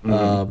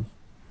 It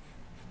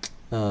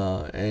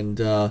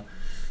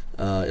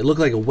looked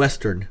like a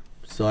Western,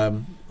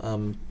 so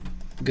I'm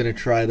gonna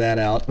try that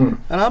out. And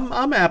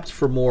I'm apt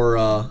for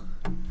more.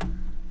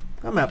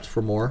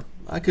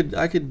 I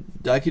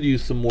could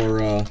use some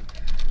more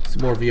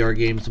VR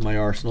games in my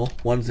arsenal.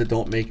 Ones that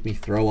don't make me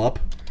throw up.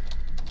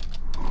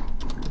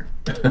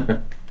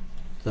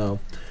 So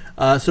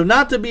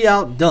not to be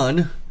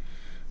outdone,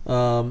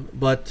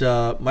 but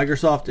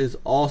Microsoft is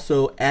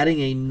also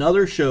adding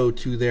another show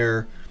to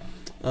their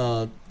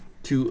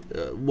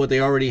what they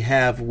already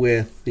have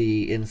with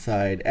the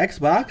Inside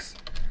Xbox,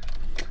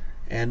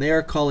 and they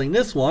are calling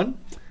this one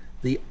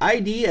the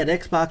ID at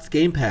Xbox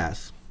Game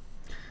Pass.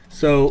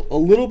 So a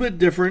little bit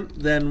different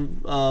than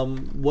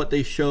what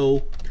they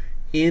show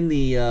in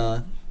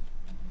the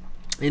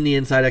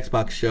Inside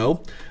Xbox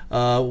show.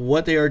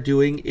 What they are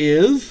doing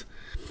is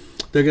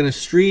they're going to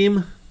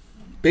stream.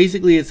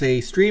 Basically, it's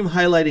a stream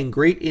highlighting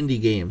great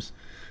indie games.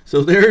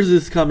 So theirs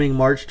is coming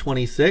March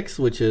 26th,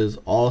 which is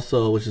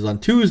on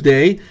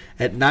Tuesday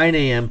at 9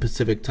 a.m.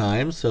 Pacific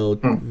time, so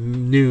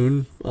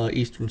noon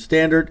Eastern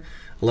Standard,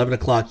 11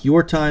 o'clock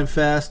your time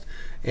fast.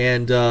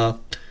 And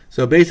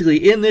so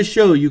basically in this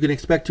show, you can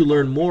expect to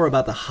learn more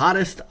about the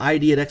hottest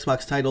ID at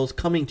Xbox titles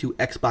coming to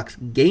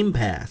Xbox Game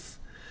Pass,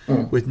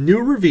 with new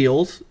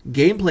reveals,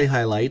 gameplay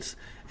highlights,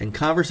 and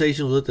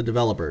conversations with the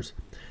developers.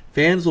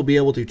 Fans will be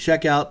able to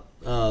check out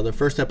the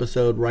first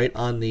episode right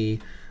on the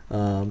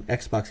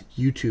Xbox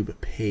YouTube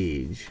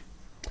page.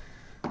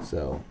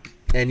 So,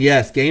 and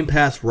yes, Game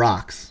Pass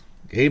rocks.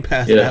 Game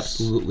Pass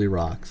absolutely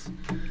rocks.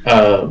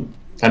 I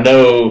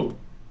know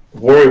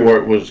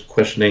Worrywart was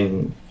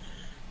questioning,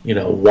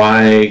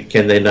 why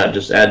can they not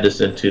just add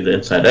this into the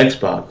Inside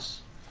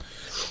Xbox?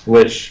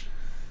 Which,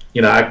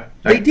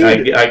 they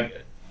did.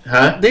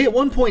 Huh? They at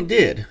one point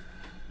did.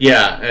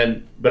 Yeah,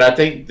 but I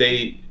think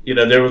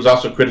there was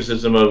also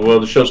criticism of,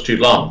 the show's too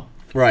long.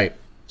 Right.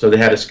 So they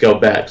had to scale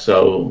back.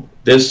 So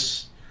I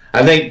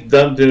think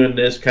them doing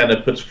this kind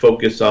of puts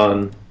focus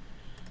on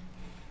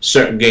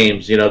certain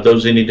games.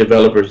 Those indie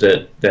developers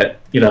that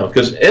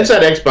because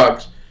Inside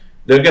Xbox,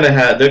 they're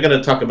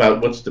gonna talk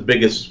about what's the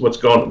bigger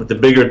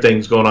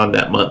things going on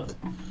that month.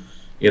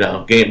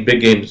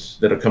 Big games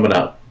that are coming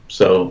out.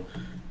 So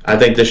I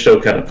think this show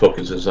kind of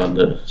focuses on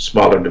the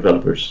smaller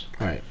developers.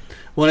 All right.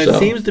 Well, it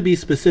seems to be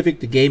specific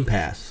to Game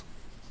Pass.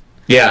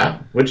 Yeah,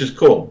 which is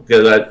cool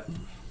because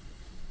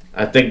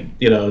I think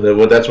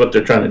that's what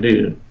they're trying to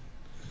do.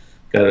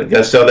 Got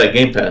to sell that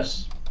Game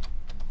Pass,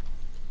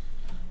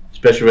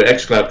 especially with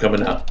xCloud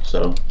coming out.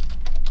 So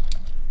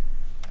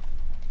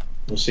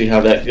we'll see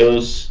how that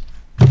goes.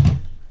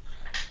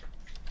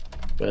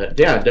 But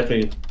yeah,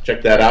 definitely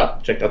check that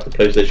out. Check out the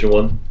PlayStation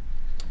 1.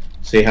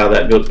 See how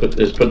that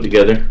is put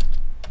together.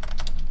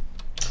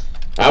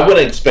 I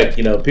wouldn't expect,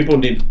 people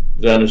need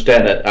to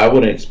understand that I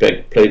wouldn't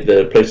expect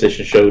the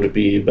PlayStation show to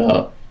be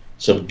about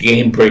some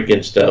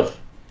game-breaking stuff.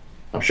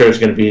 I'm sure it's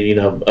going to be,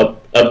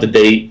 up to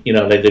date,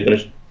 like they're going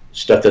to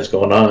stuff that's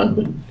going on.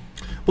 But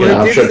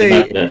well,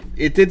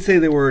 it did say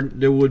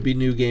there would be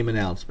new game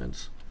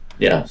announcements.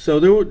 Yeah. So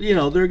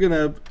they're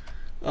going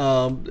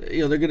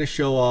to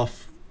show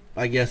off,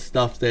 I guess,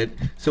 stuff that.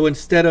 So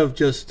instead of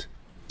just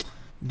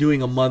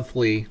doing a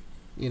monthly,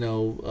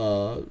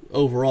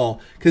 overall,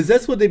 because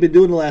that's what they've been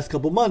doing the last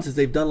couple months is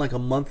they've done like a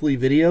monthly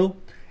video,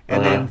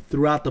 and then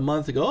throughout the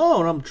month they go,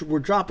 oh, and we're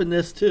dropping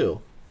this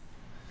too.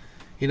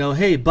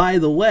 Hey, by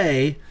the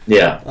way,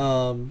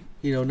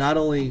 not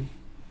only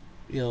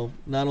are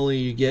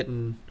you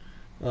getting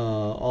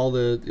all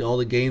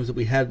the games that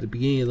we had at the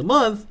beginning of the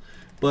month,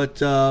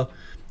 but we'll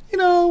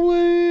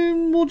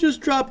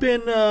just drop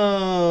in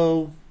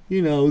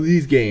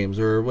these games.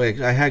 Or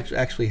wait, I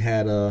actually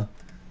had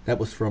that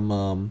was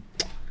from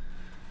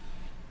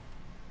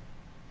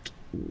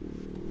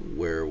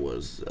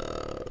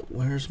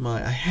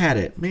I had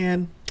it,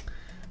 man.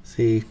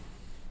 See,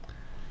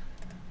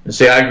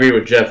 I agree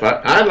with Jeff.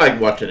 I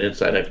like watching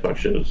Inside Xbox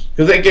shows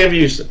because they give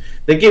you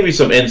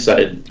some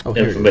inside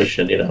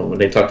information. When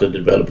they talk to the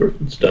developers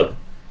and stuff.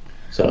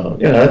 So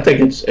I think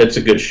it's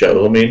a good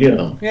show. I mean,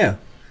 Yeah.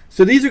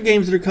 So these are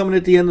games that are coming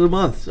at the end of the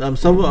month.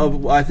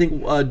 I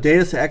think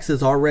Deus Ex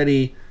is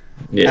already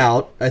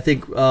out. I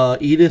think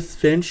Edith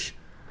Finch,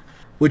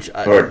 which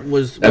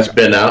that's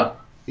been out.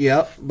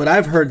 Yeah, but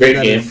I've heard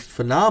that game. Is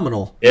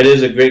phenomenal. It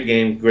is a great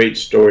game, great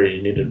story.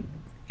 You need to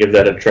give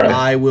that a try.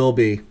 I will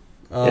be.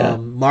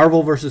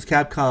 Marvel vs.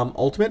 Capcom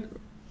Ultimate,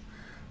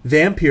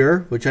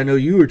 Vampire, which I know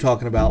you were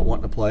talking about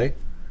wanting to play.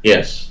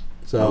 Yes.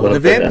 So the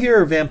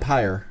Vampire or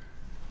Vampire?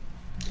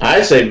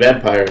 I say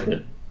Vampire,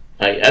 but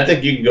I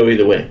think you can go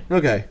either way.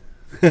 Okay.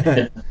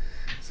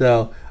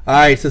 So, all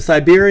right. So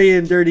Siberia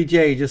and Dirty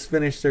J just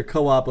finished their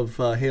co-op of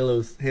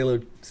Halo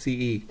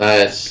CE.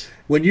 Nice.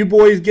 When you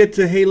boys get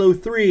to Halo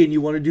 3 and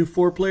you want to do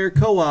 4-player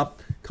co-op,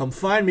 come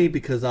find me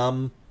because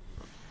I'm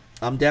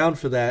down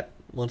for that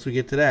once we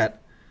get to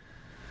that.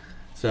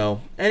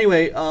 So,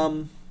 anyway,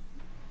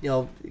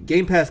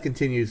 Game Pass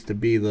continues to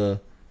be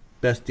the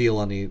best deal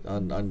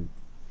on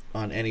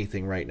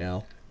anything right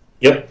now.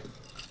 Yep.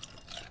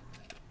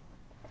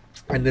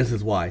 And this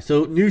is why.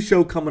 So, new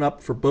show coming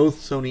up for both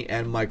Sony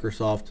and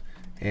Microsoft,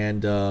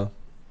 and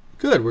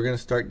good. We're going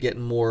to start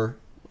getting more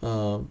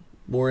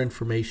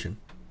information.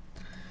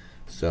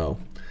 So,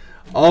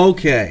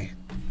 okay.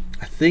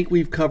 I think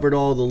we've covered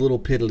all the little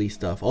piddly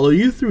stuff. Although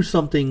you threw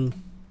something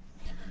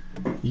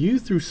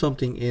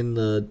in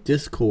the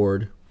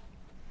Discord.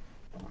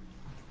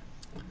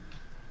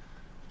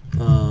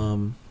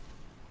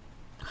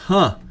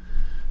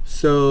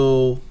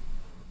 So,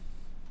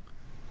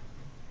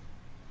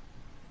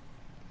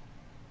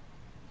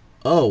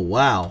 oh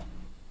wow.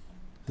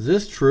 Is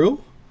this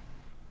true?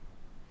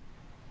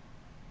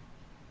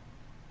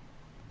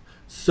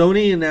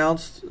 Sony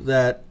announced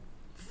that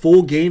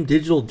full game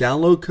digital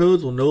download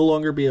codes will no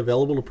longer be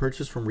available to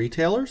purchase from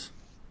retailers?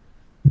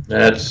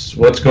 That's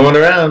what's going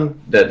around.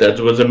 That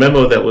was a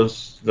memo that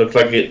looked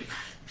like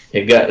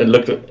it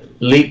looked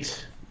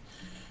leaked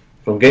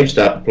from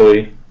GameStop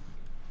employee.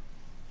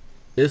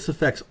 This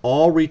affects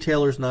all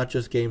retailers, not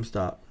just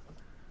GameStop.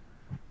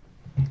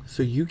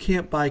 So you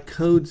can't buy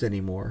codes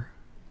anymore.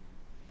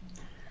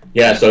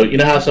 Yeah, so you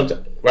know how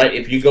sometimes, right,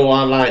 if you go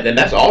online, and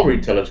that's all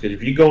retailers, because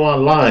if you go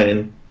online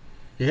and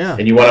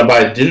you want to buy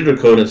a digital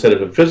code instead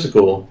of a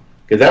physical,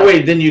 because that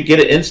way then you get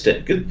it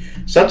instant. Cause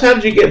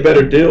sometimes you get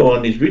better deal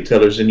on these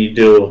retailers than you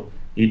do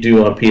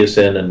on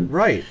PSN and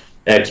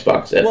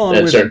Xbox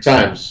at certain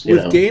times.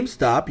 With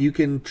GameStop, you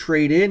can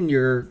trade in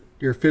your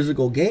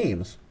physical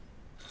games.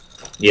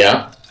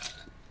 Yeah.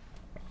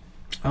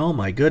 Oh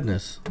my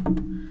goodness.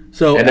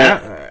 So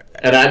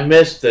and I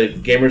missed the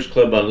Gamers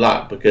Club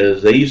Unlocked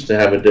because they used to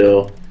have a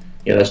deal.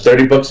 It's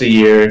 $30 a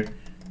year,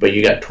 but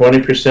you got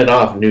 20%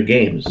 off new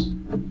games.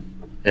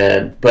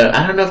 But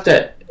I don't know if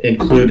that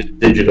included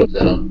digital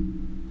though.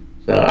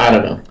 So I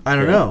don't know. I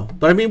don't know.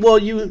 But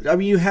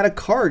you had a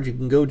card. You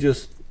can go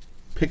just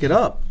pick it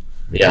up.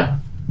 Yeah.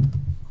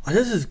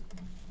 This is.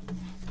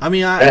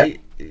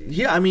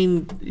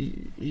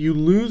 You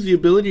lose the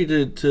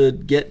ability to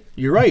get.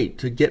 You're right,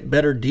 to get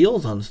better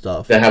deals on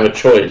stuff. To have a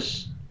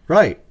choice.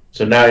 Right.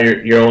 So now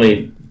you're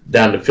only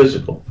down to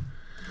physical.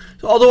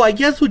 So, although I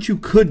guess what you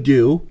could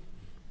do,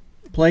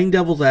 playing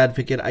devil's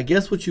advocate, I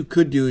guess what you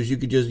could do is you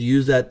could just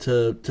use that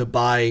to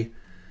buy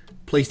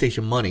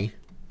PlayStation money,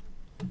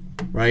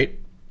 right?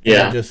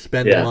 Yeah. And just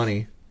spend the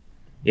money.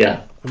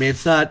 Yeah. I mean,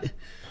 it's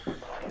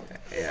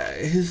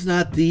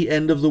not the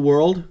end of the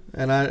world,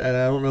 and I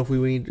don't know if we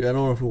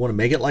want to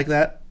make it like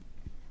that.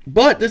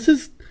 But this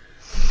is,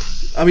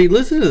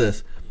 listen to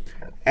this.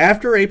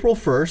 After April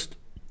 1st,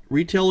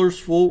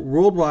 retailers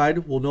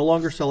worldwide will no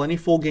longer sell any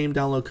full game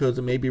download codes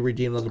that may be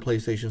redeemed on the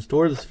PlayStation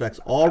Store. This affects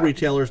all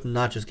retailers,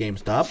 not just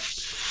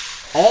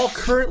GameStop. All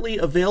currently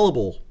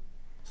available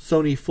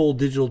Sony full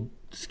digital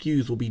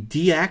SKUs will be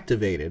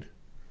deactivated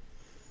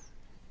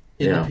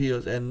in the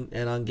POS and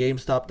on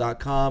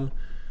GameStop.com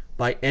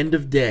by end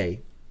of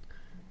day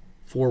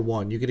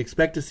 4/1. You can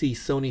expect to see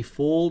Sony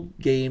full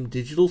game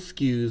digital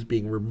SKUs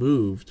being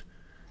removed,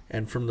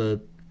 and from the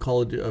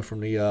Call of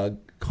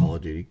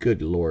Duty,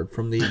 good lord,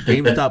 from the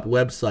GameStop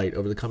website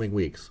over the coming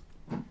weeks.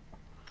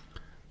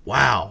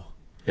 Wow.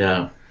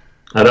 Yeah,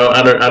 I don't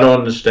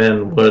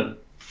understand what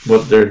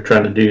they're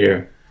trying to do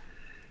here,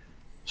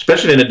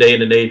 especially in a day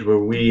and an age where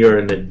we are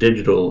in the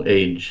digital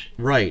age.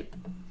 Right.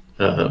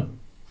 But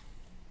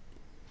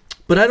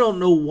I don't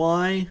know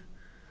why.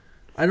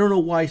 I don't know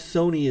why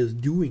Sony is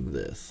doing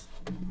this.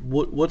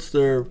 What's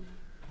their?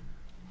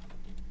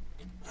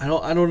 I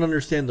don't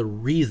understand the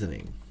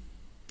reasoning.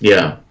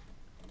 Yeah.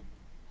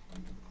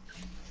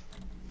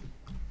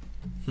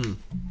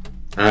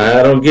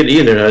 I don't get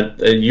either.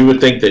 You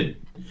would think that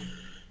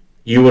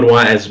you would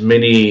want as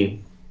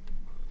many,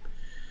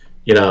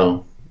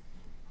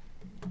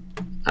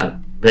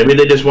 maybe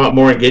they just want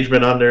more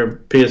engagement on their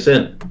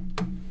PSN.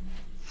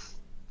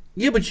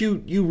 Yeah, but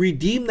you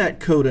redeem that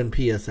code on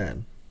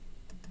PSN.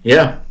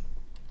 Yeah.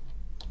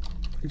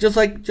 Just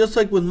like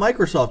with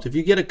Microsoft, if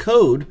you get a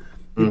code,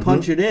 you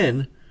punch it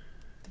in.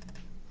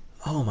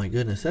 Oh my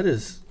goodness, that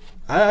is.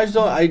 I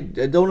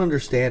don't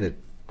understand it.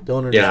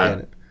 Don't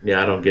understand it.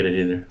 Yeah, I don't get it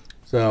either.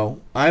 So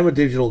I'm a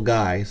digital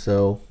guy,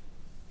 so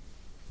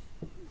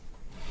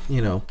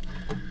you know.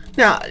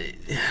 Now,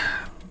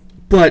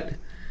 but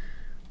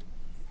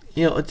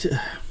you know,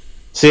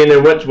 see, and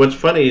then what's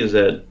funny is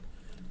that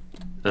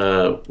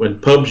when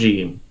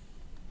PUBG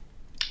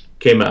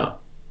came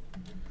out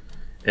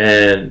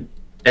and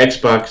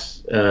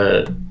Xbox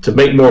to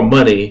make more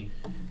money,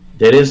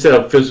 they didn't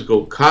sell a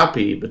physical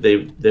copy, but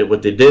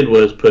what they did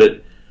was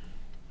put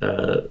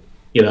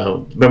you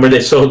know, remember they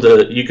sold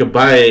you could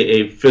buy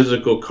a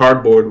physical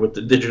cardboard with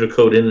the digital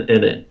code in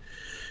it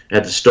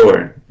at the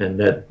store, and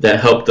that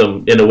helped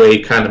them in a way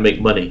kind of make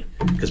money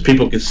because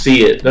people could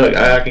see it. Look,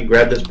 I can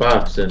grab this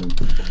box, and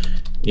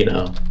you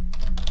know,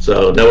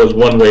 so that was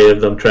one way of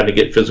them trying to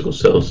get physical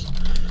sales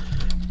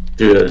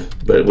through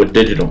but with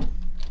digital.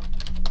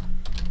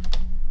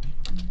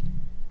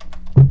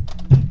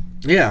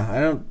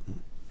 Yeah,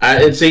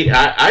 I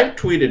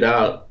tweeted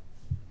out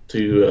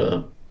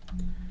to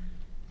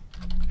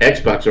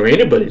Xbox or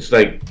anybody. It's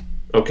like,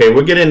 okay,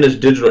 we're getting this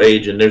digital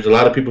age, and there's a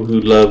lot of people who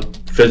love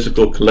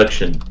physical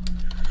collection.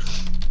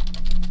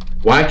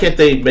 Why can't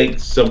they make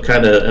some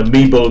kind of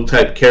amiibo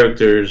type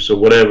characters or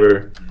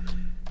whatever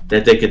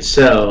that they could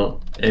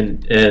sell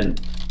and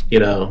you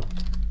know,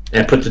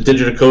 and put the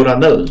digital code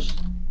on those?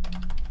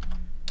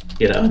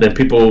 You know, then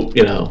people,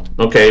 you know,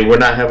 okay, we're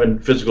not having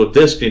physical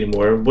disc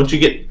anymore. Once you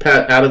get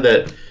out of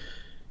that,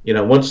 you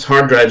know, once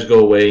hard drives go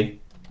away,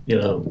 you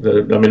know,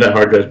 I mean not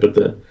hard drives, but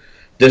the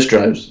disk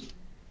drives,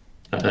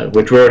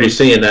 which we're already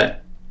seeing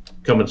that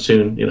coming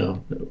soon. You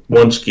know,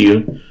 one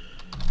SKU.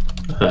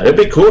 It'd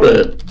be cool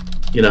to,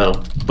 you know,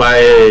 buy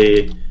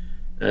a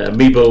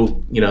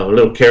amiibo, you know, a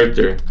little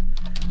character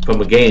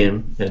from a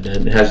game, and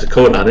then it has the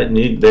code on it,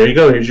 and there you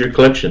go. Here's your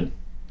collection.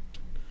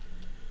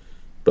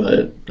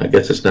 But I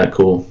guess it's not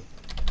cool.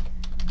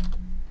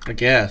 I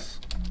guess.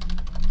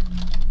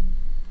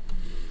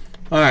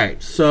 All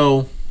right,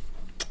 so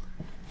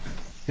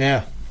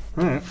yeah,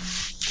 all right.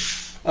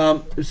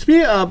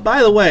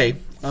 By the way,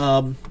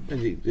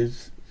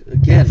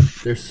 again,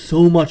 there's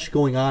so much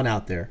going on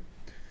out there,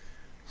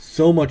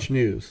 so much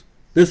news.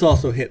 This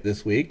also hit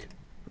this week.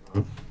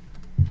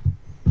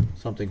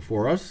 Something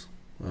for us.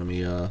 Let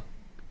me I'll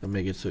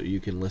make it so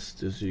you can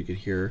listen, so you can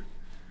hear.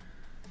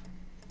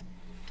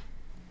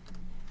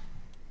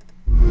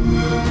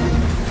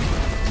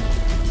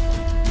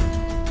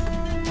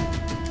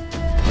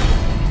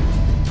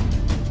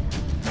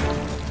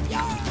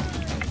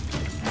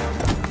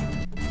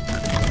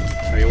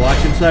 Are you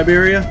watching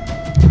Siberia?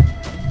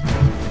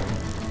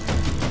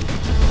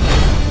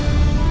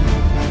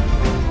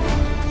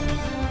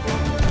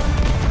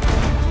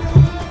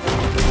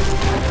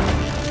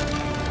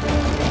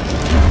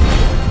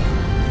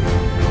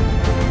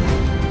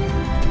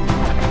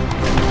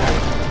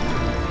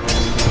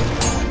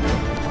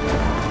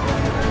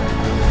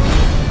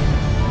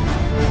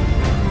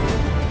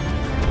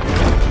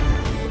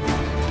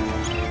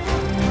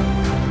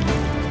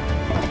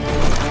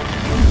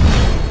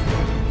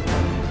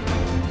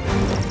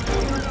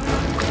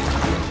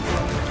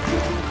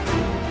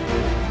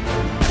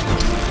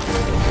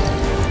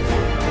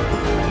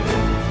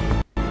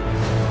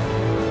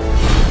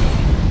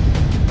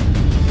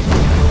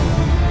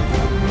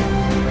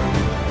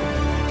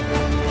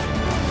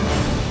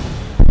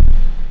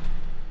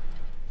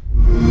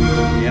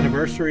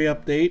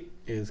 Update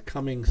is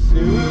coming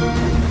soon,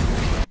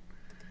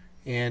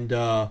 and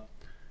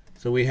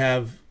so we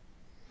have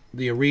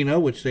the arena,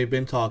 which they've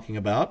been talking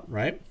about,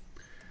 right?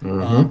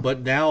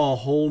 But now a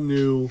whole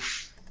new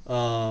set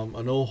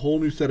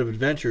of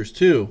adventures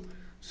too.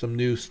 Some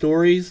new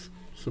stories,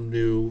 some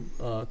new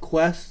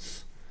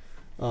quests,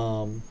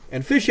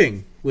 and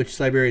fishing, which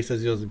Siberia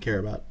says he doesn't care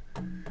about.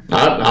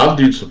 I'll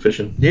do some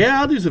fishing.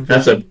 Yeah, I'll do some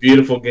fishing. That's a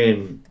beautiful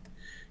game.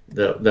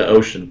 The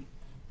ocean.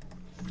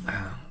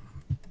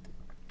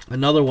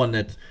 Another one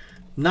that's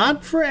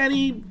not for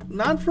any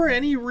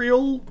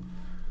real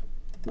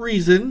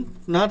reason,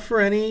 not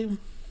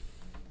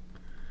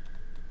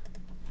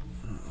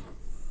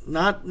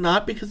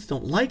because I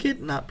don't like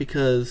it, not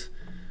because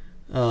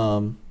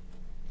I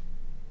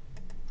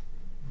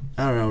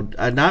don't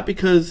know, not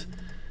because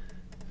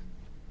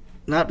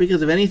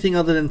of anything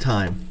other than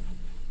time.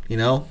 You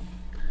know,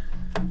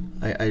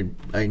 I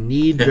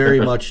need very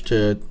much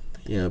to,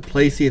 you know,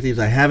 play Sea of Thieves.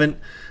 I haven't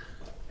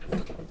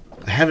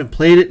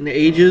played it in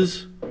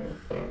ages.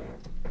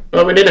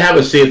 Well, we didn't have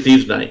a Sea of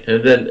Thieves night,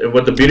 and then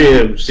what the beauty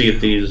of Sea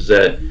of Thieves is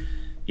that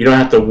you don't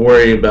have to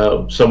worry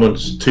about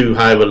someone's too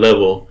high of a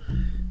level,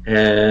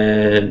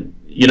 and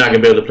you're not gonna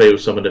be able to play with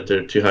someone if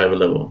they're too high of a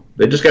level.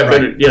 They just got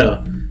better, you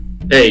know.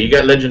 Hey, you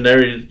got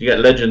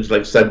legends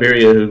like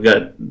Siberia who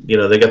got, you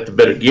know, they got the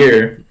better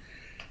gear.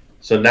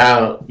 So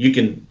now you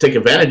can take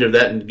advantage of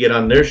that and get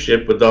on their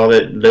ship with all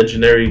that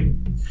legendary,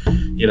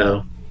 you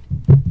know,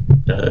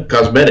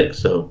 cosmetics.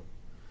 So.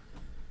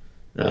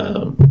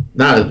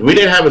 We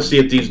didn't have a Sea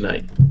of Thieves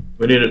night.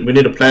 We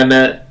need to plan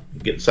that.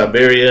 Get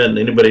Siberia and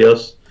anybody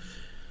else.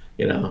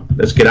 You know,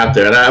 let's get out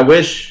there. And I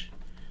wish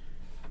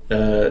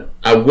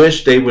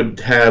they would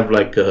have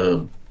like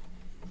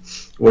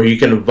where you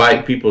can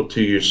invite people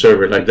to your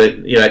server. Like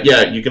that.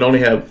 Yeah, you can only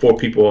have 4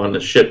 people on the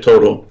ship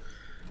total.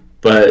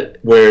 but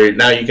where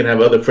now you can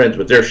have other friends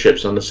with their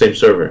ships on the same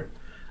server.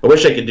 I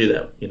wish I could do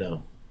that, you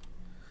know.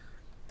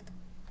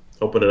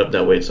 Open it up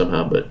that way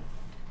somehow, but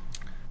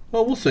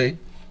well, we'll see.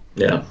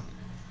 Yeah,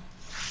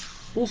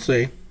 we'll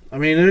see. I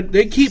mean,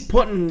 they keep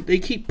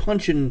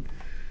punching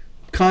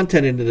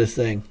content into this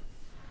thing.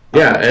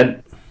 Yeah,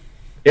 and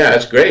yeah,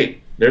 it's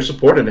great. They're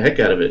supporting the heck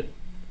out of it.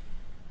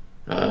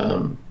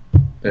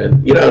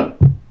 And you know,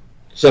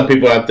 some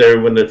people out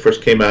there when it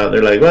first came out,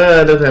 they're like,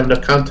 "Well, it doesn't have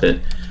enough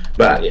content."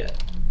 But yeah,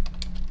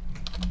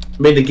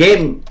 I mean, the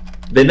game,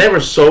 they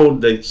never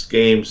sold this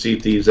game, Sea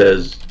of Thieves,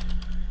 as,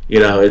 you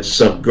know, it's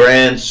some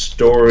grand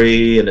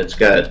story and it's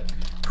got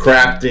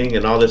crafting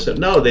and all this stuff.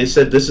 No, they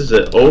said this is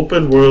an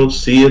open world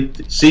sea,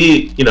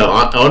 you know,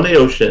 on the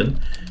ocean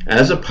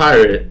as a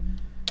pirate,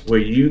 where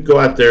you go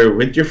out there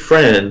with your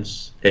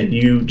friends and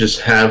you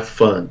just have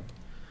fun.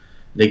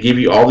 They give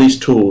you all these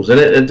tools, and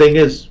the thing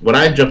is, when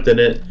I jumped in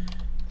it,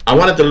 I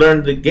wanted to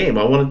learn the game.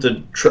 I wanted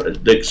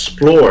to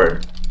explore,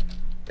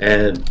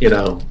 and you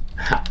know,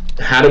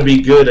 how to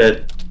be good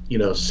at, you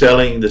know,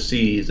 sailing the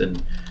seas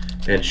and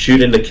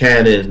shooting the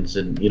cannons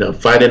and, you know,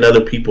 fighting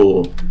other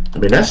people. I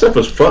mean, that stuff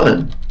was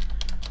fun.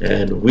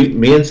 And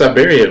me and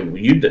Siberia,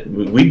 we've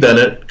done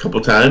it a couple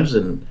times,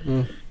 and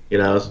you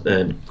know,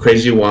 and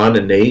Crazy Juan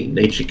and Nate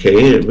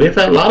GK, and we've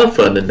had a lot of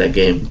fun in that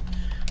game.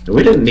 And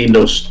we didn't need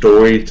no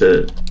story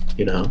to,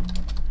 you know,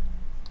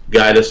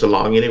 guide us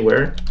along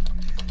anywhere.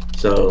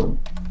 So,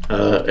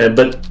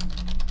 but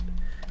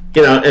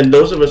you know, and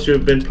those of us who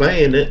have been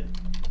playing it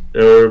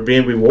are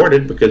being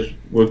rewarded because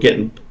we're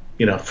getting,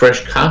 you know,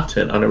 fresh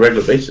content on a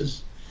regular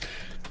basis.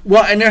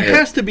 Well, and there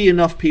has to be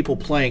enough people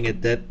playing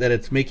it that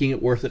it's making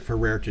it worth it for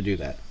Rare to do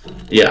that.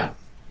 Yeah,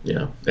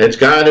 yeah. It's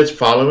got its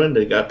following.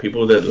 They got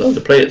people that love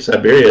to play it.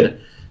 Siberia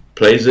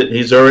plays it.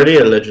 He's already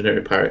a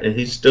legendary pirate, and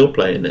he's still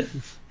playing it.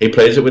 He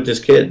plays it with his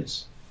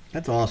kids.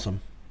 That's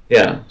awesome.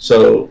 Yeah,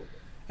 so...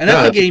 And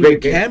that's a game you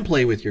can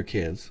play with your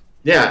kids.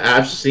 Yeah,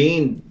 I've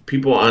seen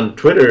people on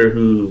Twitter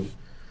who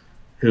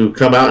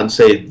come out and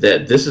say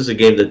that this is a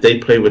game that they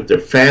play with their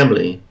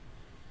family.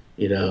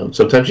 You know,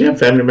 sometimes you have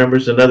family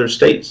members in other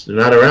states. They're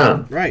not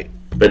around. Right.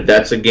 But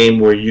that's a game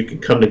where you can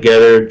come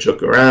together,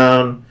 joke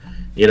around.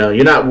 You know,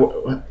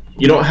 you're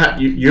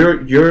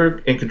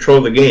in control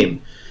of the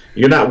game.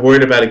 You're not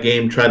worried about a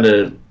game trying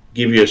to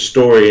give you a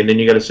story and then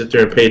you got to sit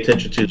there and pay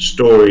attention to the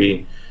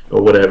story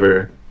or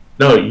whatever.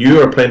 No,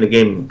 you are playing the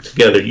game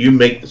together. You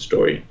make the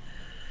story.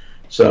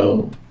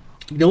 So,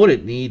 you know what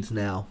it needs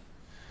now?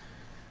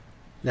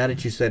 Now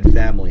that you said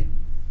family,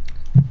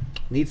 it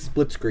needs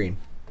split screen.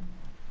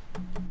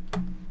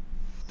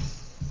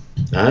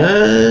 I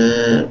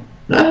don't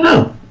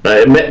know.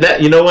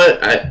 You know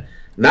what? I'm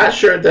not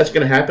sure if that's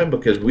going to happen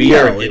because we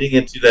are getting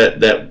into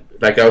that.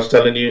 Like I was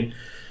telling you,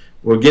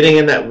 we're getting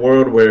in that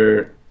world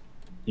where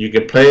you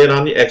can play it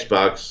on the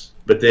Xbox,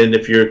 but then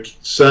if your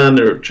son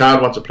or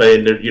child wants to play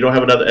and you don't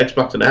have another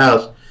Xbox in the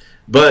house,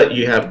 but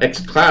you have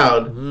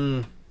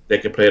XCloud, they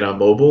can play it on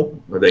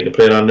mobile or they can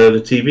play it on another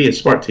TV, a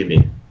smart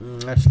TV.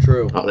 That's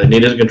true. All they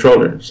need is a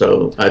controller.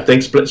 So I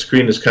think split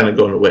screen is kind of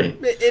going away.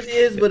 It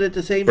is, but at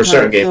the same for time,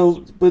 certain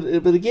games. but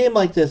a game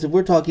like this, if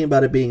we're talking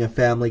about it being a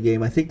family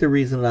game, I think the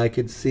reason I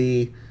could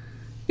see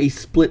a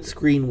split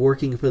screen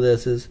working for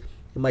this is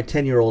my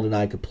 10-year-old and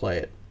I could play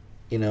it,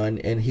 you know,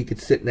 and he could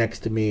sit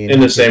next to me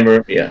in the same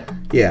room. Yeah.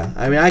 Yeah,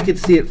 I mean, I could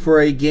see it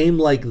for a game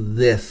like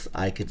this.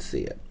 I could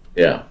see it.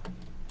 Yeah.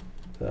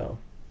 So,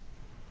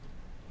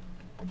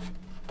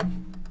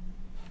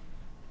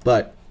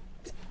 but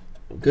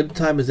good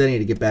time as any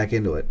to get back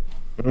into it.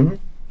 Mm-hmm.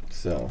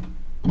 So,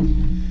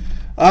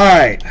 all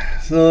right.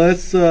 So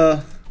let's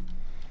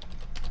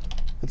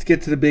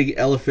get to the big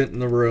elephant in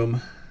the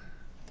room.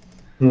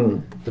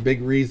 The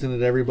big reason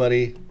that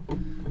everybody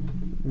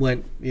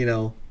went, you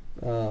know,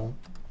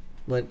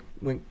 went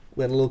a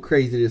little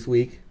crazy this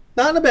week.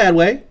 Not in a bad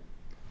way.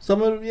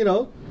 Some of, you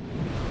know,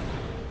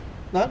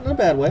 not in a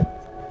bad way.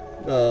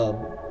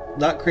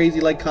 Not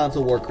crazy like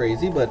console war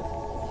crazy, but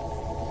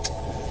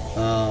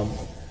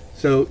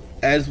so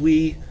as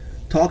we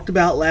talked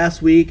about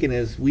last week, and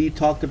as we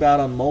talked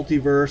about on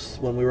Multiverse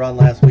when we were on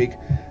last week,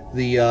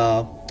 we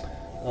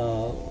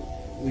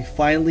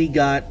finally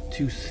got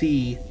to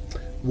see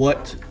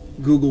what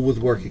Google was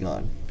working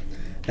on.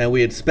 And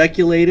we had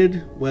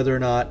speculated whether or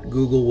not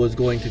Google was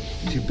going to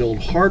build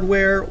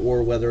hardware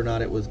or whether or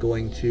not it was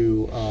going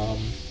to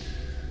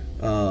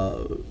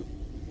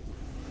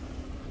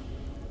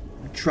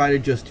try to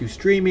just do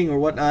streaming or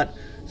whatnot.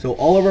 So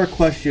all of our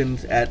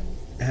questions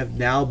have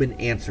now been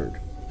answered.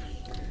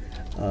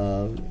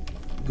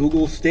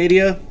 Google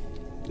Stadia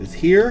is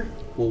here.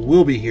 Well,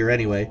 will be here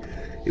anyway.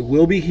 It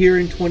will be here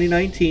in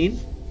 2019.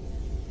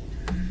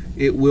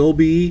 It will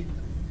be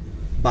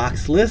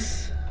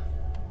boxless.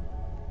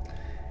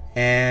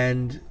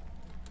 And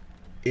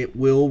it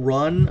will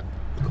run,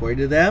 according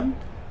to them,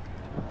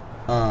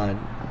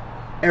 on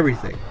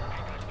everything.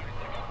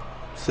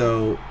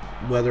 So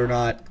whether or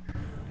not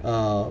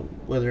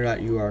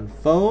you are on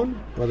phone,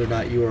 whether or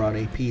not you are on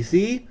a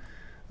PC,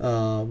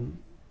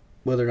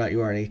 whether or not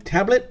you are on a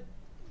tablet,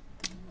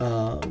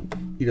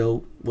 you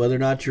know, whether or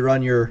not you're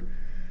on your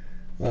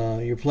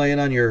you're playing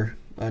on your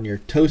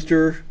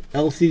toaster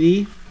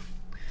LCD,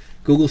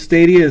 Google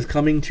Stadia is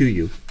coming to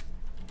you.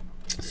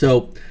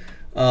 So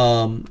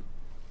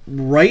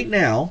right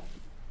now,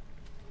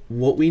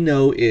 what we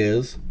know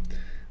is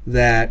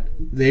that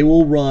they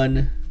will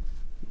run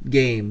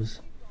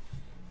games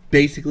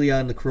basically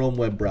on the Chrome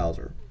web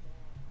browser.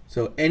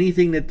 So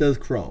anything that does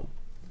Chrome,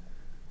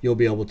 you'll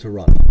be able to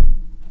run.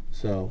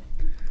 So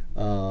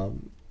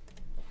I'm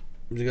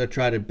just gonna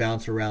try to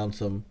bounce around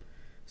some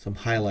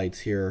highlights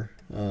here,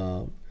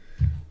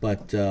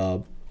 but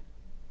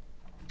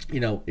you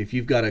know, if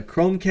you've got a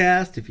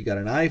Chromecast, if you got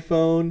an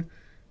iPhone,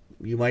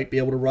 you might be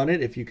able to run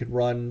it if you can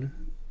run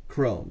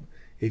Chrome.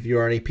 If you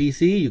are on a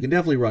PC, you can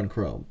definitely run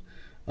Chrome.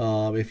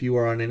 If you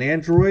are on an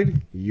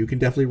Android, you can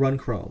definitely run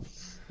Chrome.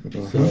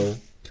 So,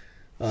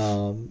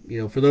 you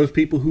know, for those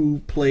people who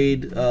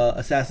played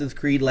Assassin's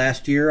Creed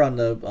last year on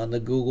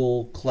the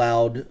Google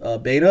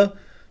Cloud beta,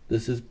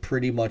 this is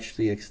pretty much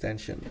the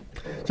extension.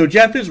 So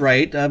Jeff is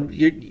right.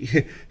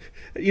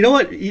 You know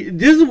what?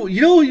 This is,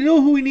 you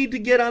know who we need to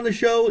get on the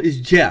show is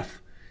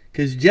Jeff,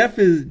 because Jeff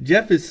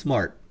is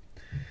smart.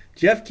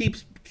 Jeff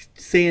keeps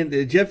saying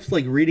that Jeff's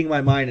like reading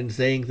my mind and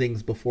saying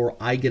things before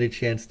I get a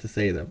chance to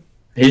say them.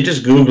 He's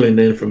just Googling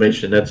the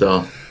information, that's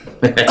all.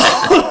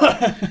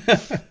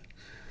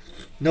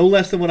 No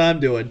less than what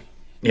I'm doing.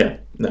 Yeah,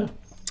 no.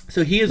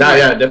 So he is No, right.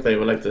 yeah, definitely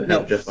would like to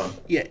have Jeff on.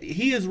 Yeah,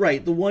 he is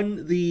right. The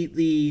one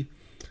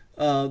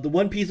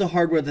piece of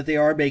hardware that they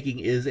are making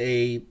is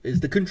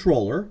the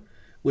controller,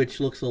 which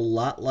looks a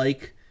lot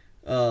like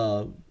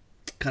kind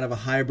of a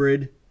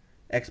hybrid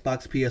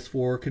Xbox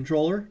PS4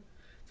 controller.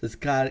 So it's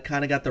kind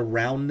of got the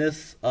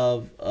roundness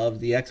of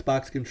the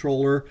Xbox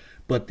controller,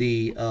 but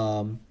the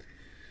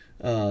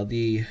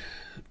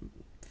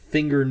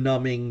finger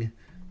numbing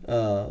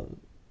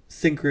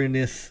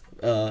synchronous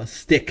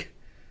stick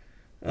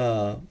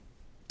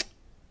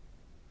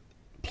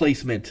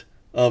placement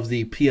of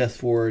the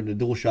PS4 and the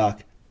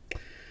DualShock.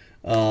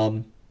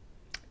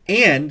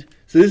 And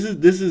so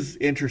this is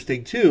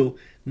interesting too.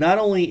 Not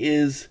only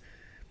is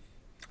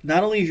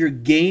your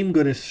game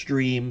going to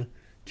stream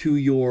to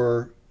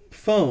your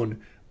phone,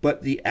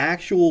 but the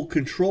actual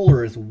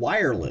controller is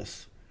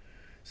wireless.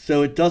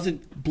 So it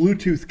doesn't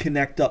Bluetooth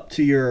connect up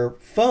to your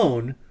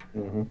phone.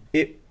 Mm-hmm.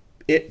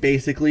 It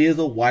basically is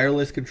a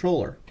wireless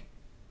controller.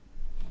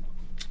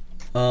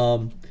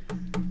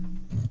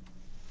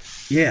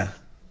 Yeah.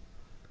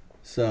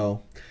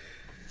 So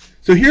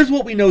here's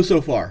what we know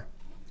so far.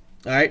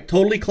 All right,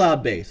 totally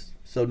cloud based.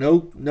 So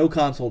no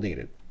console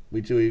needed.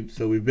 We've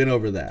been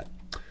over that.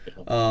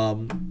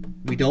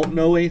 We don't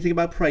know anything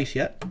about price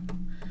yet.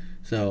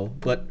 So,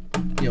 but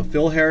you know,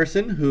 Phil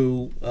Harrison,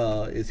 who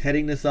is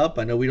heading this up,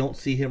 I know we don't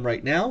see him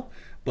right now,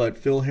 but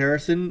Phil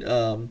Harrison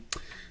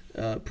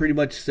pretty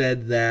much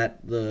said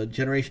that the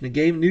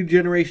new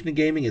generation of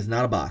gaming is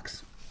not a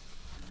box.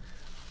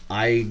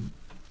 I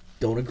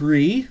don't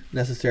agree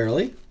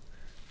necessarily,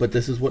 but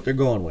this is what they're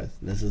going with.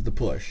 This is the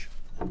push.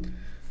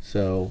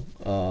 So,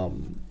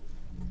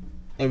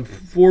 and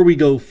before we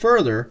go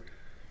further,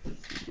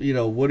 you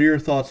know, what are your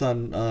thoughts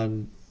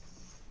on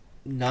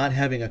not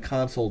having a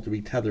console to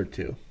be tethered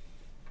to?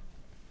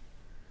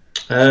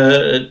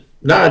 No,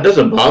 it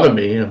doesn't bother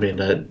me. I mean,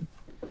 I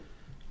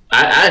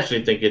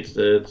actually think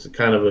it's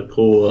kind of a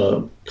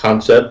cool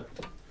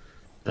concept.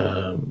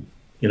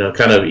 You know,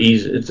 kind of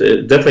easy. It's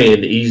definitely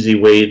an easy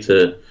way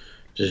to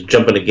just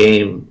jump in a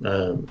game,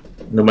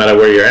 no matter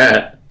where you're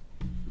at.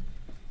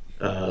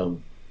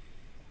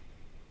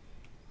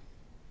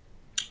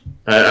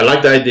 I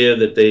like the idea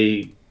that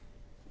they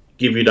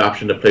give you the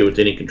option to play with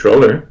any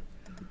controller,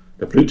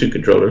 the Bluetooth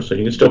controller, so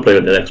you can still play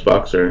with an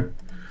Xbox or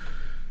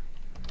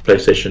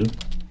PlayStation.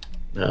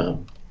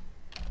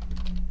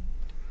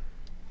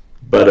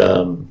 But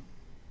I'm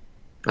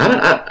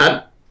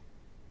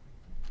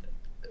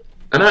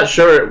not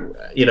sure,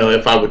 you know,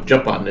 if I would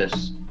jump on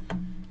this.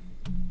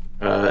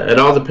 It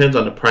all depends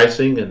on the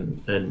pricing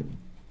and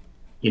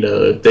you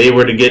know, if they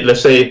were to get,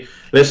 let's say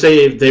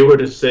if they were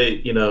to say,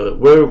 you know,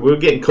 we're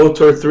getting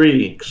KOTOR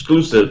 3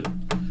 exclusive,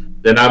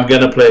 then I'm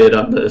gonna play it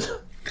on this.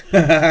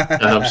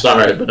 I'm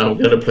sorry, but I'm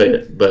gonna play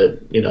it. But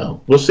you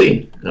know, we'll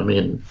see. I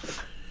mean,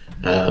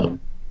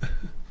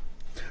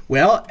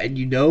 well, and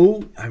you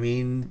know, I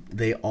mean,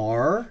 they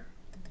are.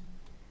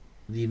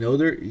 You know,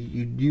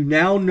 you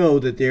now know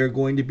that they're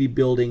going to be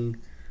building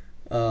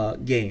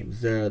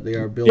games. They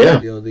are building.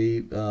 Yeah.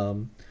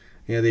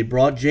 You know, they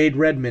brought Jade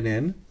Redmond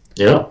in.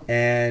 Yeah.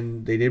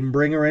 And they didn't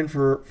bring her in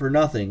for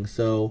nothing.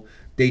 So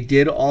they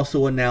did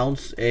also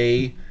announce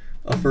a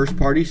first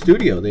party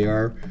studio. They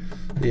are,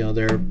 you know,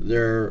 they're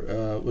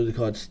what do they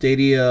call it?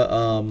 Stadia.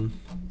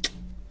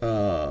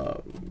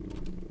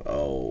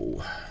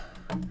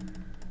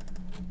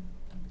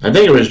 I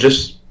think it was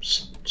just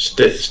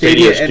Stadia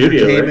Studio,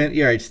 Entertainment. Right?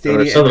 Yeah, right.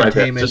 Stadia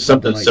Entertainment.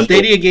 Something like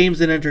Stadia Games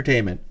and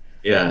Entertainment.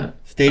 Yeah.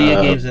 Stadia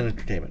Games and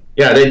Entertainment.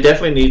 Yeah, they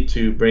definitely need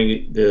to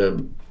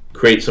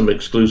create some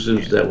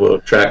exclusives that will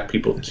attract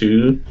people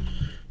to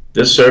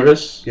this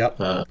service. Yep.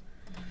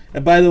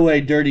 And by the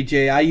way, Dirty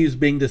J, I use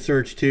Bing to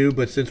search too,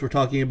 but since we're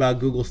talking about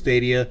Google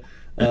Stadia,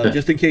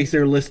 just in case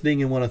they're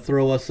listening and want to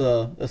throw us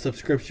a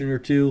subscription or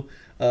two,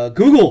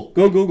 Google,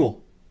 go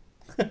Google.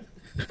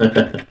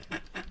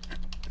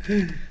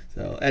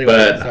 So anyway,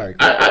 But sorry.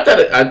 I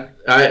thought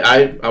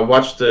I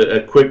watched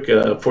a quick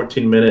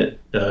 14-minute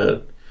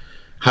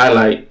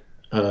highlight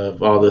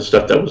of all the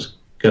stuff that was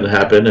going to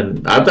happen,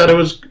 and I thought it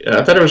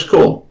was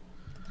cool.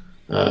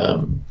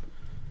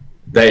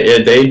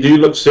 They do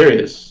look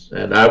serious,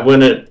 and I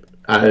wouldn't.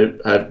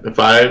 If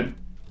I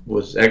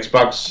was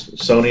Xbox,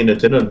 Sony,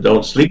 Nintendo,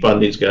 don't sleep on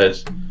these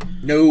guys.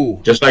 No.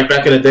 Just like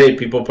back in the day,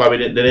 people probably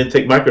didn't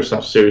take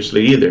Microsoft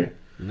seriously either.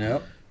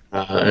 No.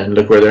 And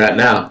look where they're at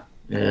now.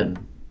 And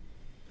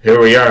here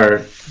we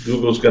are.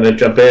 Google's going to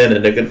jump in,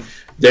 and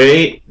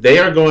they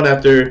are going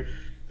after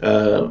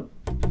the.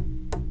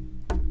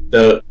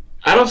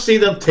 I don't see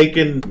them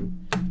taking.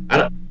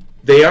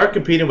 They are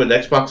competing with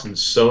Xbox and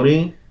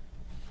Sony,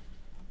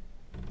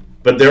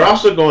 but they're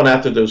also going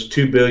after those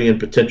 2 billion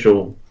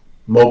potential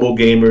mobile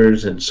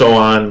gamers and so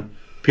on.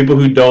 People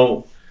who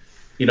don't,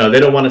 they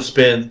don't want to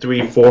spend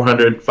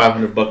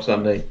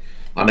 $300-$500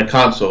 on the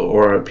console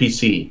or a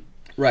PC.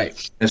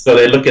 Right. And so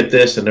they look at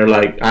this and they're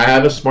like, I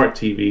have a smart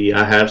TV,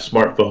 I have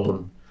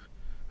smartphone,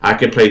 I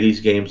can play these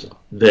games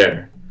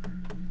there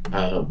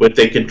with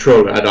a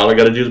controller. All I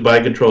got to do is buy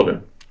a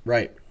controller.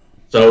 Right.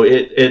 So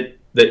the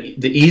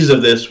ease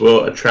of this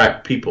will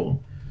attract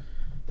people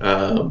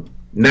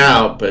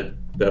now. But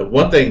the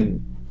one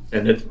thing,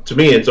 and to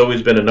me, it's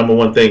always been a number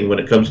one thing when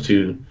it comes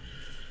to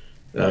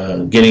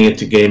getting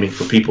into gaming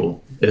for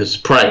people is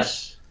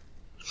price.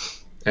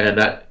 And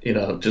that,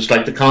 just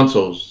like the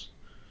consoles,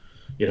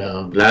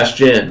 last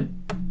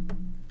gen,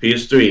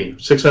 PS3,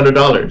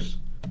 $600.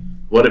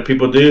 What did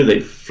people do? They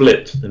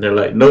flipped, and they're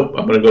like, nope,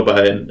 I'm going to go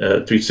buy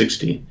a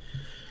 360.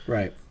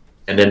 Right.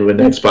 And then when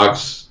the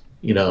Xbox,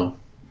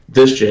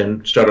 this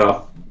gen started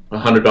off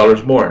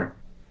 $100 more.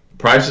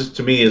 Prices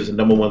to me is the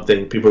number one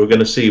thing people are going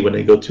to see when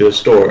they go to a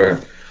store,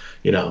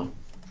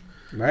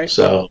 Right.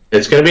 So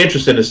it's going to be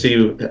interesting to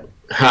see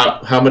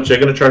how much they're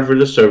going to charge for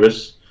this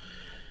service.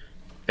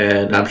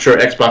 And I'm sure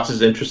Xbox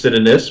is interested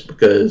in this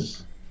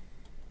because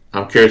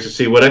I'm curious to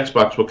see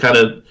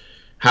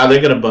how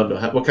they're going to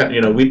bundle. What kind,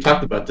 we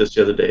talked about this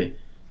the other day.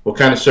 What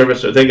kind of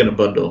service are they going to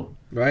bundle?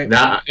 Right.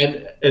 Now,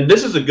 and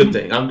this is a good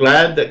thing. I'm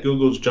glad that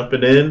Google's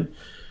jumping in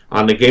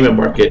on the gaming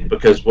market,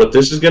 because what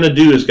this is going to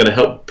do is going to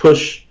help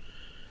push.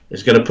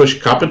 It's going to push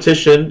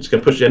competition. It's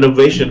going to push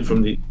innovation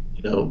from the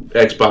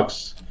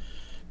Xbox,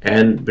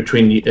 and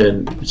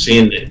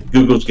seeing that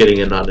Google's getting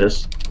in on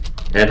this,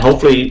 and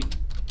hopefully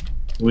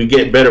we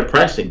get better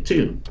pricing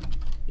too.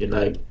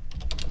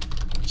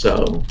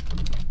 So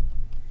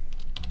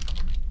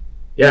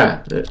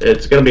yeah,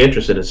 it's going to be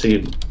interesting to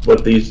see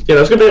what these. It's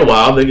going to be a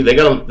while. They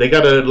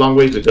got a long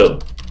ways to go.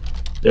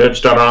 They're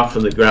starting off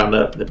from the ground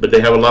up, but they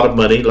have a lot of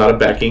money, a lot of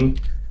backing,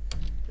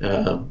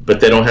 but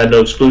they don't have no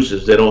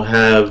exclusives. They don't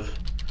have.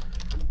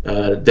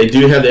 They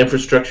do have the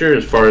infrastructure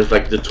as far as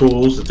like the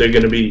tools that they're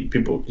going to be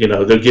people.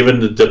 They're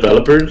giving the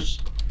developers.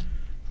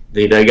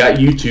 They got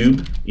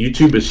YouTube.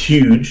 YouTube is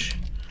huge,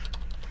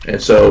 and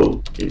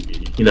so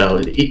it's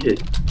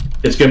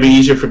going to be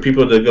easier for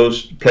people to go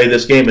play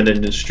this game and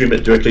then stream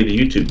it directly to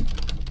YouTube,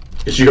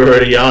 because you're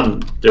already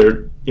on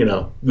their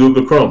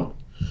Google Chrome.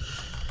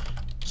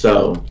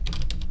 So.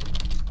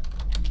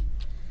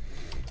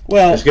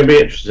 Well, it's going to be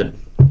interesting.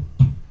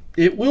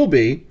 It will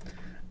be.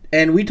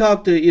 And we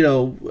talked to,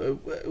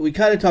 we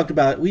kind of talked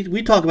about,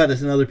 we talk about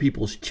this in other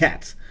people's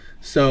chats.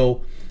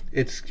 So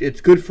it's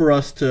good for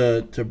us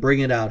to bring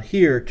it out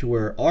here to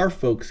where our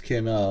folks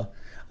can,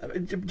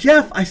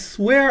 Jeff, I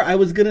swear I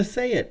was going to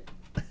say it.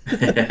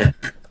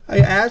 I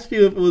asked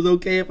you if it was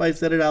okay if I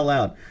said it out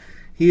loud.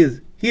 He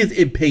is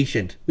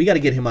impatient. We got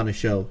to get him on the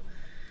show.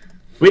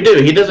 We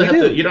do. He doesn't have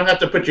to. You don't have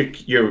to put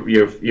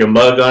your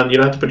mug on. You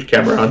don't have to put your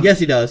camera on. Yes,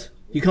 he does.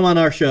 You come on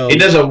our show. He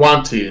doesn't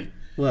want to.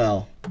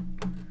 Well,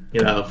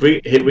 if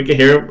we can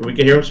hear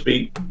him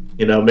speak.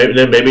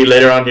 Maybe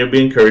later on he'll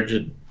be encouraged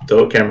to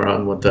throw a camera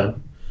on one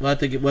time. We'll have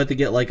to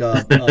get like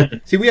a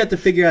see. We have to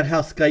figure out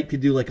how Skype could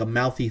do like a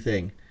mouthy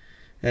thing,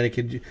 and it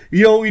could.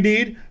 You know what we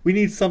need? We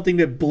need something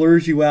that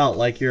blurs you out,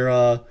 like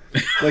you're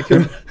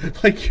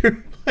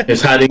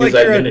It's hiding his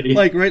identity.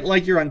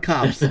 Like you're on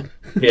Cops.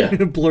 Yeah.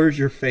 It blurs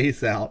your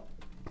face out.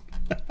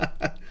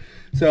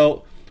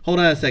 So hold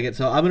on a second.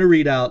 So I'm gonna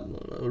read out.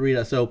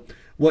 So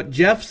what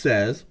Jeff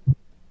says.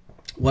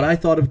 What I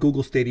thought of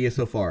Google Stadia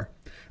so far.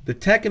 The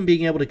tech and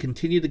being able to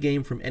continue the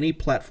game from any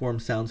platform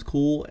sounds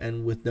cool,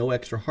 and with no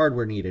extra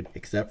hardware needed,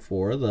 except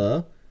for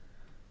the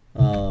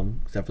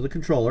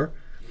controller.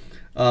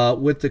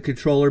 With the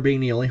controller being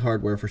the only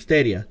hardware for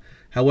Stadia.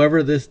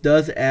 However, this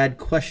does add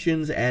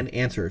questions and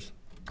answers.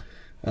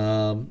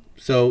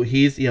 So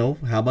he's,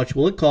 how much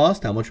will it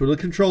cost? How much will the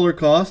controller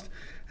cost?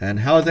 And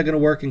how is that going to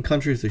work in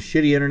countries with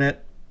shitty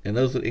internet and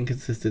those with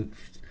inconsistent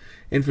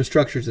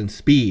infrastructures and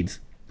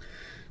speeds?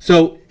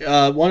 So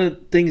one of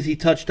the things he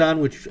touched on,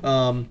 which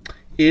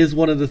is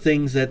one of the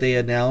things that they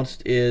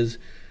announced, is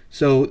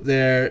so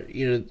there,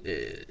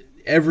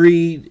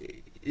 the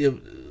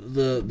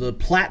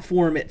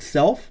platform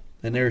itself,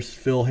 and there's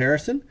Phil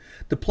Harrison.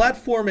 The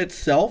platform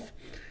itself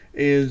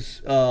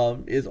is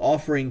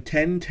offering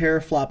 10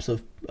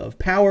 teraflops of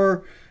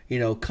power,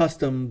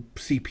 custom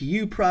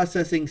CPU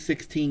processing,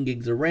 16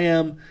 gigs of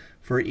RAM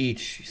for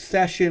each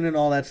session and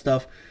all that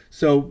stuff.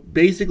 So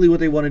basically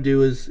what they want to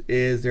do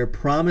is they're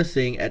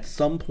promising at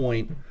some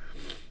point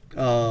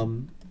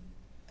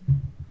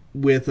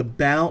with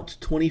about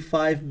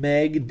 25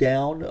 meg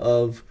down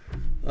of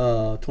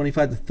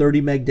 25 to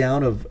 30 meg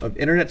down of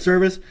internet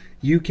service,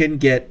 you can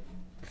get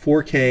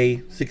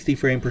 4K 60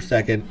 frame per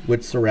second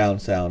with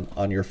surround sound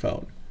on your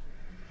phone.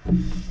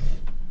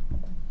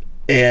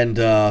 And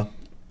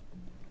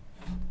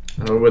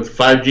with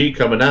 5G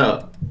coming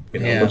out,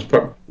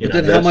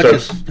 how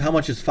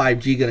much is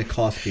 5G going to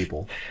cost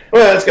people?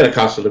 Well, it's going to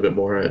cost a little bit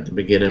more at the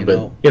beginning,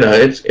 but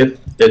it's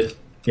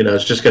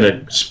just going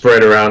to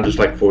spread around just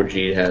like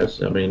 4G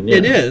has. I mean,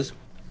 it is,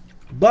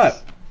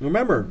 but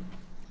remember,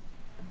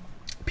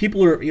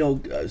 people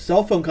are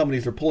cell phone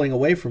companies are pulling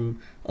away from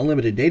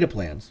unlimited data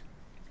plans,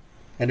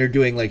 and they're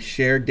doing like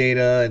shared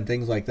data and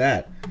things like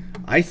that.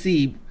 I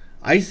see.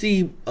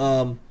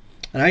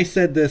 And I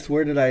said this.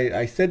 Where did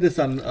I said this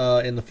on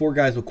in the Four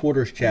Guys with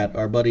Quarters chat?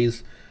 Our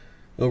buddies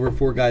over at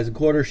Four Guys and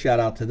Quarters. Shout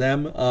out to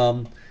them.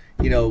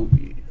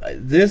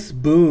 This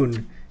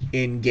boon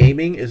in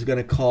gaming is going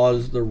to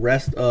cause the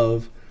rest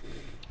of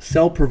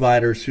cell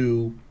providers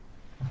who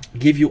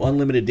give you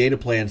unlimited data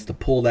plans to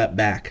pull that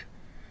back.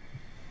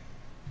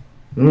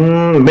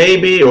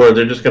 Maybe, or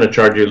they're just going to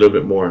charge you a little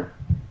bit more.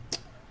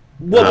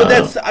 Well, but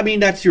that's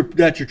your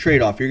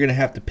trade-off. You're going to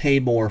have to pay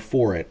more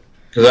for it.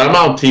 Because I'm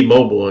on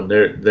T-Mobile, and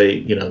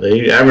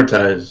they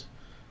advertise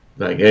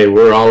like, "Hey,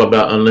 we're all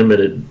about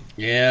unlimited."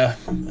 Yeah.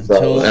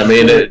 Until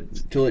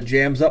it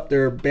jams up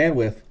their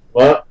bandwidth.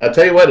 Well, I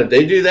tell you what, if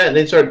they do that and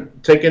they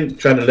start trying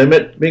to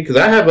limit me, because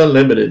I have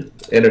unlimited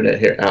internet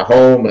here at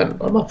home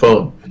and on my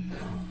phone.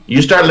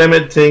 You start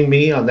limiting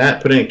me on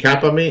that, putting a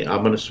cap on me,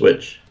 I'm going to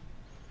switch.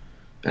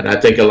 And I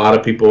think a lot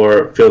of people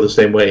feel the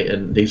same way,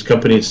 and these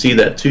companies see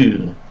that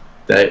too.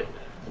 That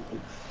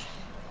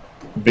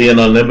being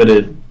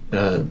unlimited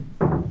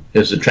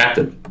is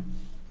attractive,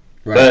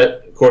 right.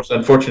 But of course,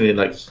 unfortunately,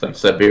 like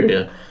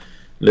Siberia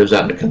lives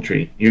out in the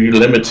country, you're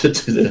limited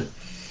to the,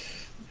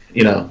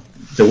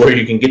 to where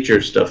you can get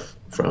your stuff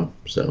from.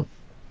 So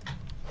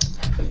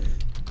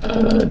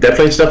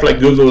definitely stuff like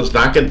Google is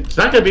it's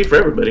not gonna be for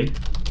everybody,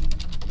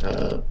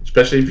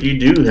 especially if you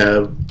do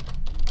have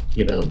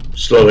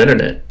slow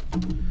internet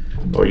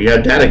or you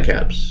have data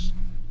caps.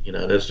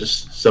 That's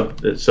just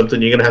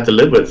something you're gonna have to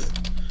live with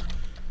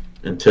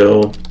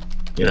until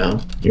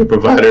your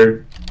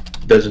provider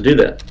doesn't do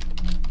that.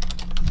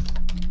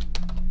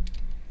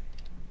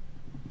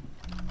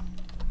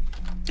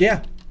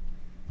 Yeah.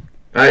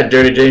 All right,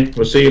 Dirty J.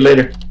 We'll see you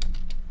later.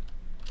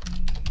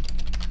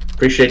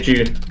 Appreciate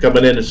you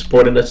coming in and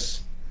supporting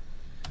us.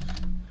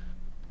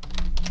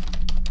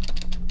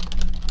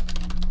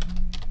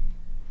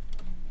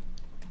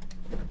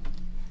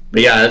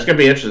 But yeah, it's gonna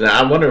be interesting.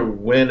 I wonder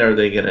when are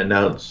they gonna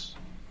announce?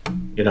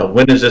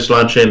 When is this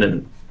launching?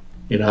 And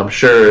I'm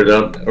sure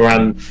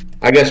around.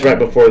 I guess right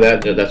before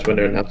that, that's when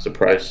they announce the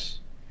price.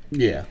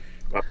 Yeah.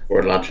 Right before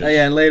it launches.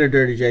 Yeah, and later,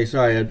 Dirty J.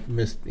 Sorry, I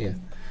missed. Yeah.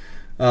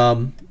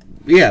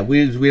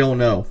 We don't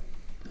know.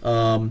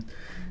 One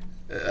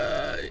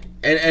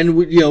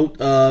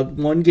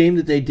game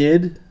that they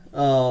did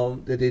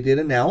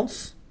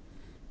announce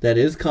that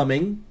is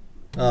coming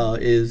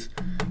is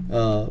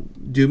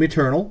Doom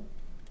Eternal.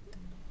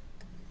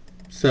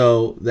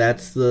 So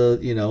that's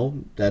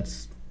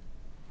that's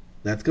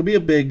gonna be a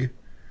big.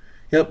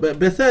 Yeah, but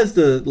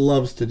Bethesda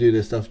loves to do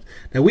this stuff.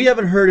 Now we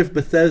haven't heard if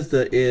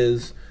Bethesda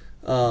is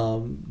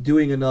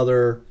doing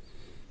another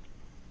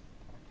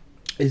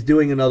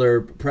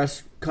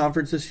press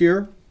conference this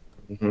year.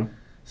 Mm-hmm.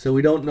 So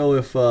we don't know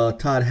if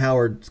Todd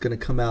Howard's going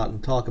to come out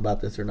and talk about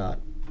this or not.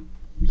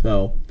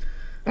 So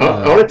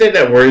the only thing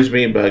that worries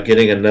me about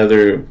getting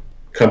another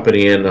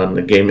company in on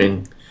the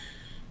gaming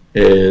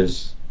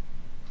is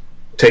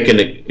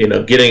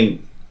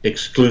getting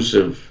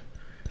exclusive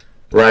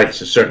rights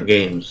to certain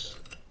games.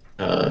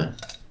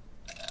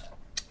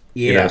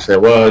 Say,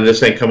 well,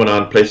 this ain't coming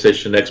on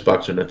PlayStation,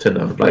 Xbox, or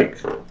Nintendo. But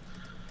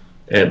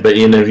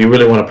if you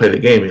really want to play the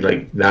game,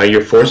 now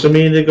you're forcing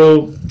me to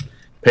go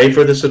pay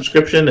for the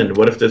subscription, and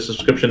what if the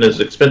subscription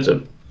is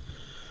expensive?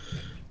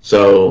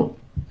 So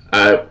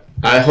I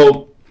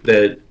hope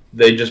that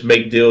they just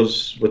make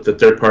deals with the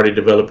third-party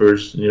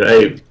developers.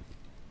 Hey,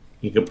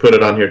 you can put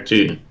it on here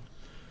too,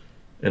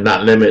 and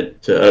not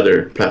limit to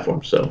other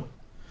platforms. So,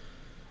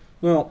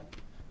 well,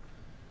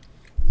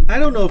 I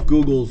don't know if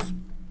Google's.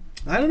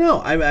 I don't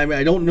know.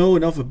 I don't know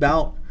enough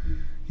about.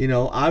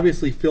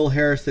 Obviously Phil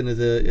Harrison is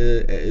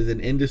an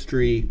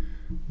industry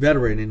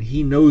veteran, and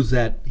he knows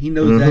that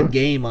that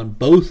game on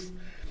both.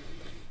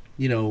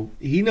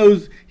 He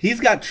knows he's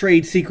got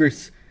trade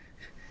secrets.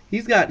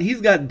 He's got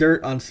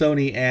dirt on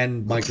Sony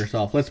and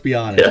Microsoft. Let's be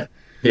honest.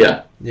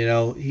 Yeah.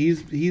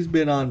 He's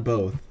been on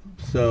both,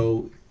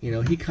 so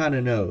he kind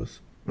of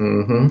knows.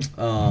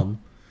 Mm-hmm.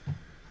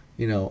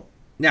 You know,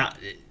 now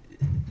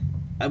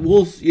I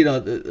will. You know,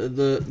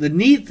 the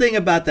neat thing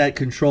about that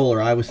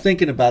controller. I was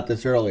thinking about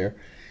this earlier.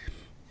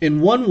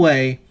 In one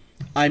way,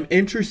 I'm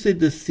interested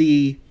to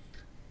see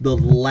the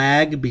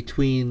lag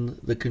between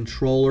the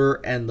controller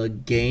and the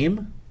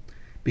game,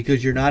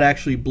 because you're not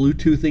actually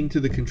Bluetoothing to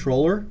the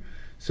controller.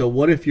 So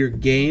what if your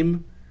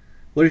game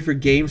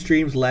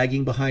stream's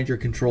lagging behind your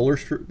controller?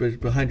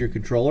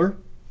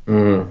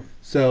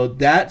 So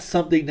that's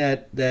something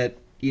that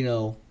you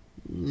know,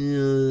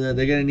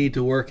 they're gonna need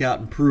to work out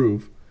and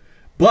prove.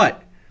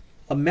 But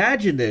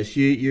imagine this: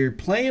 you're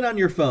playing on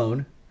your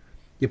phone,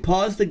 you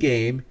pause the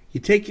game, you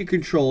take your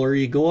controller,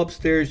 you go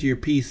upstairs to your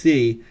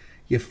PC,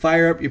 you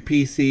fire up your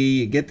PC,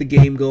 you get the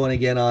game going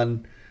again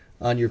on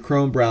your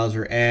Chrome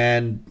browser,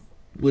 and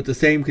with the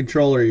same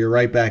controller, you're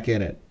right back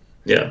in it.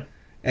 Yeah.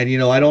 And, you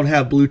know, I don't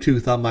have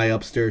Bluetooth on my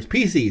upstairs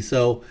PC,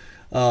 so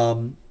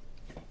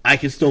I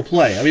can still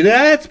play. I mean,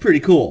 that's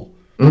pretty cool.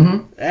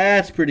 Mm-hmm.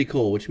 That's pretty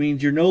cool, which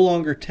means you are no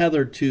longer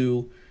tethered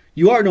to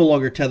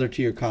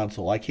your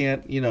console. I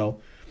can't, you know,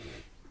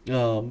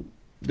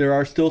 there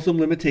are still some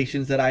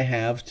limitations that I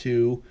have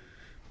to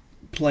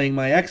playing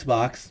my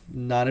Xbox,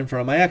 not in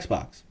front of my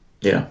Xbox.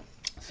 Yeah.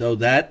 So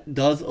that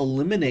does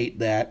eliminate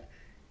that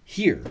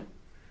here.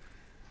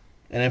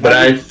 And if but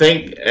I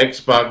think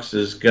Xbox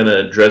is going to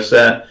address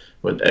that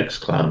with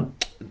xCloud.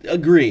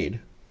 Agreed.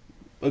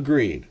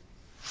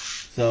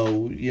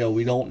 So, you know,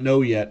 we don't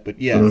know yet, but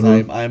yes,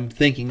 Mm-hmm. I'm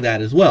thinking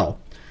that as well.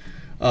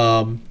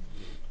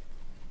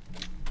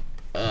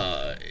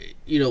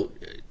 You know,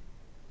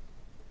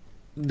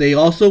 they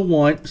also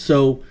want,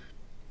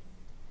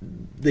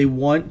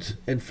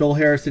 and Phil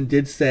Harrison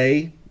did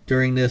say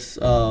during this,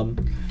 and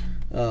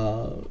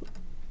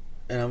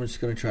I'm just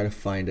going to try to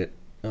find it.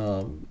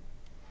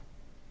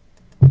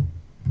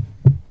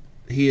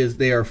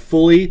 They are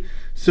fully,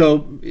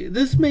 so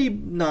this may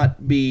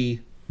not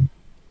be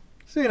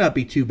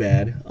too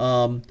bad.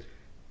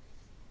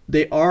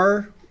 They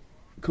are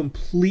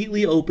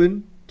completely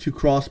open to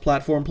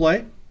cross-platform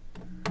play.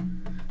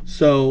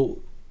 So,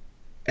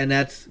 and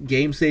that's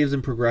game saves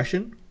and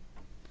progression.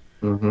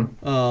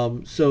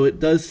 Mm-hmm. So it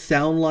does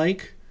sound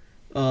like,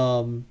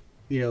 you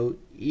know,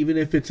 even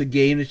if it's a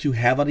game that you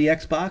have on the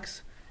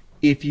Xbox,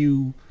 if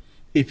you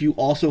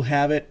also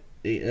have it,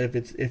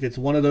 if it's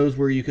one of those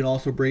where you can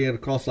also bring it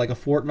across like a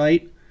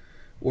Fortnite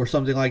or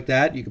something like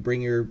that, you can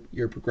bring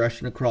your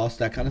progression across,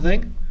 that kind of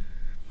thing.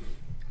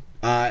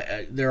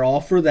 They're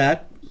all for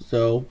that.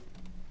 So,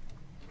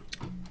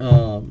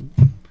 and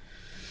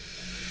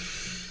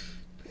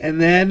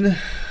then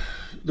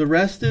the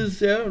rest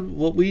is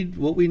what we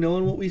know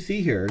and what we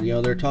see here. You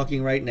know, they're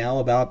talking right now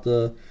about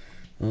the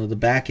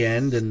back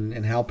end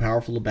and how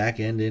powerful the back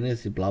end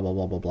is. Blah blah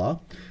blah blah blah.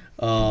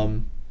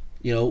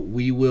 You know,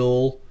 we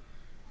will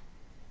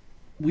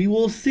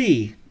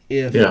see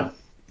if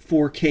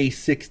 4K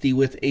 60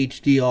 with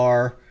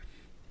HDR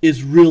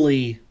is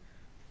really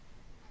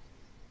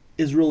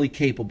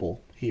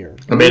capable here.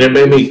 I mean, it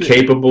may be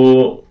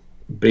capable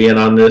being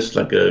on this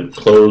like a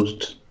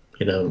closed,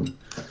 you know,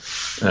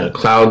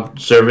 cloud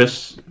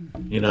service,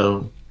 you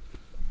know,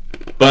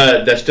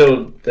 but that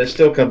still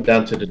comes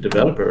down to the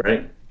developer,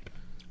 right?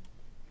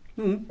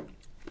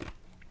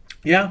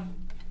 Yeah,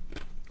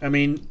 I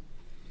mean,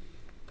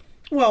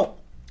 well,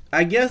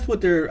 I guess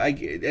what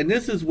and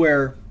this is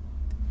where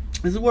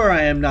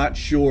I am not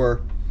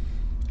sure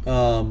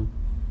how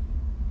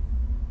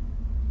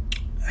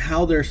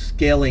they're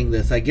scaling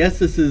this. I guess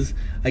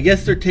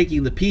they're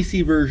taking the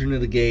PC version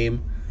of the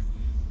game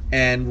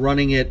and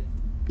running it,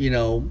 you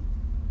know,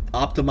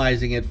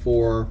 optimizing it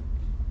for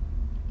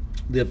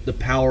the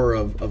power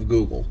of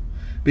Google,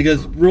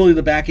 because really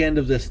the back end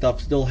of this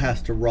stuff still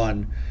has to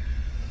run.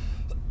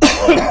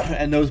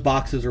 And those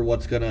boxes are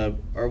what's gonna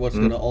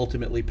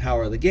ultimately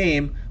power the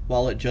game,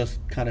 while it just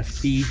kind of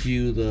feeds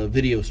you the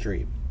video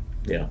stream.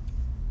 Yeah.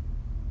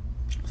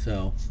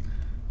 So,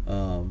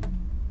 I'm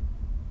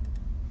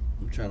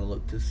trying to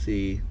look to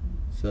see.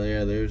 So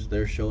yeah,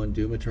 they're showing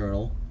Doom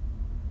Eternal.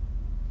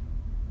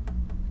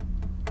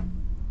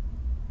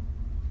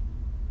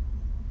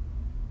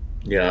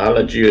 Yeah, I'll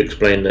let you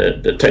explain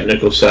the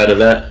technical side of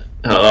that,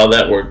 how all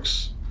that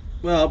works.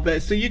 Well,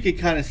 but so you can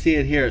kind of see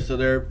it here. So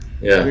they're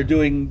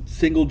doing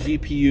single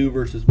GPU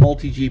versus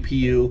multi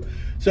GPU.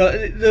 So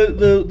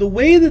the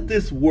way that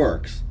this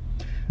works,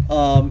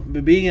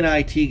 being an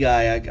IT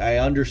guy, I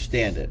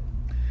understand it.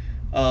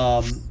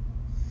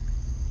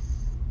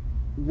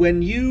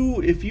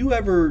 If you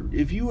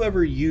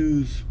ever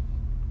use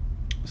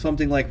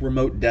something like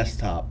remote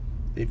desktop,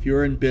 if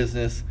you're in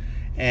business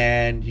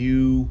and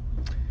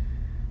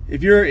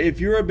if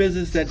you're a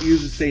business that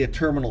uses, say, a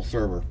terminal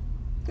server.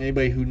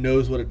 Anybody who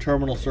knows what a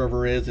terminal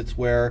server is, it's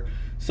where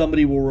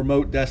somebody will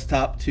remote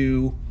desktop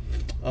to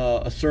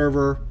a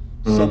server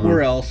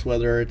somewhere else,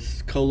 whether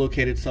it's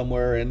co-located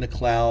somewhere in the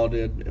cloud,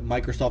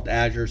 Microsoft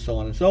Azure, so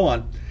on and so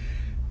on.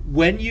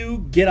 When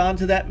you get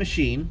onto that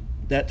machine,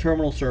 that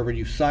terminal server,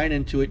 you sign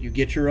into it, you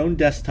get your own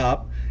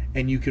desktop,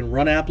 and you can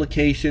run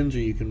applications, or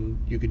you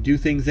can do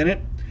things in it.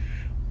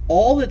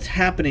 all that's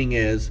happening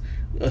is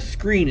a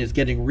screen is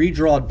getting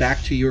redrawn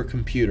back to your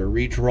computer,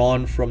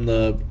 redrawn from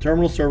the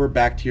terminal server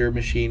back to your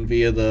machine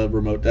via the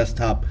remote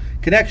desktop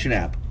connection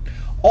app.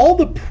 All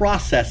the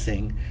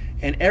processing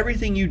and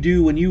everything you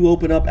do when you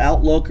open up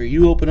Outlook or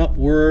you open up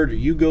Word or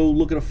you go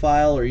look at a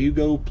file or you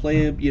go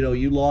play,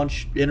 you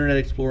launch Internet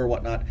Explorer or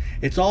whatnot,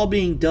 it's all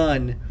being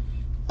done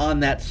on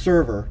that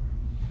server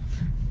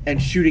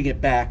and shooting it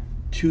back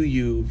to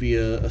you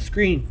via a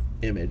screen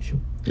image.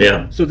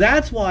 Yeah. So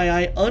that's why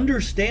I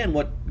understand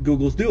what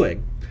Google's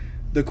doing.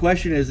 The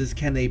question is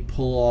can they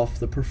pull off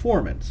the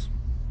performance?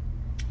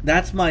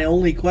 That's my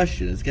only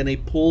question, is can they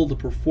pull the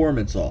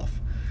performance off?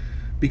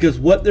 Because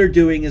what they're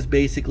doing is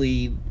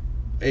basically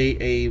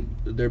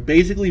they're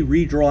basically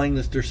redrawing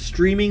this. They're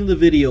streaming the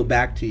video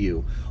back to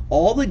you.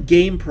 All the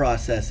game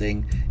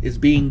processing is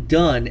being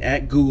done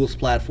at Google's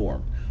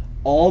platform.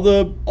 All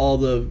the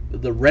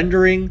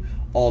rendering,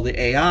 all the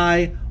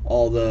AI,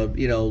 all the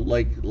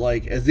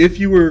like as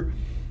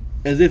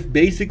if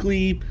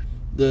basically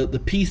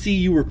the PC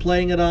you were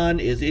playing it on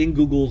is in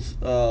Google's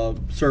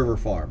server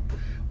farm.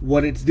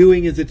 What it's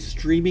doing is it's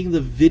streaming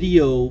the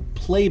video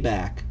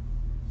playback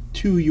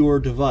to your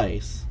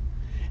device,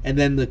 and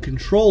then the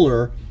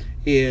controller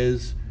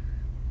is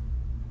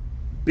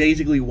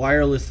basically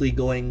wirelessly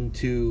going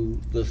to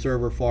the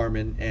server farm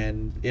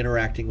and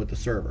interacting with the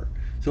server.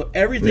 So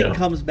everything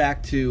comes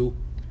back to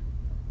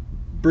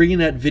bringing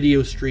that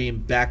video stream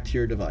back to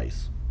your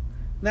device.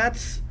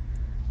 That's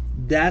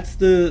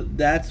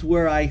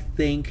where I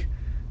think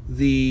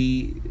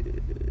the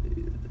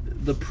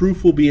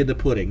proof will be in the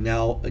pudding.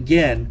 Now,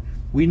 again,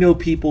 we know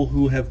people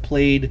who have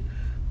played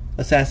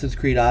Assassin's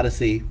Creed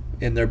Odyssey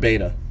in their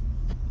beta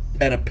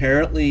and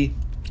apparently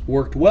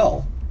worked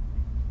well.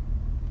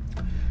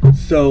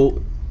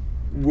 So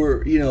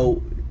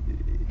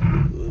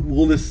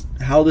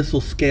how this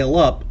will scale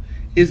up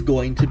is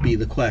going to be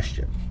the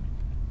question.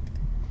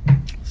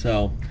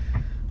 So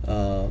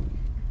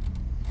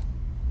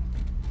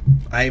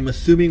I'm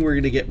assuming we're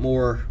going to get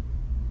more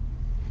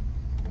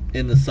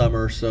in the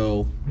summer,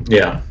 so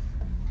yeah,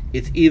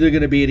 it's either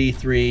going to be at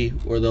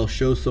E3 or they'll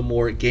show some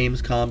more at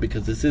Gamescom,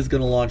 because this is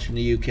going to launch in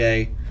the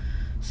UK.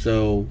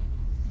 So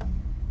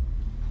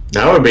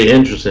that would be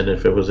interesting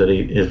if it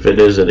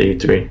is at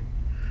E3,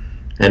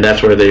 and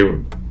that's where they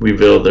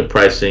reveal the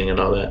pricing and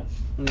all that.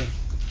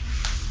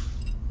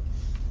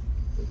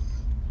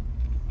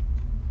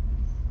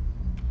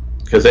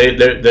 Because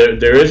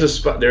there is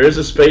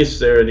a space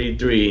there at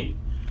E3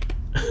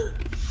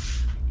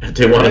 if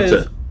they wanted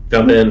to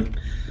come in.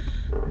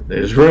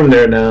 There's room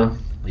there now.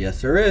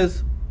 Yes, there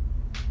is.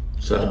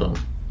 So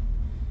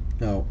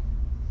no.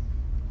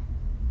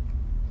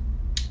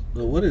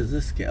 Well, what is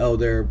this? Oh,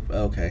 they're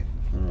okay.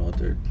 I don't know what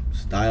their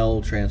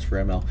style transfer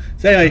ML.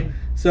 So anyway,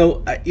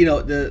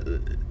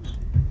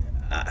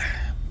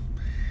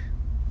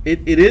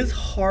 it is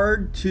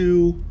hard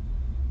to.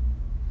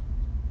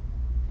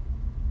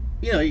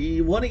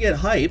 You want to get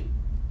hype,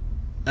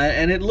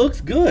 and it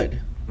looks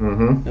good.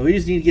 Mm-hmm. And we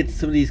just need to get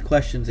some of these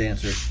questions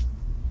answered.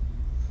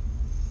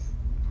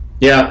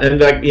 Yeah, and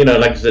like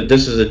I said,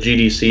 this is a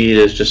GDC.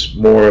 It's just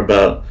more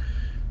about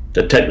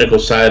the technical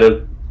side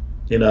of,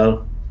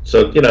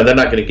 So they're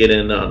not going to get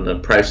in on the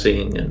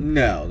pricing and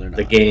no, they're not.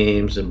 The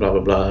games and blah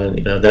blah blah.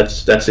 And,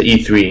 that's the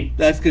E3.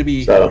 That's going to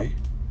be E3. So,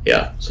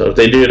 yeah. So if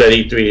they do it at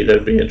E3,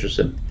 that'd be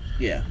interesting.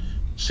 Yeah.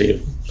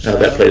 See how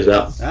that plays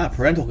out.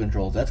 Parental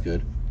controls. That's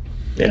good.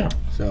 Yeah.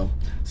 So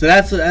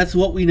that's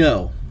what we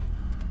know.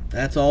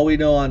 That's all we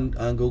know on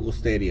Google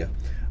Stadia.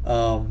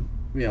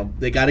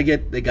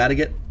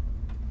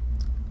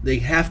 They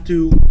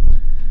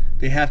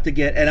have to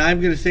get, and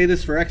I'm going to say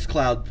this for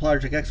xCloud,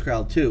 Project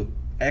xCloud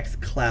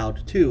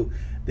too.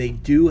 They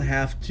do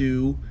have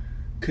to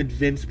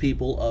convince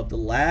people of the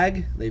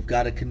lag. They've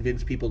got to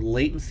convince people the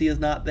latency is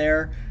not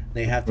there.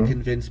 They have to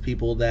convince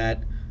people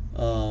that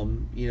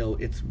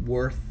it's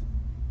worth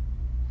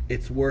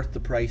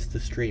the price to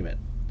stream it.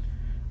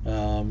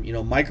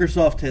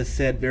 Microsoft has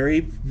said very,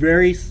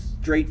 very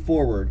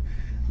straightforward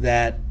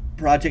that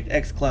Project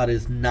xCloud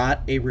is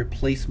not a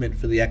replacement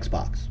for the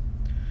Xbox.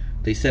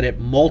 They said it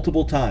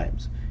multiple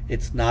times.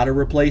 It's not a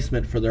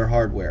replacement for their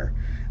hardware.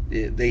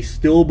 They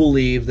still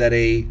believe that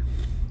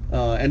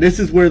and this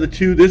is where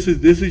this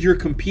is your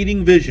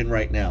competing vision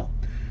right now.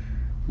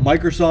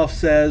 Microsoft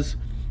says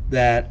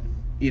that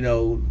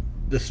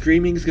the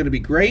streaming is going to be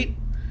great,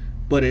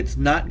 but it's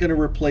not going to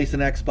replace an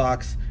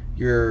Xbox.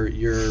 Your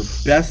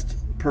best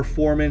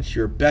performance,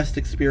 your best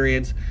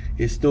experience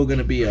is still going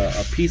to be a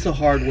piece of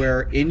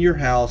hardware in your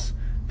house,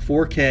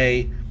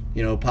 4K,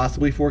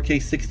 possibly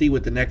 4K 60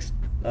 with the next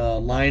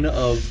line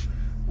of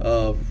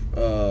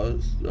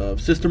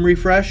system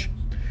refresh.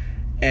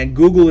 And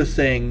Google is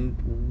saying,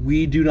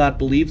 we do not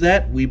believe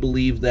that. We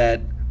believe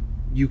that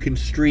you can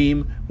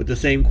stream with the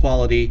same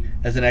quality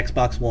as an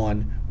Xbox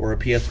One or a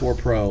PS4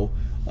 Pro,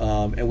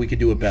 and we could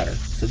do it better.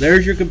 So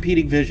there's your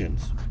competing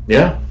visions.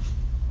 Yeah.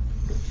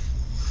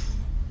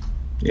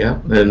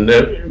 Yeah, and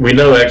we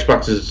know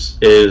Xbox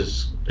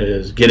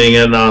is getting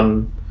in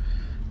on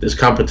this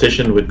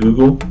competition with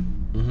Google.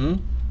 Mm-hmm.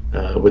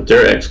 with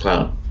their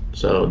xCloud.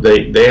 So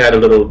they had a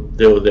little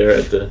deal there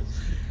at the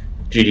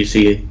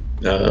GDC.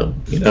 Not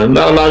a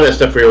lot of that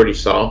stuff we already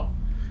saw.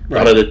 A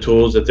lot of the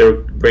tools that they're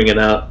bringing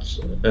out,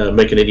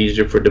 making it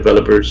easier for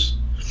developers,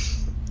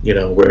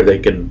 where they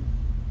can,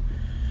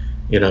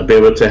 be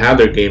able to have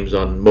their games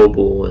on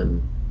mobile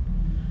and,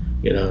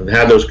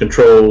 have those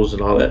controls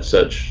and all that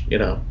such,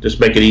 just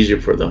make it easier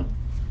for them.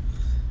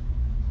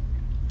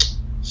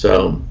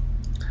 So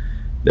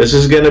this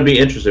is going to be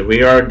interesting.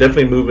 We are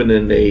definitely moving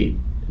in a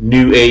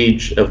new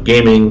age of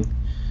gaming,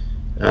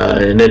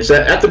 and it's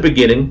at the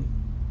beginning.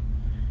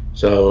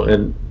 So,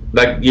 and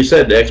like you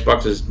said, the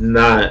Xbox is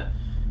not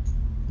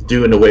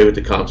doing away with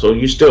the console.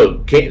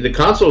 The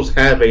consoles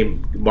have a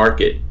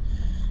market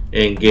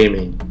in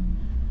gaming,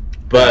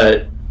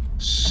 but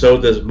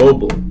so does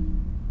mobile,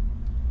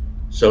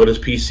 so does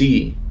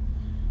PC,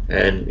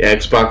 and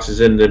Xbox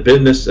is in the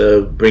business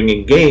of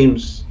bringing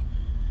games,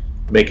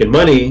 making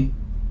money,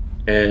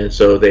 and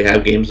so they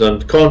have games on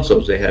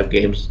consoles, they have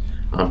games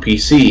on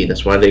PC.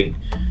 That's why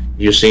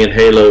you're seeing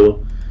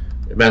Halo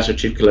Master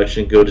Chief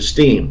Collection go to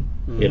Steam.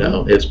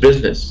 It's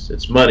business,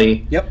 it's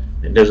money. Yep.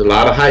 And there's a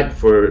lot of hype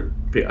for.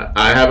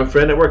 I have a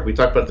friend at work. We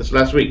talked about this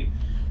last week.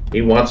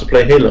 He wants to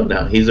play Halo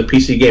now. He's a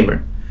PC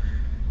gamer.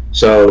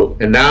 So,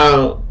 and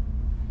now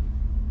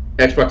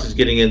Xbox is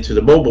getting into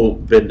the mobile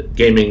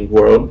gaming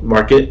world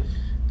market.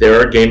 There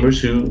are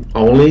gamers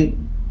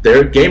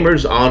they're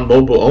gamers on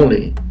mobile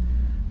only.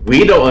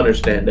 We don't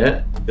understand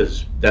that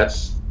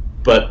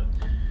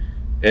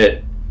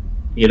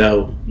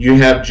you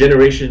have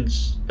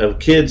generations of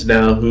kids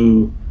now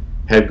who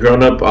have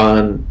grown up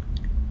on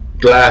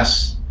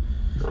glass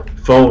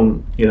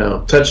phone,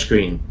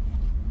 touchscreen.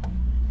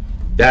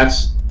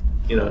 That's,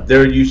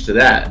 they're used to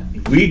that.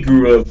 We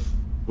grew up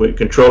with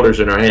controllers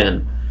in our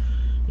hand,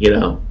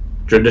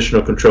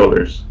 traditional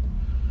controllers,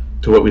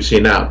 to what we see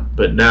now.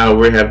 But now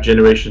we have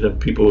generation of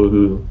people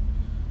who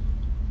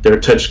they're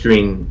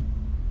touchscreen,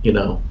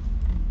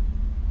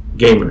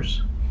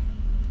 gamers.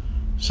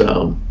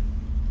 So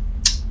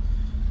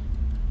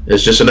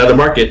it's just another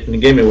market in the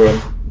gaming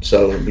world.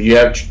 So you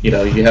have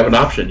an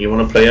option. You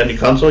want to play on your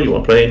console, you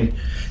want to play in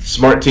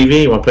smart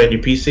TV, you want to play on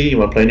your PC, you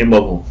want to play on your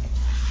mobile.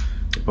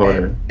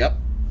 Yep.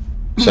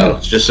 So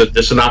it's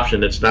just an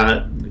option. It's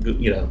not,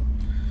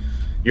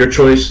 your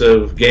choice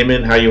of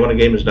gaming, how you want to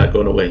game is not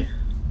going away.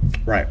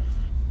 Right.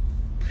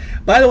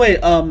 By the way,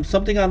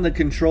 something on the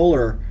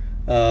controller.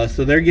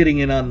 So they're getting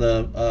in on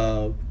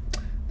the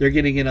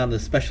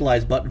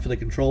specialized button for the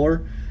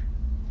controller.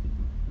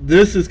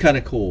 This is kind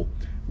of cool.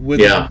 With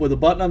a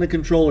button on the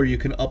controller, you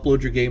can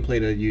upload your gameplay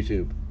to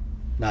YouTube.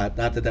 Not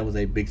that was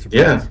a big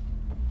surprise. Yeah.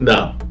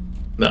 No.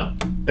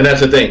 And that's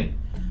the thing.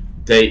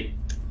 They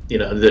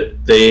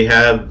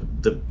have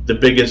the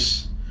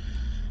biggest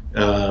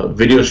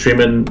video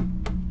streaming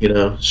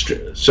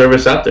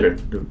service out there.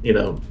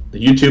 The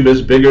YouTube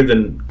is bigger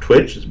than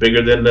Twitch. It's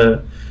bigger than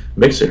the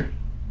Mixer.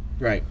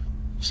 Right.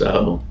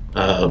 So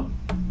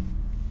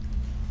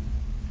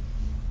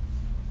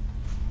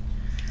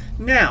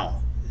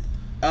now,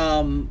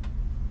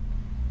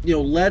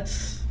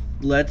 let's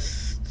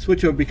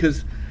switch over,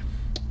 because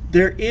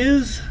there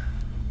is,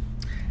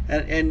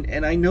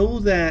 and I know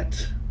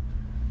that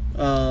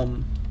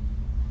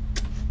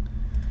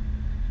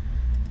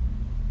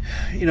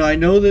I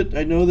know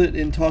that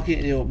in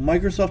talking,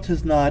 Microsoft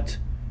has not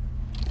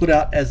put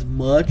out as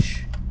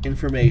much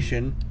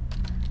information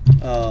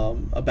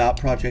about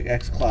Project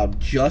xCloud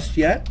just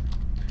yet.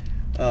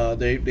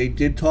 They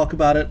did talk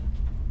about it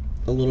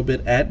a little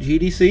bit at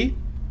GDC,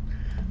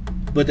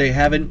 but they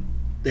haven't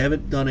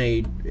done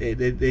they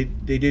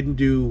didn't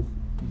do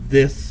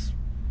this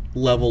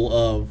level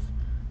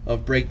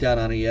of breakdown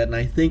on it yet, and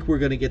I think we're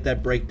going to get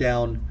that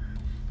breakdown.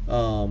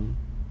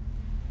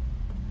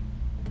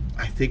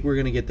 I think we're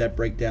going to get that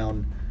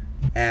breakdown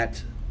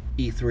at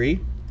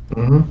E3.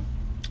 Mm-hmm.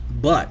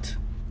 But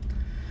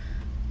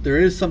there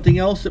is something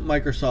else that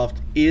Microsoft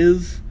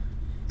is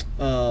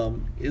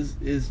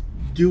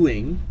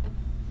doing.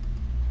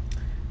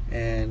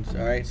 And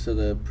all right, so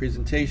the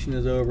presentation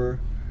is over.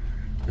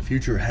 The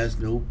future has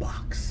no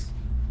box.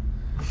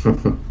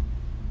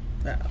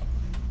 Now,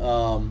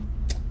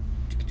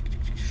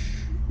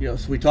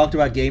 so we talked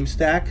about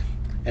GameStack,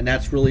 and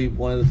that's really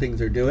one of the things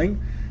they're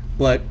doing.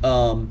 But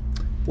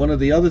one of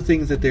the other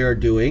things that they are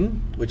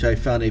doing, which I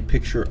found a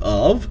picture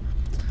of,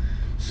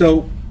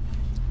 so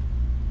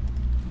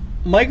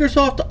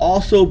Microsoft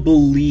also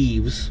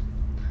believes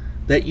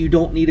that you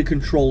don't need a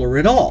controller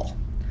at all.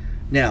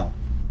 Now,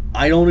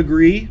 I don't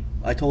agree.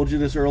 I told you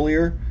this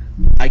earlier.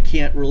 I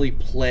can't really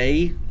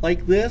play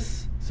like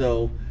this,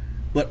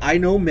 but I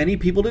know many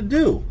people that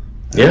do.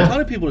 I know a ton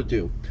of people that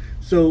do.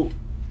 So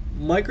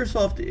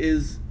Microsoft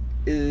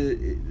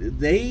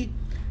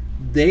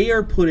they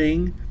are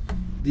putting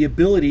the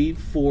ability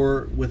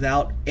for,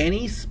 without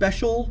any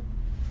special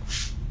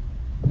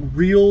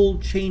real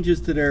changes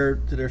to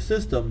their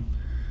system,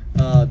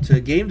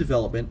 to game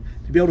development,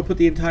 to be able to put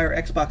the entire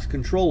Xbox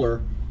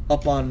controller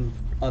up on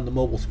the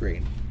mobile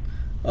screen,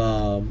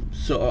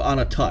 so on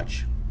a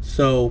touch.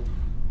 So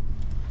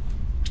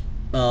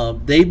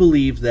they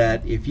believe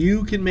that if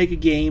you can make a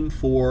game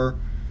for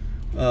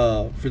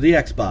the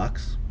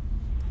Xbox,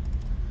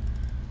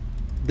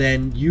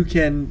 then you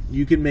can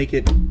make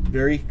it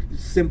very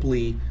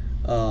simply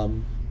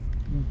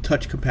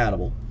touch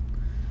compatible.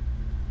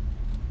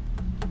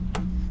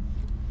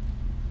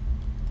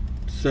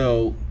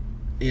 So,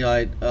 you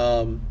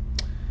know,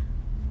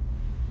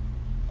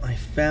 I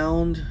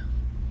found,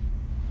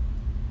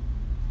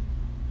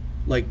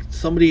 like,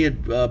 somebody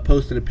had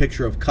posted a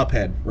picture of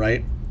Cuphead,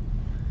 right?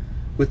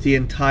 With this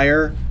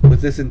entire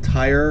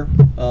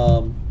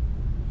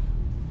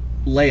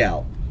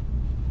layout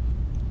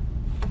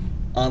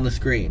on the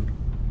screen.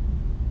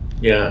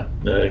 Yeah,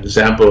 an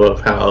example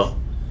of how,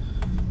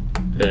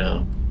 you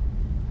know,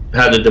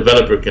 how the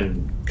developer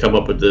can come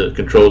up with the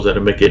controls that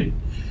make it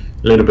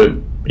a little bit,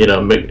 you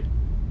know, make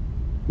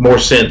more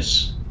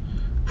sense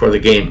for the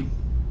game.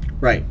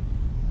 Right.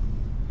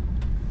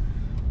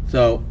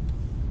 So,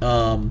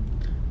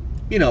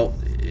 you know,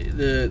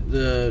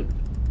 the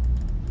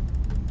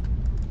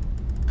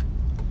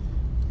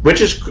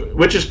which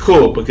is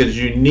cool, because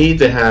you need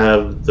to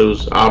have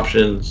those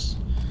options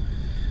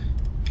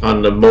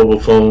on the mobile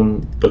phone,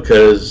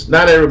 because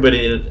not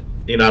everybody,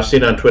 you know, I've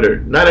seen on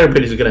Twitter, not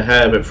everybody's going to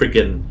have a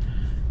freaking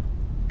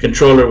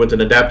controller with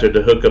an adapter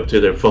to hook up to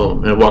their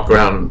phone and walk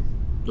around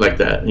like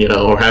that, you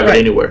know, or have it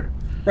anywhere.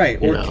 Right,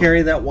 or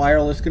carry that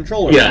wireless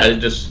controller. Yeah,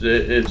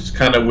 it's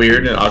kind of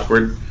weird and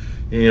awkward,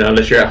 you know,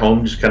 unless you're at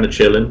home just kind of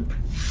chilling,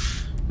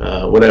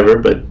 whatever.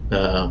 But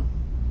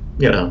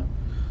you know,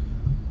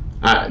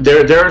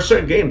 there are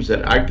certain games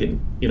that I can,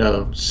 you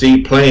know,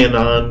 see playing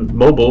on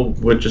mobile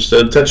with just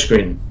a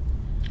touchscreen.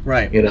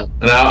 Right. You know,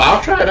 and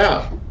I'll try it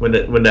out when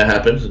that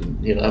happens,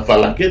 and you know, if I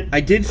like it. I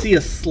did see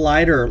a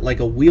slider, like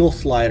a wheel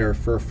slider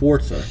for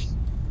Forza.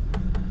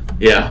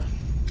 Yeah.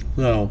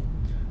 So,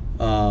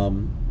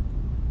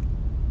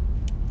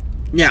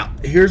 now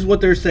here's what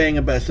they're saying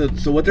about.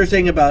 So what they're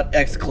saying about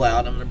xCloud.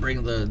 I'm going to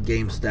bring the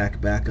game stack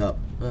back up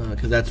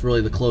because that's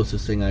really the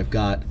closest thing I've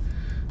got.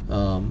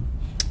 I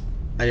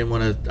didn't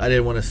want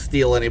to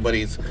steal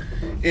anybody's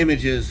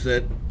images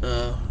that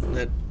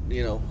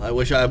you know. I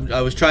wish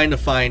I was trying to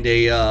find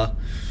a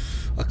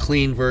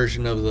clean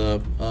version of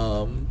the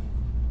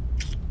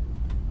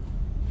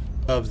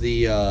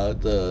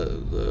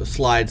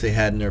slides they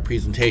had in their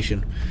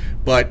presentation,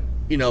 but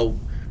you know,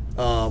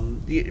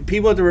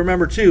 people have to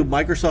remember too.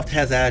 Microsoft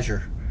has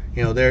Azure.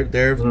 You know,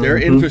 their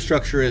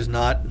infrastructure is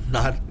not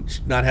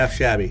half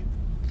shabby.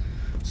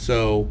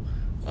 So,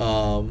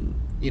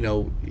 you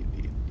know,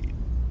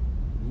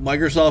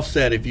 Microsoft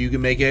said if you've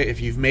made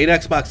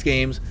Xbox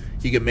games,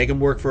 you can make them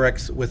work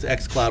with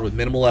xCloud with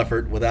minimal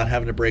effort without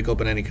having to break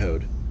open any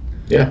code.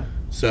 Yeah.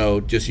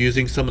 So just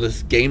using some of the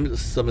stuff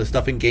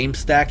in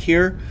GameStack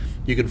here,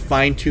 you can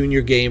fine tune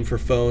your game for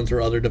phones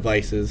or other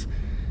devices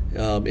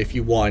if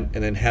you want,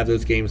 and then have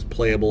those games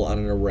playable on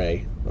an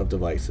array of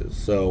devices.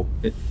 So,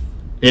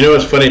 you know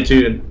what's funny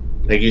too?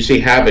 Like you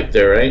see Havoc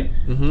there, right?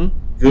 Mm-hmm.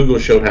 Google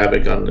showed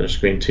Havoc on their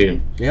screen too.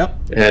 Yep.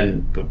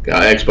 And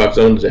Xbox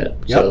owns that.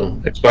 Yep. So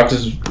Xbox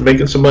is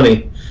making some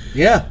money.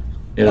 Yeah.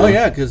 You know, oh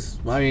yeah, because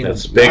I mean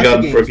that's big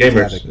on for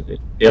gamers.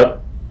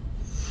 Yep.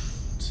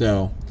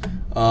 So,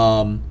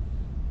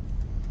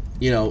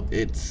 you know,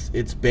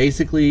 it's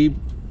basically,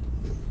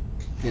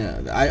 you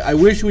know, I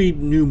wish we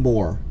knew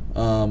more.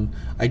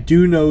 I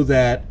do know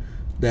that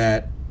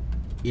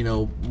you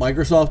know,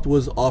 Microsoft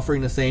was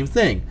offering the same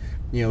thing.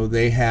 You know,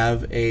 they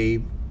have a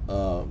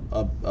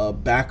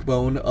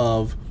backbone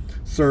of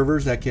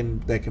servers that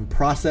can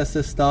process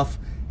this stuff,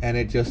 and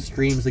it just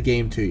streams the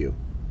game to you.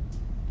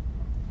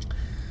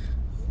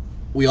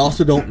 We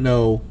also don't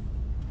know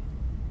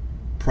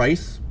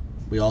price.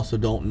 We also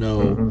don't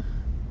know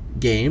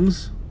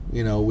games.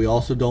 You know, we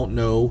also don't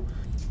know,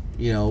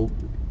 you know,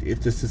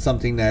 if this is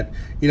something that,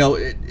 you know,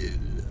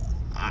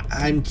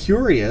 I'm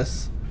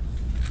curious.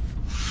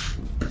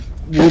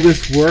 Will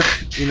this work?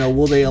 You know,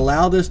 will they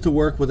allow this to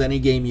work with any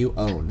game you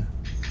own?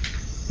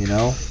 You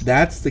know,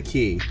 that's the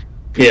key.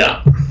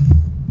 Yeah,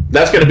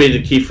 that's going to be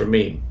the key for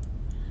me.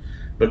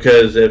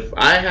 Because if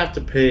I have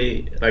to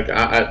pay, like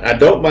I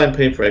don't mind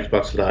paying for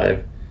Xbox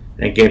Live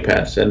and Game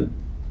Pass, and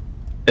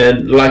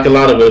like a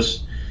lot of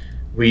us,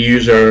 we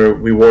use our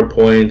reward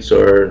points,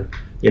 or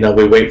you know,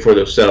 we wait for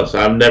those sales.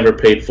 I've never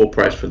paid full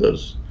price for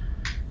those.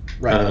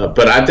 Right.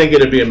 But I think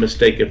it'd be a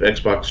mistake if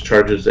Xbox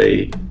charges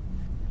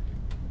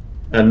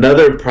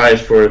another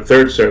price for a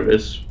third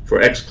service for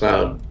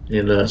xCloud,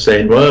 you know,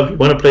 saying, well, if you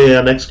want to play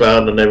on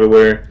xCloud and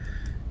everywhere,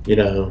 you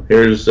know,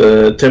 here's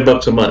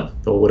 $10 a month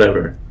or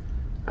whatever.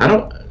 I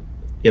don't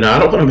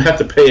want them to have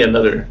to pay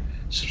another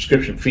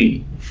subscription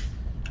fee.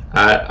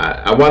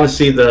 I want to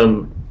see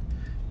them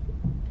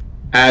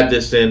add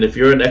this in. If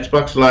you're an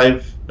Xbox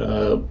Live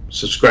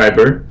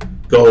subscriber,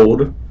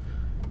 Gold,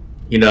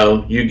 you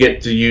know, you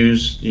get to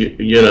use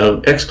you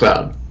know,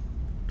 xCloud.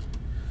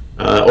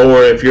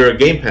 Or if you're a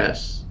Game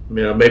Pass,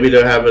 you know, maybe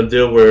they'll have a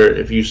deal where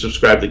if you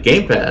subscribe to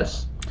Game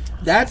Pass,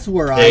 that's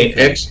where I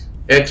think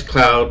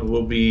xCloud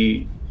will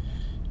be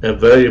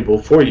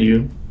available for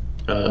you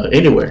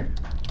anywhere.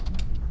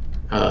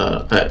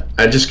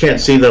 I just can't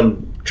see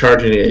them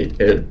charging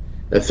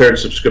a third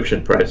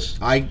subscription price.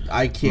 I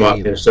can't about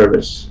either. their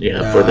service,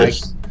 for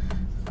this.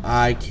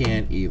 I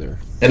can't either.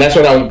 And that's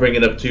what I was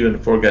bringing up too in the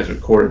Four Guys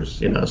with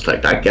Quarters. It's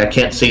like I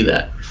can't see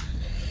that.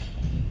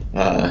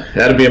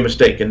 That'd be a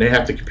mistake, and they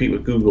have to compete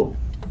with Google.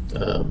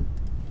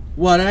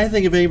 Well, and I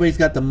think if anybody's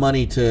got the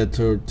money to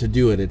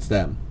do it, it's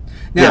them.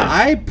 Now,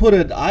 I put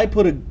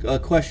a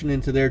question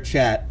into their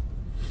chat.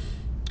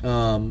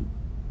 Would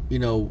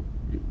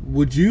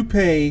you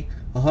pay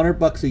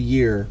 $100 a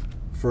year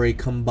for a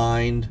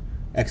combined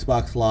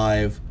Xbox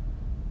Live,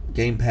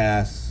 Game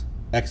Pass,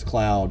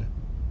 xCloud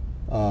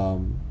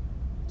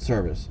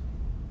service?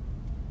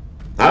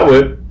 I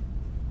would.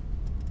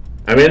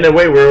 I mean, in a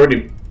way, we're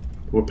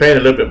paying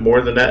a little bit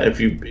more than that. If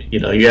you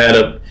add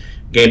up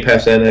Game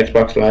Pass and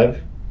Xbox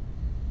Live,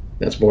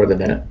 that's more than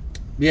that.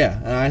 Yeah,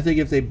 and I think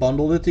if they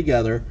bundled it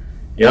together,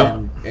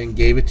 Yep. and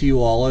gave it to you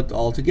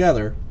all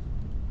together,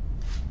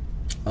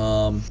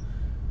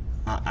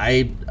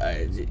 I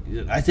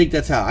think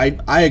that's how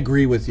I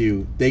agree with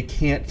you. They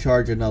can't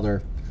charge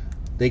another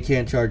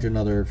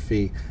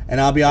fee. And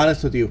I'll be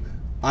honest with you,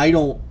 I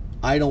don't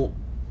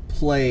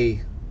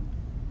play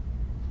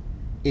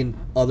in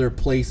other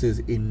places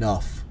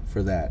enough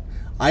for that.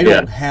 I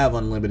don't have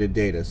unlimited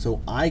data,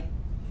 so I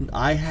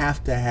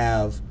have to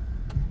have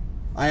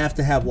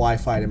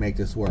Wi-Fi to make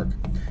this work.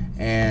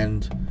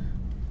 And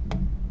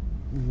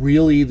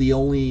really the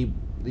only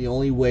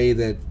way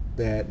that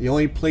the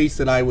only place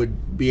that I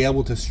would be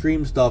able to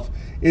stream stuff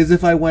is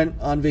if I went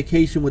on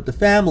vacation with the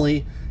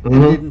family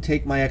and didn't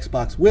take my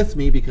Xbox with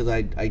me, because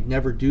I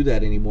never do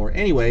that anymore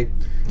anyway.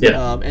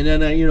 Yeah. And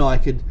then I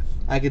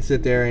could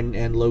sit there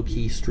and low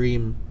key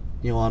stream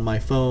on my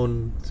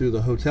phone through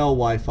the hotel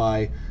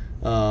Wi-Fi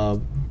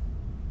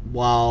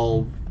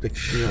while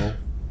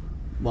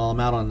I'm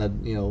out on the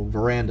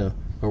veranda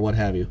or what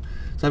have you.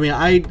 So I mean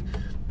I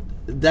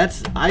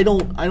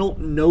don't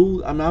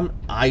know.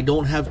 I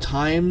don't have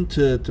time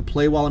to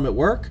play while I'm at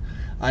work.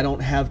 I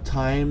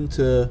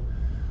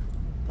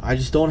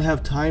just don't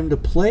have time to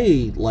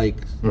play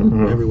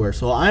everywhere.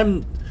 So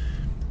I'm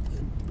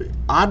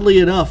oddly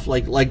enough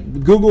like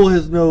Google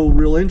has no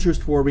real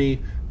interest for me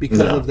because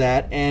of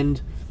that,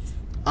 and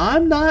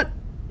I'm not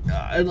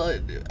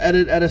at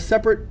a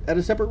separate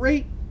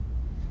rate.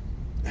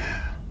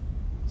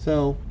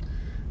 So, all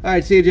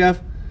right, see you, Jeff.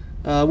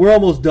 We're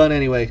almost done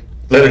anyway.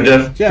 Later,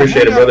 Jeff.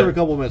 Appreciate it, brother. For a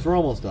couple minutes. We're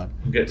almost done.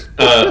 Good.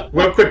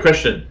 One quick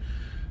question.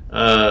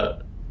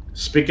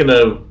 Speaking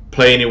of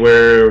Play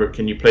Anywhere,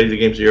 can you play the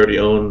games you already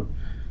own?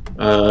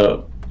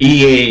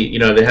 EA,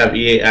 they have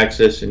EA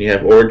Access and you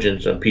have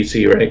Origins on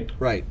PC, right?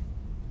 Right.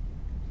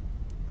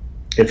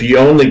 If you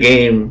own the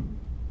game,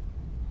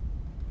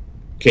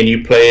 can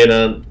you play it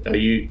on?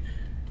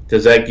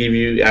 Does that give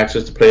you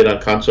access to play it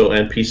on console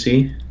and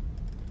PC?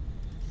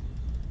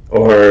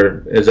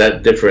 Or is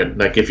that different?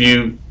 Like if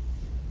you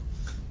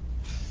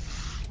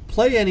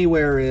Play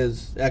Anywhere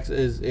is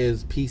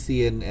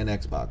PC and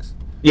Xbox.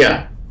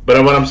 Yeah,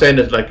 but what I'm saying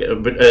is like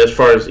as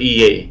far as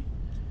EA.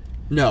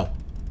 No.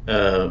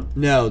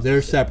 No,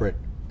 they're separate.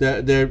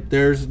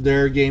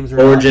 Their games are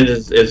Origin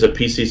is a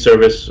PC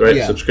service, right?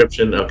 Yeah.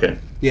 Subscription. Okay.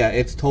 Yeah,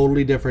 it's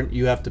totally different.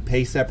 You have to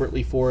pay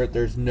separately for it.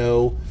 There's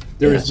no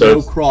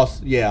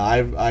cross. Yeah,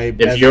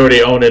 if you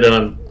already own it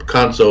on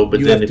console,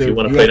 but then if you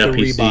want to play it on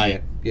PC, rebuy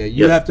it. Yeah,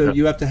 you have to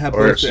have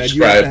both.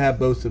 You have to have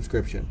both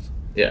subscriptions.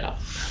 Yeah.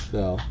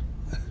 So.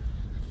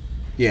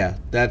 Yeah,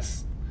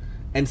 that's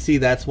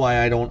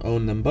why I don't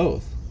own them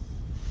both.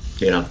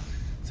 Yeah.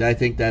 So I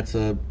think that's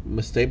a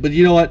mistake. But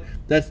you know what?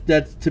 That's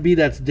to me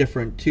that's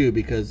different too,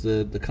 because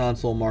the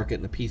console market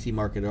and the PC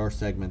market are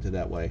segmented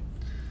that way.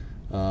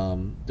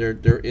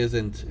 There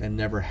isn't and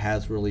never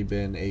has really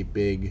been a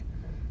big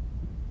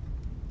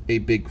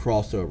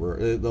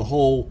crossover. The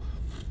whole,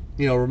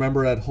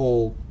 remember that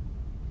whole,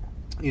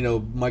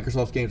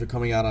 Microsoft's games are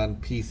coming out on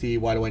PC.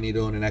 Why do I need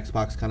to own an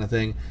Xbox kind of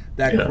thing?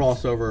 That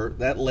crossover,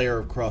 that layer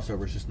of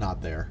crossover is just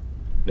not there.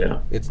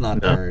 Yeah, it's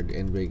not there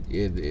in big.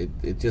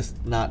 It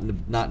just not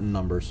in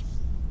numbers.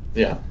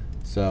 Yeah.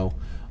 So,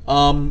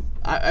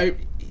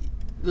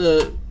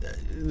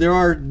 there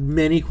are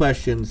many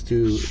questions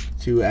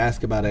to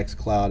ask about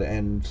xCloud,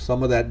 and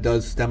some of that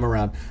does stem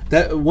around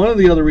that. One of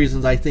the other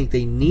reasons I think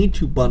they need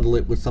to bundle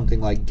it with something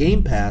like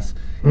Game Pass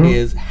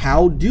is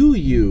how do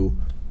you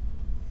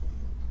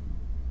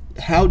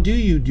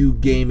do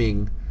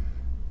gaming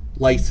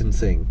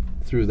licensing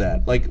through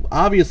that? Like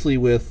obviously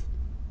with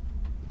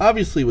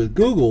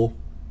Google,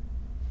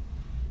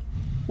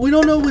 we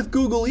don't know with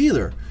Google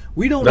either.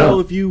 We don't know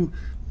if you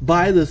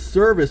buy the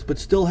service but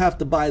still have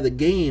to buy the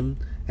game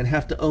and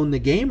have to own the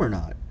game or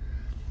not.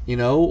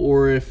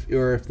 Or if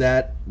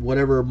that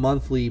whatever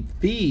monthly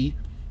fee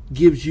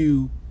gives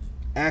you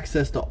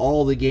access to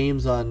all the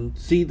games on.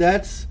 See,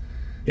 that's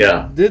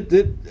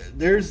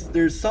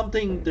there's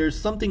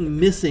something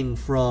missing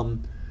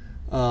from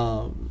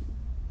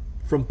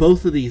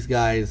both of these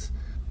guys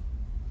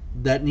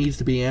that needs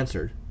to be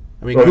answered.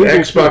 I mean,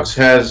 Xbox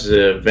has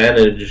the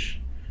advantage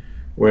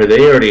where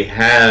they already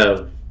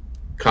have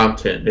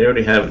content. They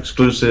already have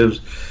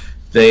exclusives.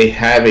 they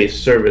have a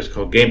service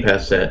called Game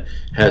Pass that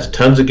has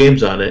tons of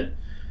games on it,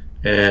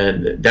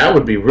 and that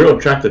would be real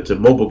attractive to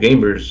mobile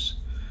gamers.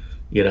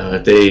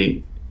 If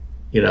they,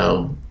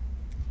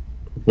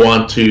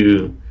 want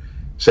to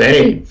say,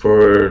 hey,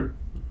 for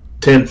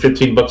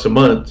 $10-15 a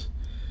month,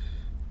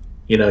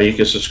 you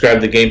can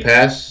subscribe to Game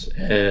Pass,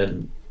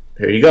 and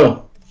here you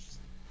go.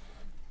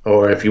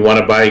 Or if you want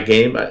to buy a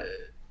game, I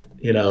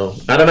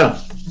don't know.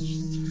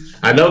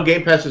 I know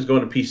Game Pass is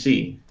going to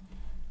PC.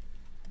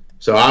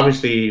 So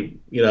obviously,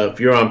 if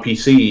you're on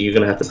PC, you're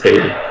going to have to pay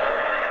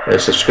a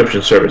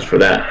subscription service for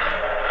that.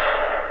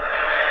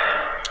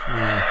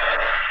 Yeah.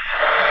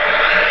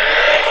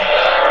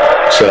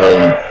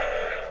 So,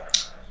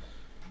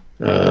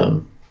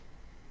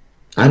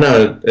 I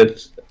know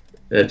it's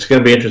going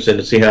to be interesting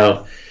to see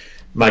how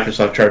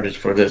Microsoft charges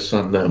for this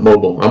on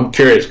mobile. I'm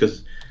curious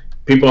because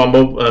people on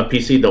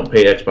PC don't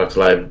pay Xbox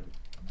Live,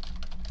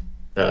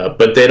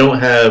 but they don't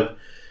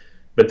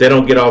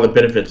get all the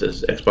benefits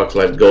as Xbox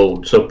Live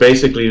Gold. So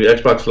basically,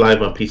 Xbox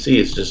Live on PC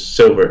is just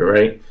silver,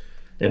 right?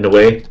 In a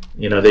way,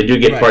 they do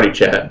get party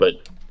chat, but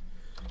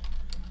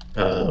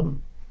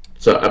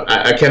so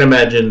I can't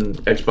imagine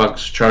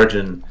Xbox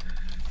charging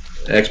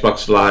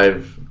Xbox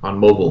Live on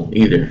mobile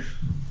either.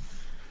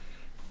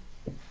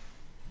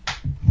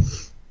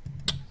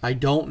 I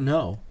don't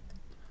know.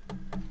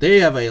 They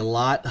have a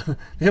lot.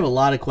 They have a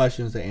lot of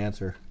questions to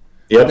answer.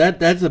 Yeah,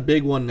 that's a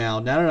big one now.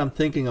 Now that I'm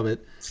thinking of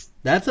it,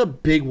 that's a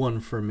big one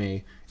for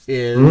me.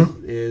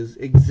 Is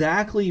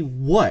exactly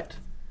what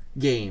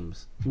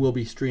games will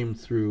be streamed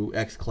through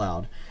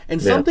xCloud,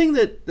 and something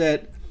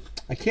that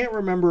I can't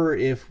remember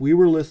if we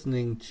were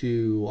listening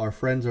to our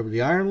friends over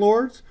the Iron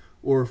Lords,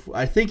 or if,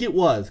 I think it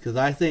was, because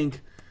I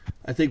think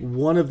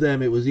one of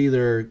them, it was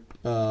either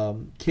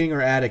King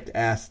or Addict,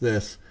 asked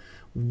this: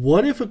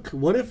 What if a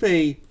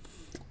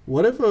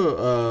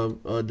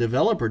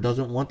developer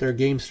doesn't want their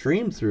game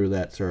streamed through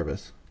that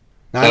service?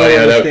 Now, I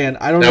don't understand.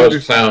 That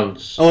was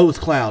Clowns. Oh, it was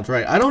Clowns,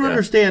 right? I don't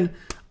understand.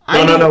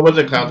 No, it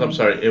wasn't Clowns. I'm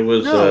sorry. It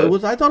was. No, it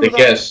was. I thought it was.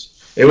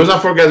 Guess it was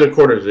on Four Gathered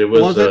Quarters. It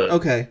was. Was it?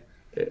 Okay.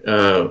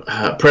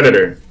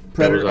 Predator.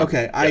 Predator.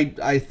 Okay. Yeah.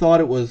 I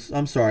thought it was.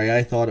 I'm sorry.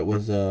 I thought it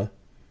was.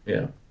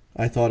 Yeah.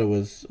 I thought it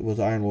was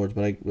Iron Lords,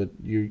 but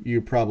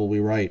you're probably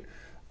right.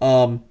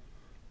 There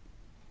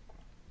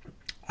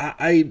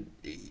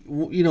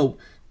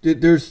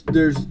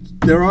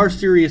are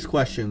serious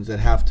questions that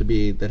have to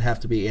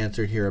be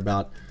answered here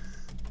about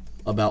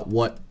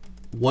what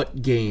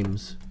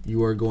games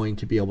you are going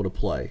to be able to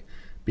play,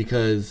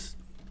 because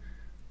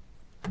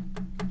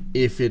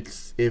if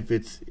it's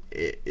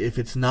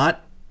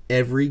not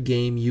every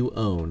game you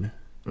own,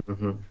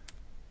 mm-hmm.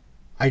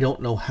 I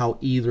don't know how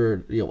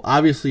either.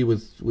 Obviously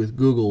with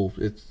Google,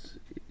 it's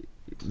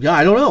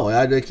I don't know.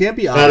 It can't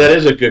be. No, that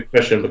is a good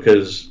question,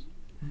 because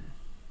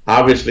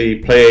obviously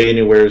Play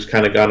Anywhere has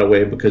kind of gone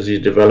away because these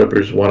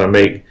developers want to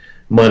make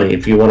money.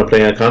 If you want to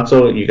play on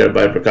console, you got to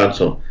buy it for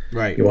console.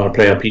 Right. You want to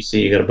play on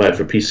PC, you got to buy it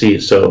for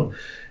PC. So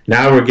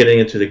now we're getting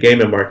into the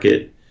gaming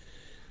market,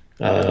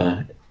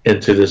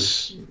 into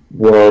this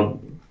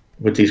world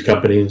with these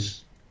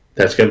companies.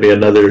 That's going to be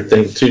another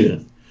thing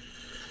too.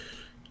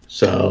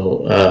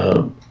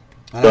 So,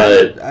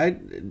 but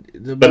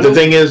the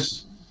thing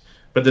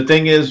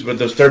is with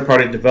those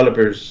third-party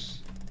developers,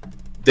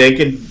 they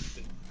can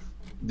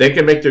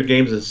make their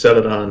games and sell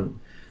it on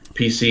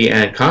PC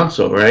and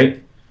console,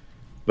 right?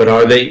 But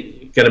are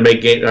they going to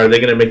make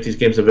these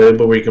games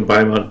available where you can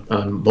buy them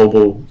on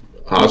mobile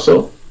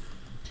also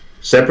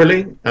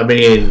separately? I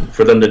mean,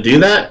 for them to do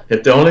that,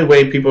 if the only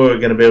way people are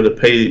going to be able to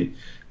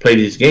play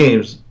these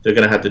games, they're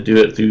going to have to do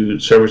it through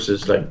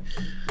services like,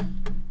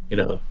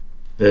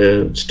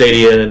 the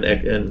Stadia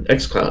and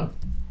xCloud.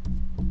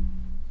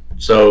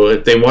 So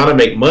if they want to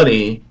make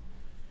money,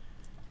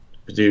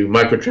 do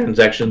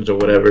microtransactions or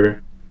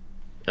whatever,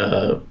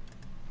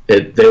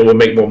 they will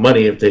make more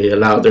money if they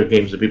allow their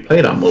games to be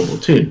played on mobile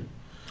too.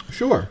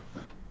 Sure.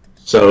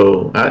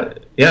 So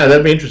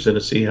that'd be interesting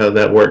to see how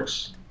that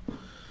works.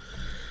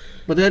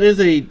 But that is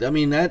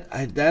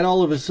that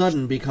all of a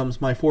sudden becomes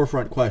my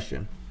forefront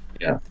question.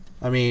 Yeah.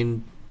 I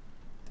mean,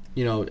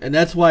 and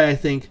that's why I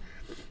think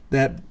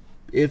that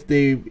I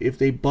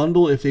think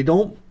bundling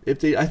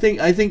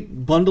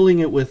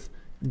it with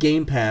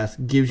Game Pass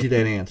gives you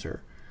that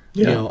answer.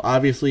 Yeah.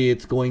 Obviously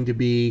it's going to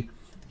be,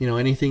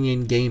 anything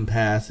in Game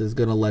Pass is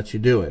going to let you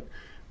do it.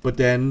 But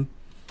then,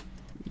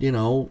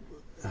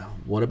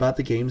 what about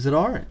the games that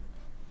aren't?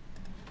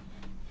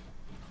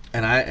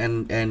 And I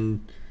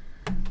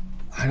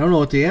don't know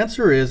what the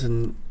answer is,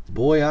 and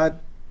boy, I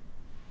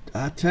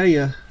tell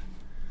you,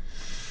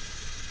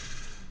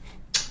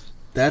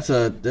 that's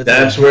where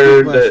that's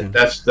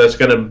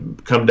going to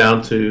come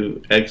down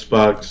to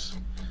Xbox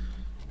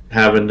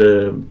having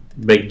to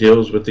make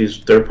deals with these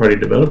third-party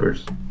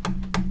developers.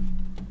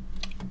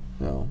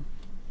 So,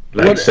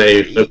 look,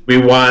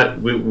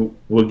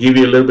 we'll give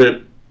you a little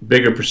bit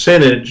bigger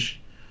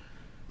percentage,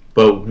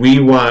 but we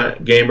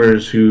want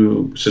gamers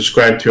who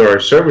subscribe to our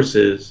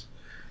services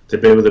to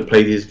be able to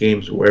play these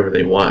games wherever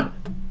they want.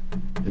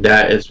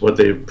 That is what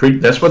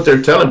that's what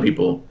they're telling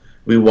people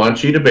We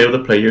want you to be able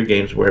to play your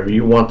games wherever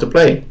you want to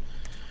play.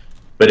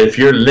 But if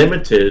you're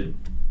limited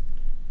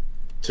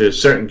to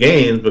certain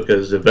games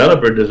because the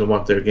developer doesn't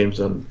want their games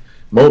on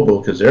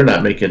mobile because they're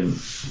not making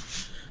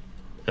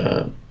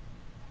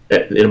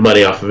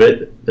money off of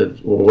it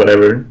or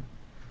whatever.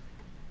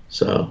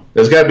 So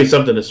there's got to be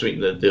something to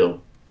sweeten the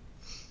deal.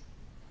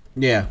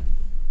 Yeah.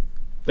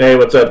 Hey,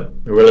 what's up,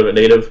 Irrelevant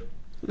Native?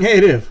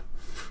 Native.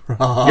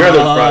 Frauds. You're the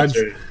fraud,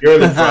 sir. You're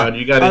the fraud.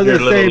 You got to I was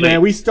gonna say,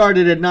 man, we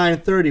started at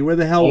 9:30. Where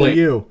the hell were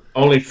you?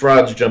 Only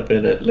frauds jump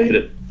in at late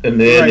in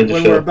the end of the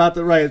when show. We're about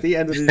to at the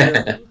end of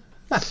the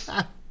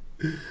show.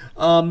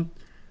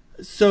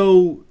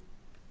 So,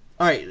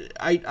 all right,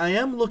 I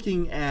am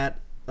looking at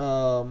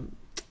a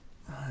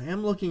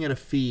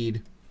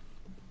feed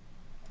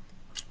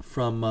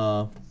from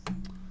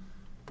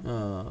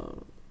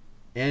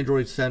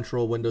Android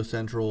Central, Windows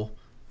Central,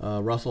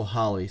 Russell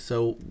Holly.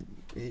 So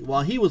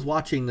while he was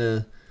watching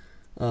the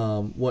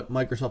what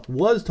Microsoft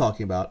was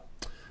talking about,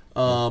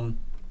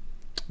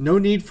 no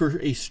need for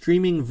a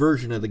streaming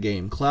version of the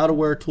game.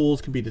 Cloud-aware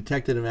tools can be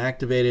detected and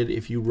activated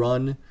if you're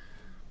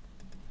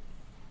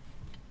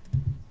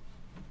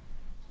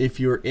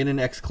in an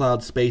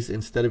xCloud space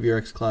instead of your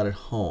xCloud at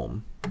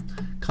home.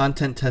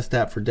 Content test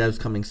app for devs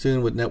coming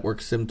soon with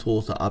network sim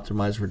tools to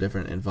optimize for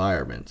different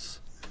environments.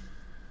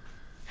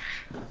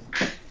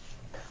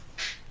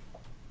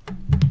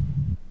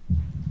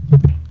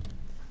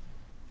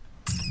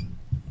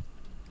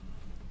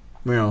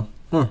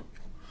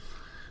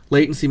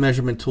 Latency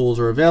measurement tools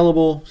are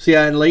available. See,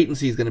 and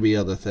latency is going to be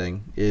the other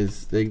thing.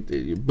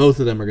 Both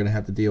of them are going to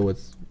have to deal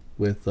with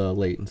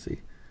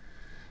latency.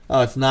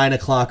 Oh, it's 9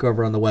 o'clock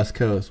over on the West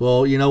Coast.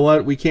 Well, you know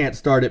what? We can't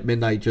start at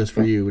midnight just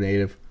for you,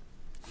 Native.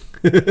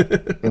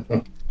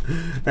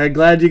 I'm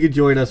glad you could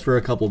join us for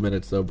a couple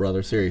minutes, though,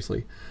 brother.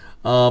 Seriously.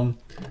 Yeah,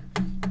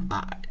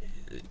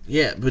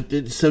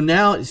 but so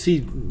now,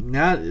 see,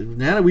 now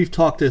that we've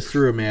talked this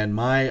through, man,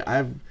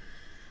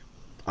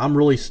 I'm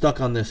really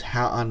stuck on this.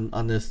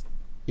 On this,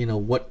 you know,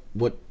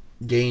 what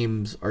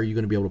games are you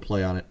going to be able to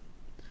play on it?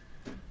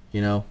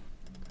 You know,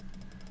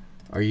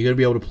 are you going to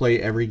be able to play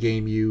every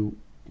game you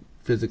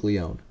physically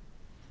own?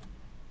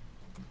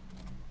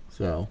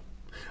 So,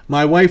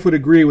 my wife would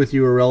agree with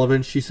you,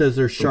 Irrelevant. She says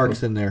there's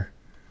sharks in there.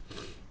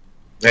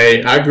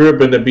 Hey, I grew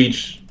up in the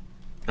beach.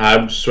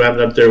 I've swam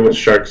up there with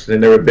sharks. They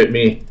never bit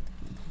me.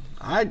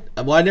 I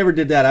never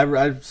did that.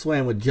 I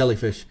swam with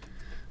jellyfish.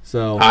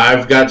 So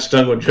I've got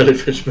stung with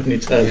jellyfish many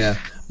times. Yeah,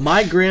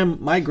 my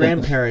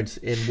grandparents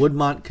in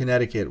Woodmont,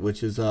 Connecticut,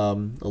 which is a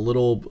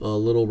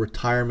little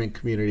retirement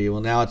community.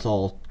 Well, now it's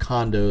all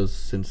condos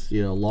since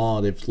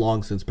they've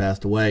long since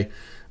passed away,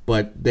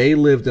 but they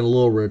lived in a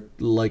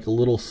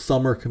little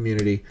summer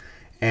community,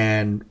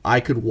 and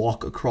I could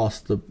walk across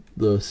the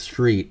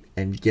street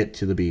and get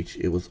to the beach.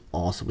 It was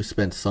awesome. I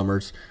spent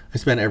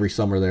every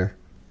summer there.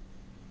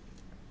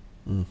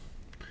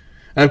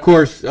 And of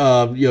course,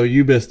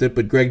 you missed it,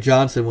 but Greg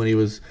Johnson, when he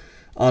was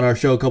on our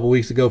show a couple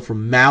weeks ago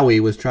from Maui,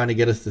 was trying to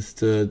get us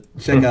to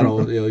check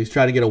out. He's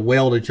trying to get a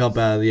whale to jump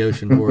out of the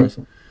ocean for us.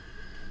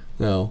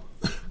 So,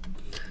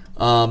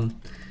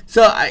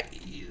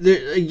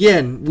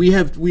 again, we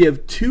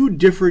have two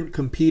different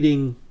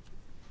competing,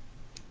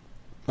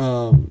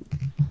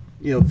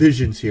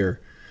 visions here.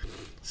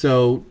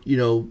 So,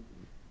 these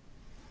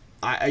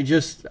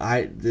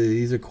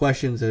are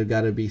questions that have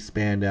got to be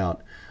spanned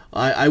out.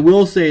 I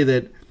will say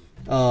that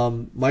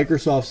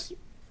Microsoft's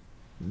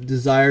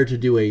desire to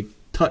do a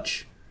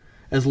touch,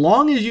 as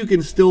long as you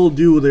can still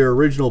do their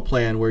original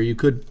plan where you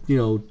could,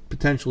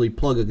 potentially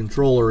plug a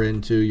controller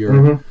into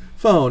your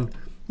phone,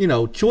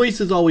 choice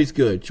is always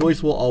good.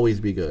 Choice will always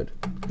be good.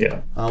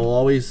 Yeah. I will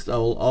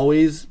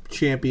always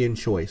champion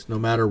choice, no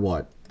matter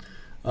what.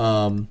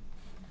 Now,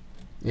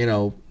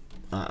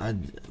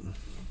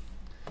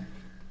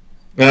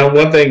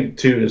 one thing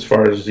too, as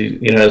far as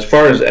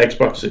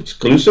Xbox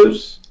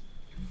exclusives,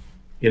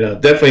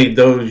 definitely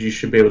those you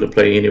should be able to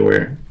play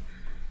anywhere.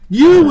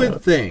 You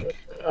would think.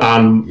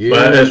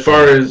 But as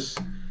far as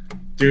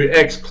through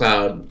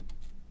xCloud,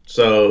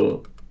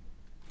 so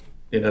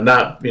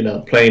not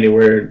play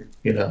anywhere,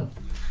 and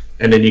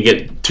then you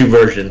get two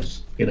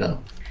versions,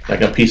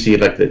 like on PC,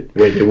 like the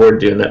way they were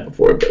doing that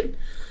before. But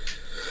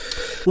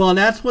well, and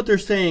that's what they're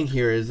saying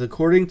here is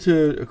according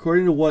to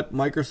what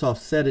Microsoft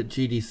said at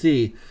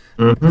GDC,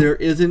 there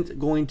isn't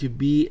going to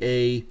be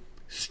a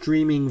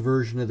streaming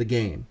version of the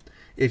game.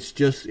 It's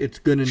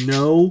going to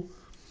know,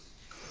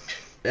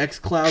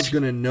 xCloud's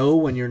going to know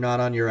when you're not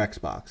on your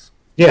Xbox.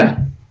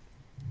 Yeah.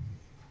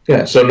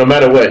 Yeah, so no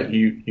matter what,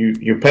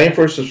 you're paying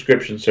for a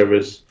subscription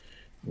service,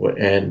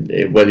 and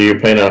whether you're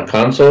playing on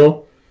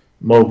console,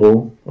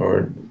 mobile,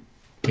 or,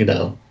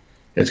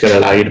 it's going to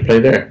allow you to play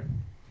there.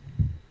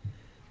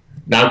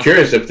 Now I'm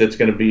curious if it's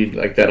going to be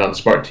like that on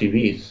smart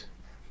TVs.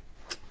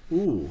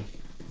 Ooh.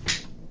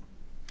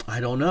 I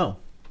don't know.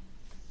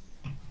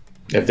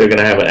 If they're going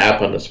to have an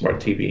app on the smart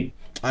TV.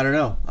 I don't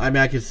know. I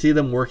mean, I could see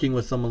them working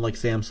with someone like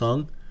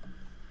Samsung.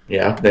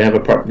 Yeah, they have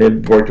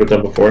they've worked with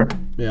them before.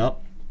 Yeah.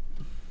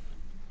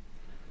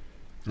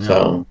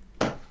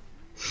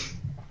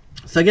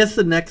 So I guess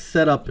the next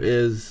setup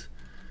is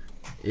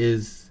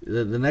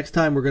the next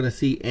time we're going to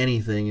see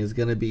anything is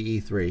going to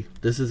be E3.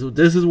 This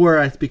is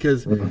where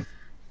because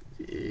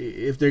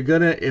if they're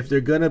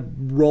gonna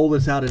roll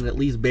this out in at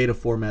least beta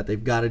format,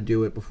 they've got to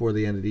do it before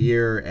the end of the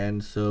year,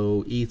 and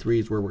so E3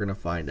 is where we're going to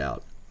find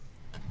out.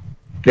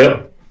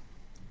 Yep.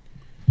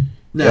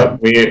 Now,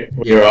 yep.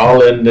 We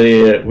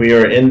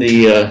are in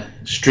the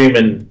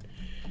streaming,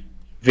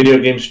 video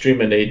game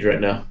streaming age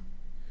right now.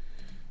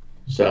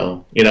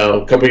 So,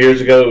 a couple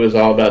years ago, it was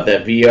all about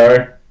that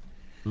VR.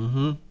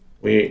 Mm-hmm.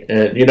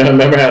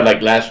 Remember how,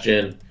 like, last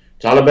gen,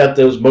 it's all about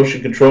those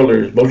motion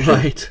controllers.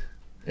 Right.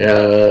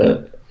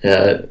 And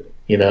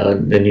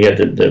then you had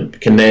the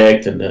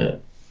Kinect and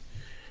the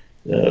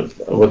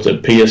what's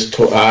it,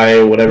 PSI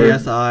or whatever.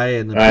 PSI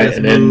and the right, PS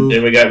and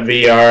then we got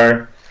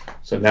VR.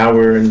 So now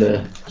we're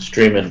into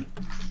streaming.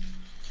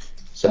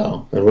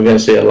 So and we're going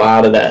to see a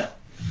lot of that.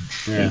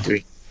 Yeah.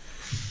 E3.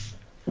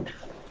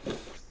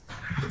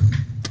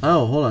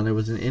 Oh, hold on. There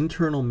was an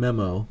internal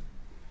memo.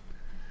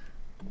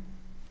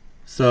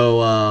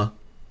 So, I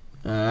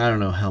don't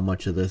know how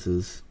much of this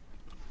is.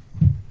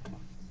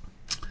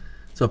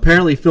 So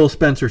apparently Phil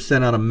Spencer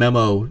sent out a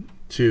memo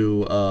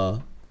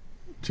to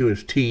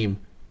his team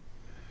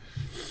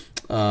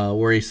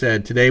where he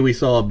said, "Today we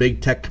saw a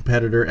big tech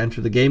competitor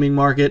enter the gaming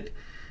market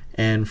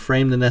and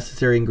frame the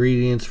necessary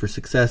ingredients for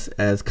success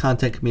as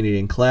content, community,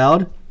 and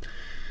cloud.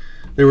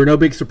 There were no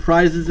big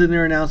surprises in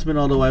their announcement,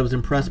 although I was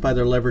impressed by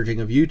their leveraging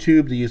of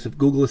YouTube, the use of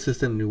Google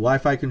Assistant, and new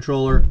Wi-Fi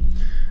controller.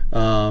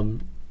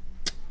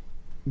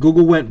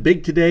 Google went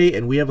big today,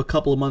 and we have a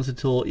couple of months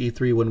until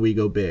E3 when we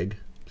go big."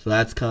 So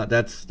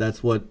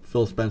that's what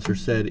Phil Spencer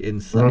said in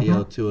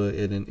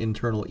in an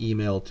internal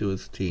email to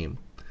his team.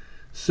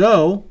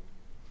 So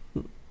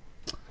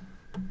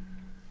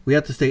we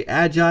have to stay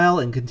agile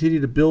and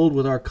continue to build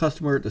with our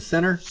customer at the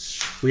center.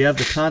 We have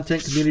the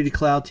content, community,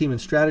 cloud team, and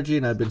strategy,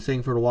 and I've been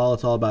saying for a while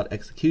it's all about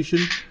execution.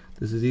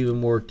 This is even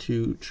more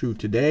true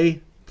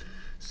today.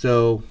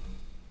 So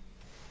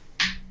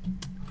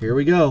here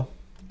we go.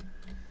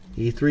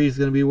 E3 is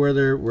going to be where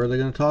they're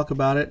going to talk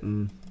about it,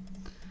 and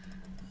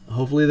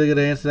hopefully they're going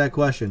to answer that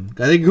question.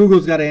 I think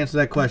Google's got to answer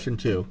that question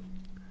too.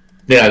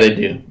 Yeah, they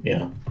do.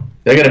 Yeah,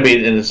 they're going to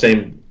be in the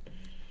same.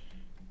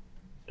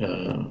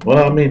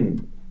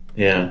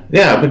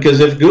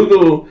 Because if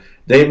Google,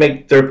 they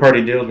make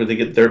third-party deals where they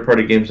get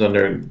third-party games on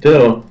their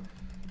deal,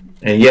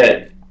 and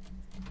yet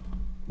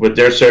with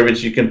their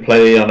service you can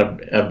play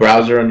on a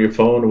browser on your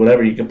phone or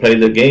whatever, you can play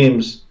the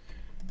games.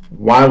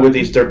 Why would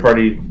these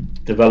third-party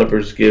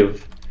developers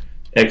give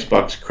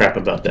Xbox crap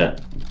about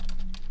that?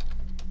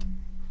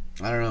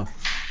 I don't know.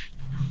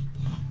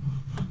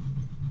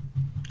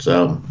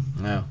 So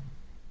no.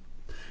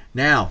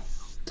 Now,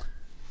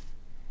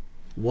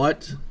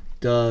 what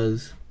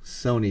does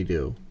Sony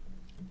do?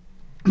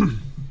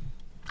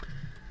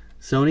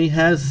 Sony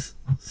has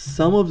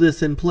some of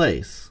this in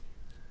place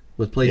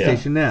with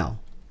PlayStation Now,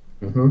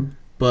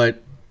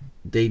 but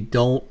they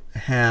don't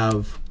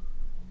have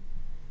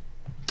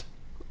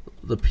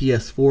the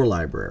PS4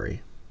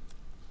 library.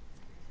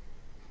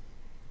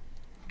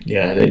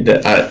 Yeah,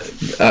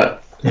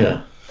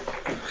 yeah.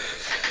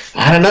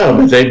 I don't know,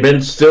 but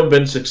they've still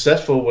been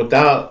successful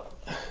without,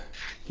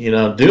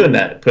 doing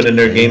that, putting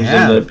their games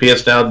in the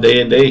PS Now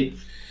day and date.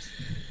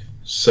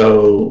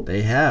 So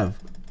they have.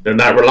 They're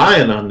not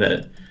relying on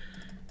that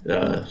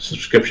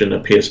subscription to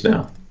PS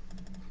Now.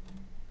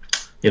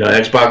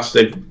 Xbox,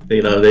 they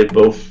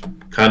both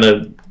kind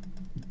of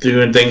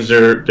doing things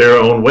their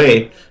own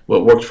way,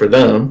 what works for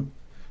them,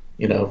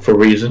 for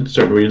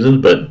certain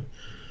reasons, but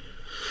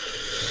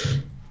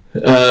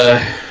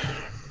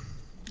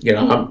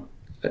I'm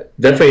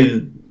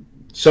definitely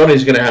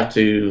Sony's going to have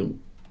to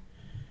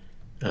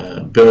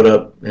build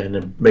up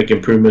and make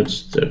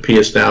improvements to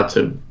PS Now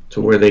to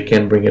where they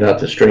can bring it out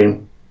to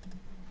stream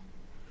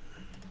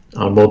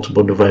on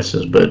multiple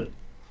devices, but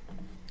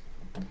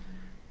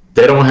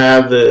they don't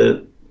have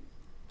the,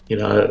 they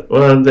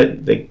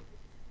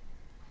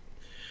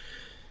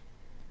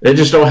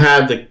just don't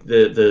have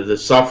the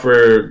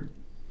software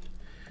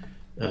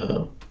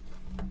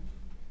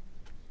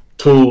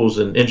tools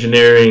and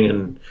engineering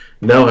and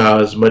know-how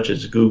as much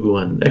as Google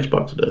and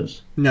Xbox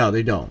does. No,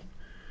 they don't.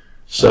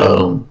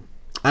 So,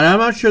 and I'm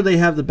not sure they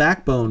have the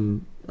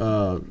backbone,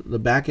 the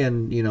back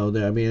end.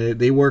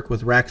 They work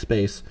with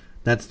Rackspace.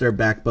 That's their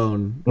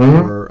backbone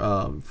for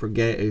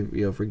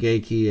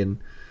Gaykey and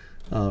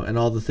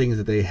all the things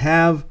that they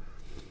have.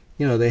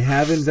 They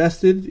have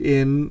invested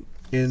in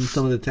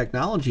some of the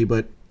technology,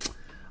 but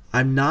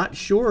I'm not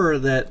sure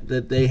that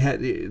they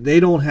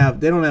don't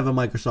have a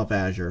Microsoft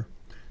Azure.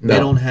 No. They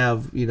don't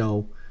have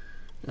an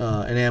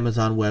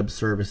Amazon Web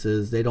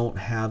Services. They don't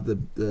have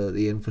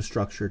the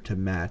infrastructure to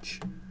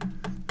match.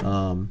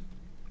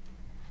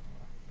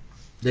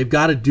 They've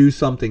got to do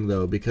something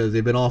though, because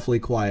they've been awfully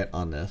quiet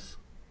on this.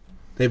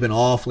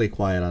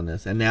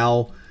 And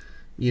now,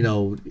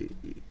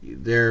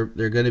 they're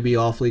going to be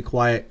awfully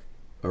quiet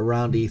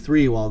around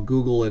E3 while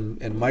Google and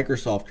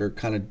Microsoft are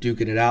kind of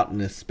duking it out in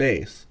this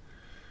space.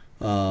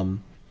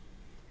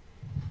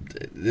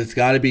 it's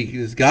got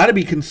to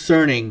be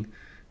concerning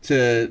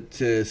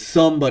to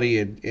somebody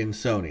in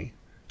Sony.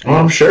 Oh,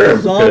 I'm sure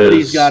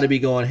Somebody's got to be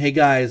going, hey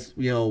guys,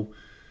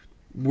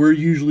 we're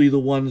usually the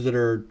ones that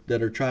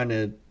are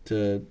trying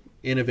to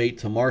innovate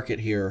to market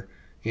here,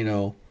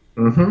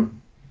 Mm-hmm.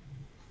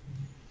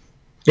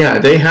 Yeah,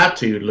 they have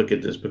to look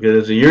at this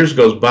because as the years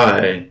goes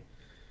by,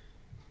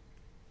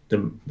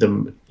 you're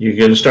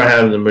going to start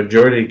having the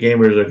majority of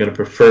gamers are going to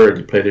prefer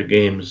to play their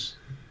games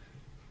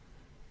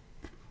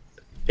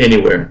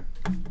anywhere,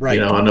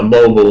 right? On the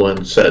mobile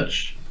and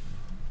such.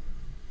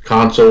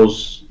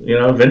 Consoles,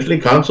 eventually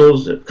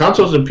consoles and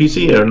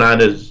PC are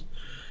not as,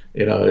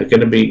 it's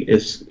going to be,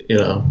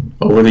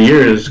 over the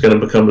years it's going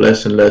to become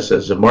less and less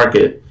as a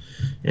market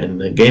in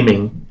the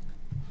gaming.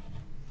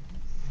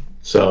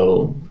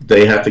 So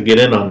they have to get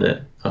in on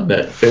that.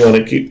 If they want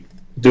to keep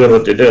doing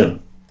what they're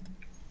doing.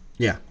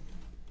 Yeah.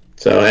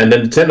 So, and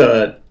then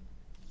Nintendo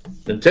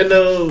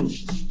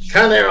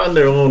kind of on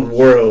their own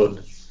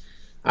world.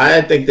 I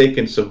think they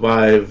can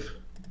survive.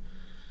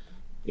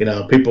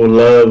 People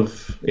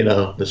love,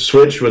 the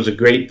Switch was a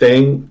great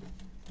thing.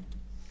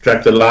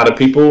 Attracted a lot of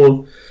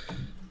people.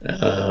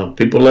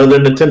 People love their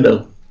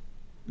Nintendo.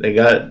 They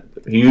got a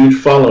huge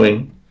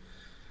following.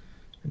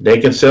 They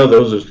can sell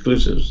those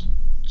exclusives.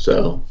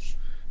 So,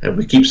 and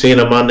we keep seeing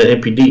them on the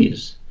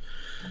MPDs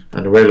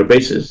on a regular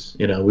basis.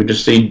 We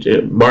just see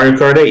Mario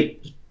Kart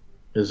 8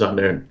 is on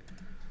there.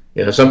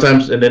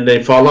 Sometimes, and then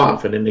they fall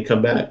off, and then they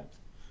come back.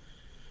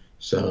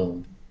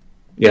 So,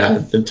 yeah,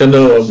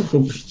 Nintendo,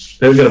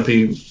 they're going to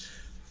be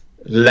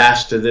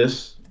last to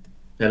this,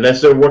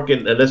 unless they're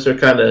working with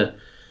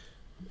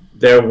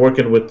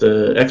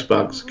the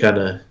Xbox, kind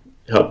of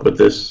help with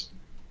this.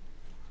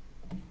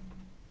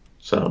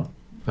 So,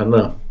 I don't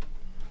know.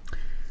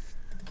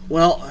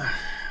 Well,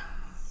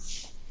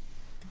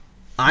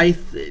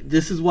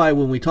 this is why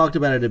when we talked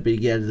about it at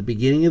the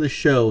beginning of the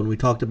show, when we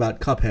talked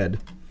about Cuphead,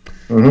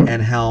 mm-hmm.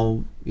 and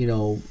how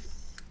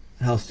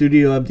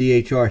Studio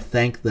MDHR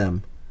thanked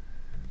them,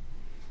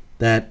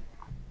 that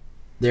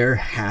there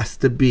has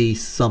to be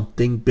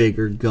something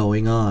bigger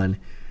going on,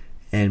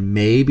 and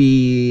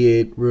maybe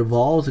it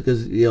revolves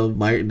because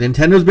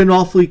Nintendo's been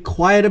awfully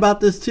quiet about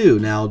this too.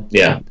 Now,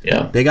 yeah,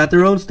 they got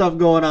their own stuff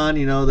going on.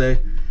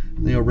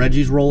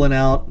 Reggie's rolling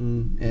out,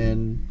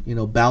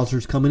 and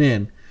Bowser's coming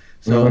in.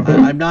 So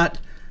mm-hmm. I'm not.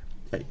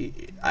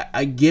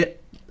 I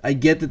get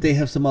that they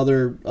have some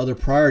other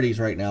priorities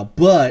right now,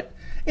 but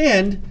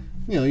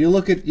you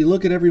look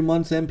at every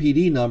month's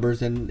MPD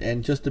numbers,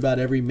 and just about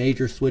every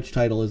major Switch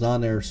title is on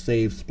there,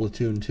 save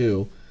Splatoon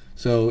 2.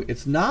 So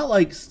it's not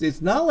like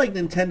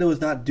Nintendo is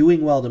not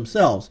doing well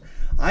themselves.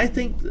 I'm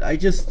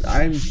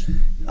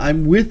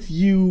with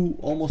you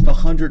almost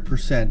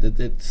 100% that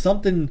it's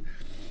something.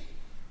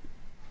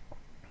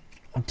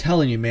 I'm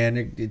telling you,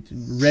 man.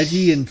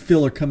 Reggie and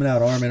Phil are coming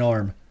out arm in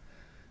arm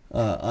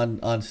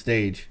on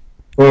stage.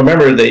 Well,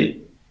 remember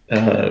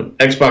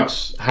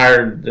Xbox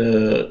hired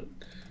the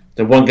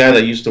one guy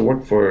that used to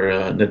work for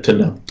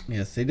Nintendo.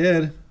 Yes, they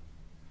did.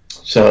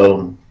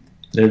 So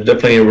there's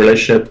definitely a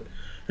relationship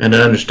and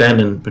an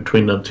understanding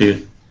between them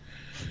two.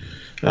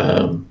 It's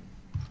gonna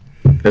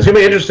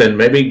be interesting.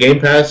 Maybe Game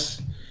Pass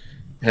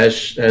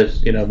has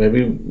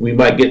maybe we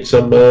might get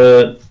some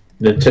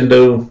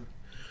Nintendo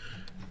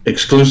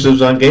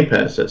exclusives on Game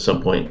Pass at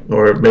some point,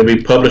 or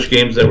maybe published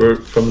games that were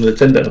from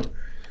Nintendo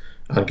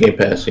on Game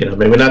Pass.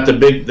 Maybe not the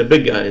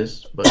big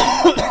guys, but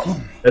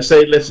let's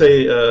say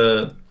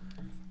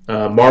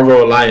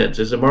Marvel Alliance.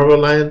 Is it Marvel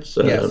Alliance?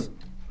 Yes.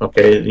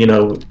 Okay,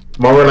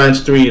 Marvel Alliance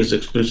 3 is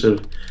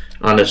exclusive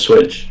on the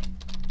Switch.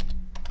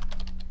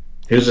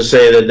 Who's to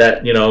say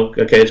that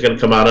okay, it's going to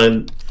come out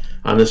on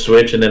the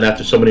Switch, and then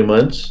after so many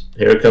months,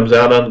 here it comes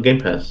out on Game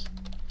Pass.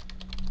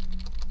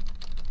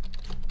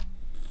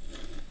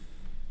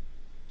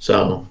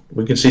 So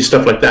we can see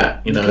stuff like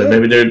that, and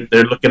maybe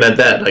they're looking at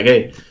that like,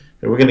 hey,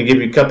 we're going to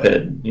give you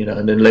Cuphead,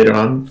 and then later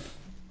on,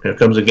 here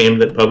comes a game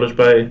that published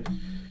by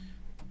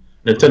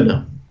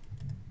Nintendo.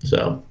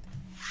 So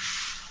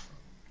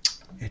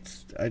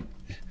it's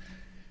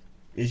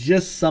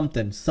just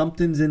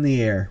something's in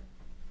the air.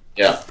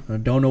 Yeah, I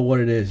don't know what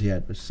it is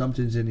yet, but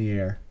something's in the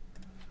air.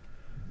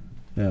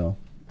 The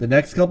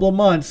next couple of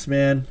months,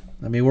 man.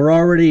 I mean, we're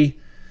already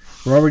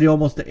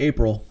almost to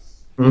April,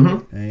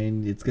 mm-hmm.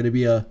 and it's gonna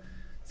be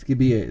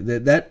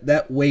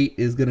that wait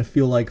is gonna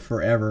feel like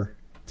forever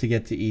to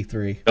get to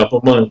E3. Couple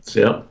months,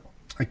 yeah.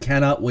 I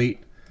cannot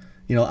wait.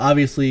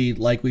 Obviously,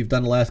 like we've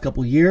done the last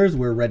couple of years,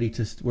 we're ready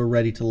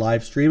to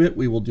live stream it.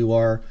 We will do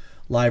our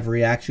live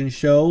reaction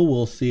show.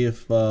 We'll see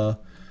if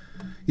what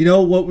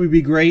would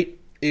be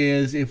great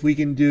is if we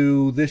can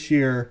do this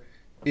year,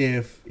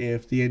 if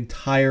the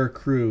entire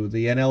crew,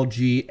 the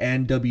NLG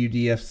and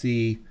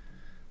WDFC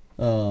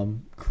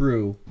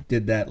crew,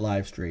 did that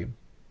live stream.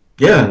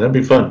 Yeah, that'd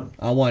be fun.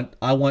 I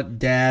want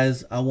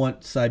Daz. I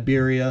want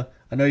Siberia.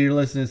 I know you're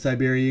listening to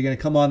Siberia. You're gonna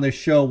come on this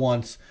show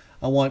once.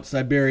 I want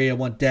Siberia. I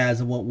want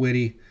Daz. I want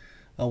Witty.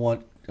 I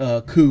want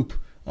Coop.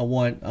 I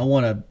want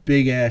a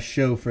big ass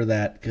show for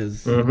that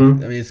because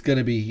mm-hmm. I mean it's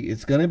gonna be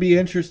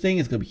interesting.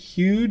 It's gonna be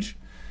huge.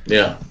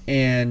 Yeah.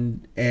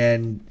 And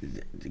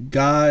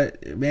God,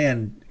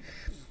 man,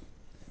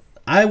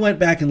 I went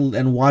back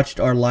and watched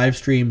our live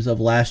streams of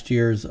last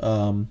year's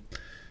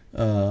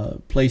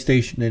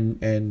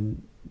PlayStation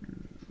and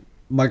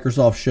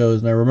Microsoft shows,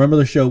 and I remember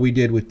the show we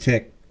did with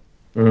Tick,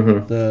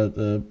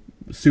 the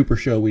super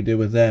show we did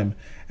with them,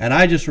 and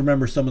I just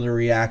remember some of the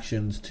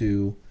reactions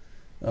to,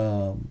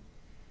 to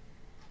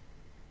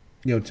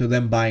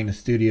them buying the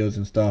studios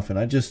and stuff, and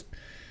I just,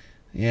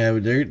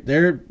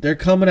 they're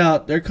coming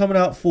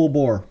out full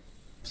bore,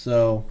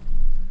 so,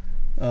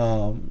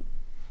 I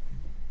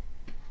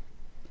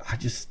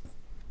just,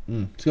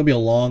 it's gonna be a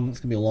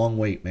long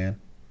wait, man.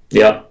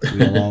 Yeah. It's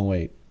gonna be a long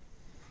wait,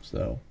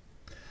 so.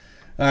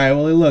 All right,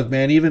 well, look,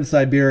 man, even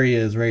Siberia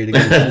is ready to go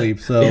to sleep.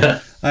 So, all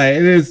right,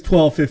 it is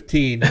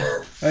 12:15.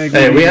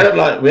 Hey, we had a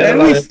lot.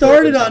 We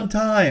started on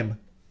time.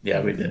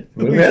 Yeah, we did.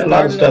 We had a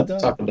lot of stuff to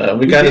talk about.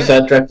 We kind of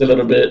sidetracked a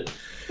little bit.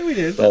 Yeah, we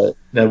did. But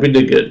no, we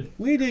did good.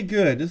 We did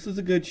good. This was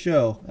a good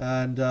show,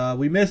 and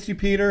we missed you,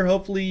 Peter.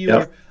 Hopefully, you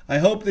are. I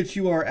hope that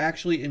you are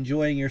actually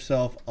enjoying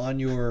yourself on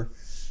your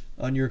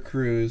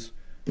cruise.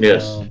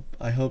 Yes.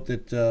 I hope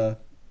that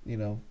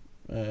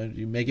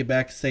you make it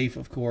back safe,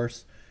 of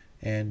course,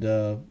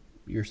 and.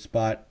 Your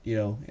spot,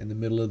 in the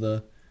middle of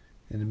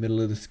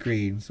the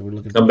screen. So we're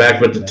looking. Come back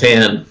with the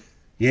tan.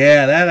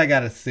 Yeah, that I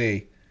gotta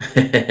see.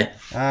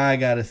 I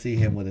gotta see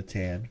him with a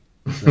tan.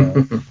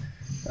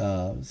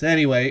 So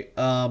anyway,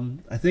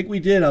 I think we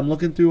did. I'm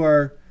looking through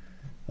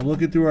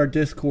our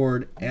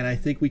Discord, and I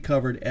think we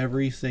covered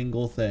every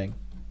single thing.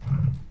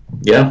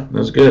 Yeah,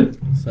 that's good.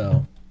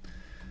 So,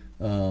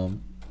 now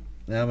I'm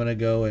gonna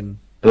go and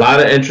a lot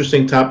of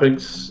interesting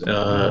topics.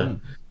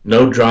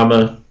 No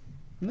drama.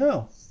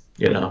 No.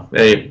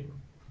 Hey,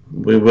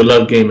 we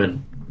love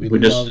gaming. We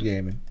love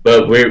gaming.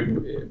 But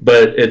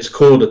it's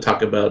cool to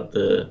talk about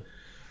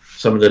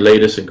some of the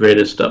latest and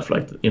greatest stuff,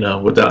 like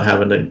without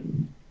having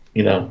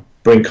to,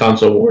 bring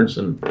console wars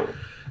and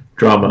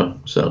drama.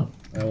 So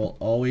I will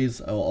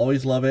always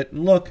love it.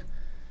 And look,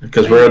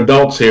 because we're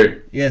adults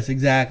here. Yes,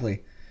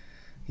 exactly.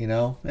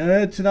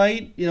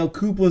 Tonight,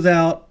 Coop was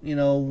out. We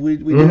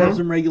did have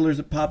some regulars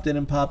that popped in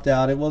and popped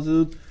out. It was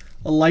a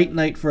light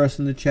night for us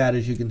in the chat,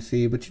 as you can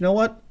see. But you know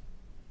what?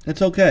 It's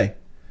okay.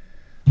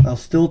 I'll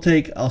still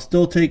take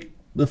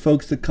the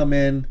folks that come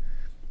in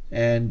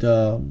and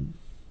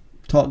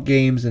talk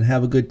games and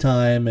have a good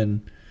time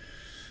and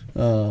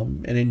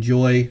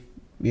enjoy.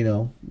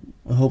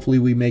 Hopefully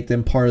we make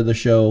them part of the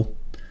show.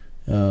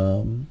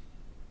 I'm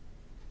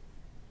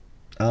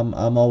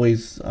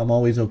always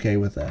okay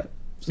with that.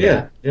 So.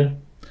 Yeah.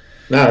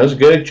 No, it was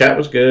good. Chat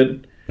was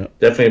good. Yep.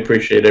 Definitely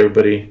appreciate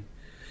everybody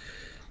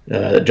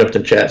that jumped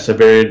in chat.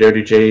 Siberia,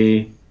 Dirty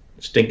J,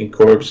 Stinking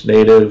Corpse,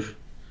 Native,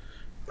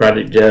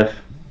 Project Jeff,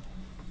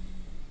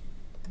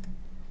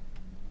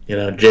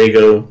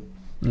 Jago.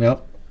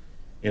 Yep.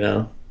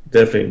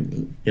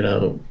 Definitely,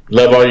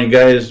 love all you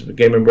guys,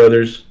 Gaming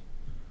Brothers.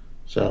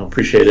 So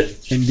appreciate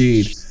it.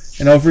 Indeed.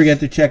 And don't forget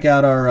to check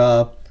out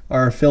our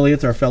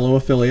affiliates, our fellow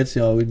affiliates.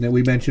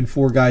 We mentioned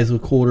 4 Guys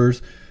with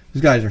Quarters.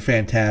 These guys are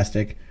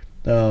fantastic.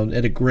 They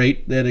had a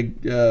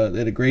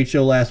great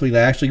show last week. I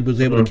actually was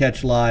able to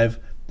catch live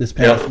this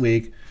past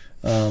week.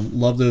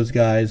 Love those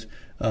guys.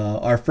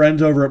 Our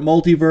friends over at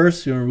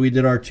Multiverse, we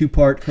did our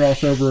 2-part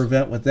crossover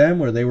event with them,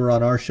 where they were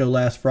on our show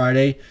last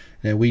Friday,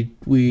 and we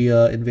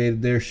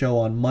invaded their show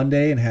on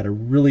Monday and had a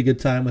really good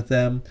time with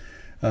them.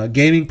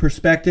 Gaming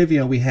Perspective,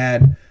 we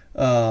had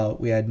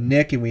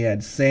Nick and we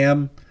had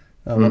Sam,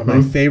 one of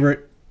my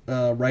favorite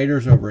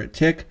writers over at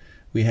Tick.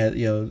 We had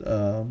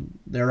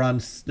they're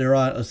on.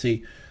 Let's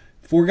see,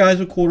 4 Guys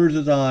with Quarters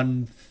is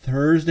on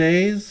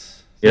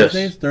Thursdays.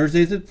 Yes.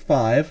 Thursdays at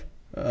 5.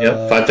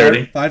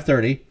 5:30.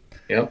 5:30.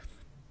 Yep.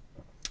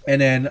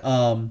 And then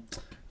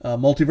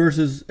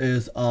Multiverse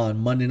is on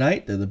Monday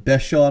night. They're the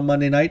best show on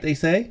Monday night, they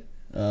say.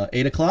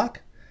 8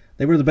 o'clock.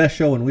 They were the best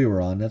show when we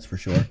were on, that's for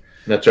sure.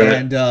 That's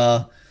right.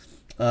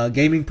 And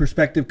Gaming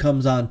Perspective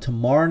comes on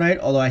tomorrow night,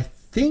 although I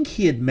think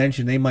he had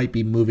mentioned they might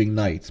be moving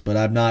nights, but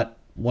I'm not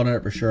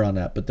 100% sure on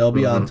that. But they'll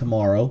be on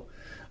tomorrow.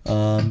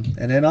 And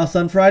then us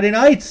on Friday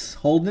nights,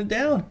 holding it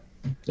down.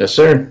 Yes,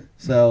 sir.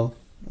 So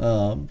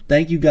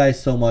thank you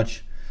guys so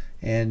much.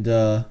 And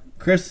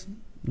Chris,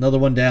 another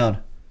one down.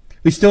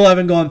 We still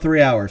haven't gone 3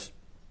 hours.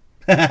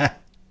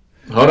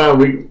 Hold on,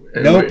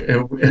 No.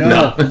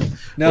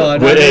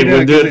 We're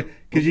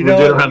doing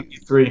around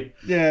E3.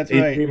 Yeah, that's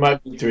E3 right. E3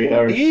 might be 3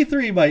 hours.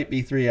 E3 might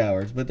be 3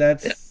 hours, but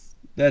that's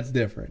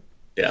different.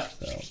 Yeah.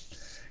 So,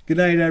 good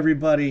night,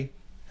 everybody.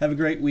 Have a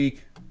great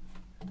week.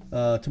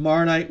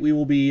 Tomorrow night we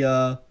will be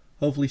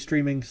hopefully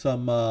streaming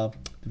some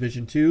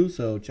Division 2,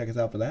 so check us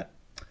out for that.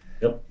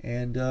 Yep.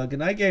 And good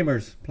night,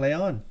 gamers. Play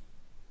on.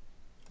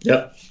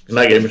 Yep. Good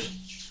night, gamers.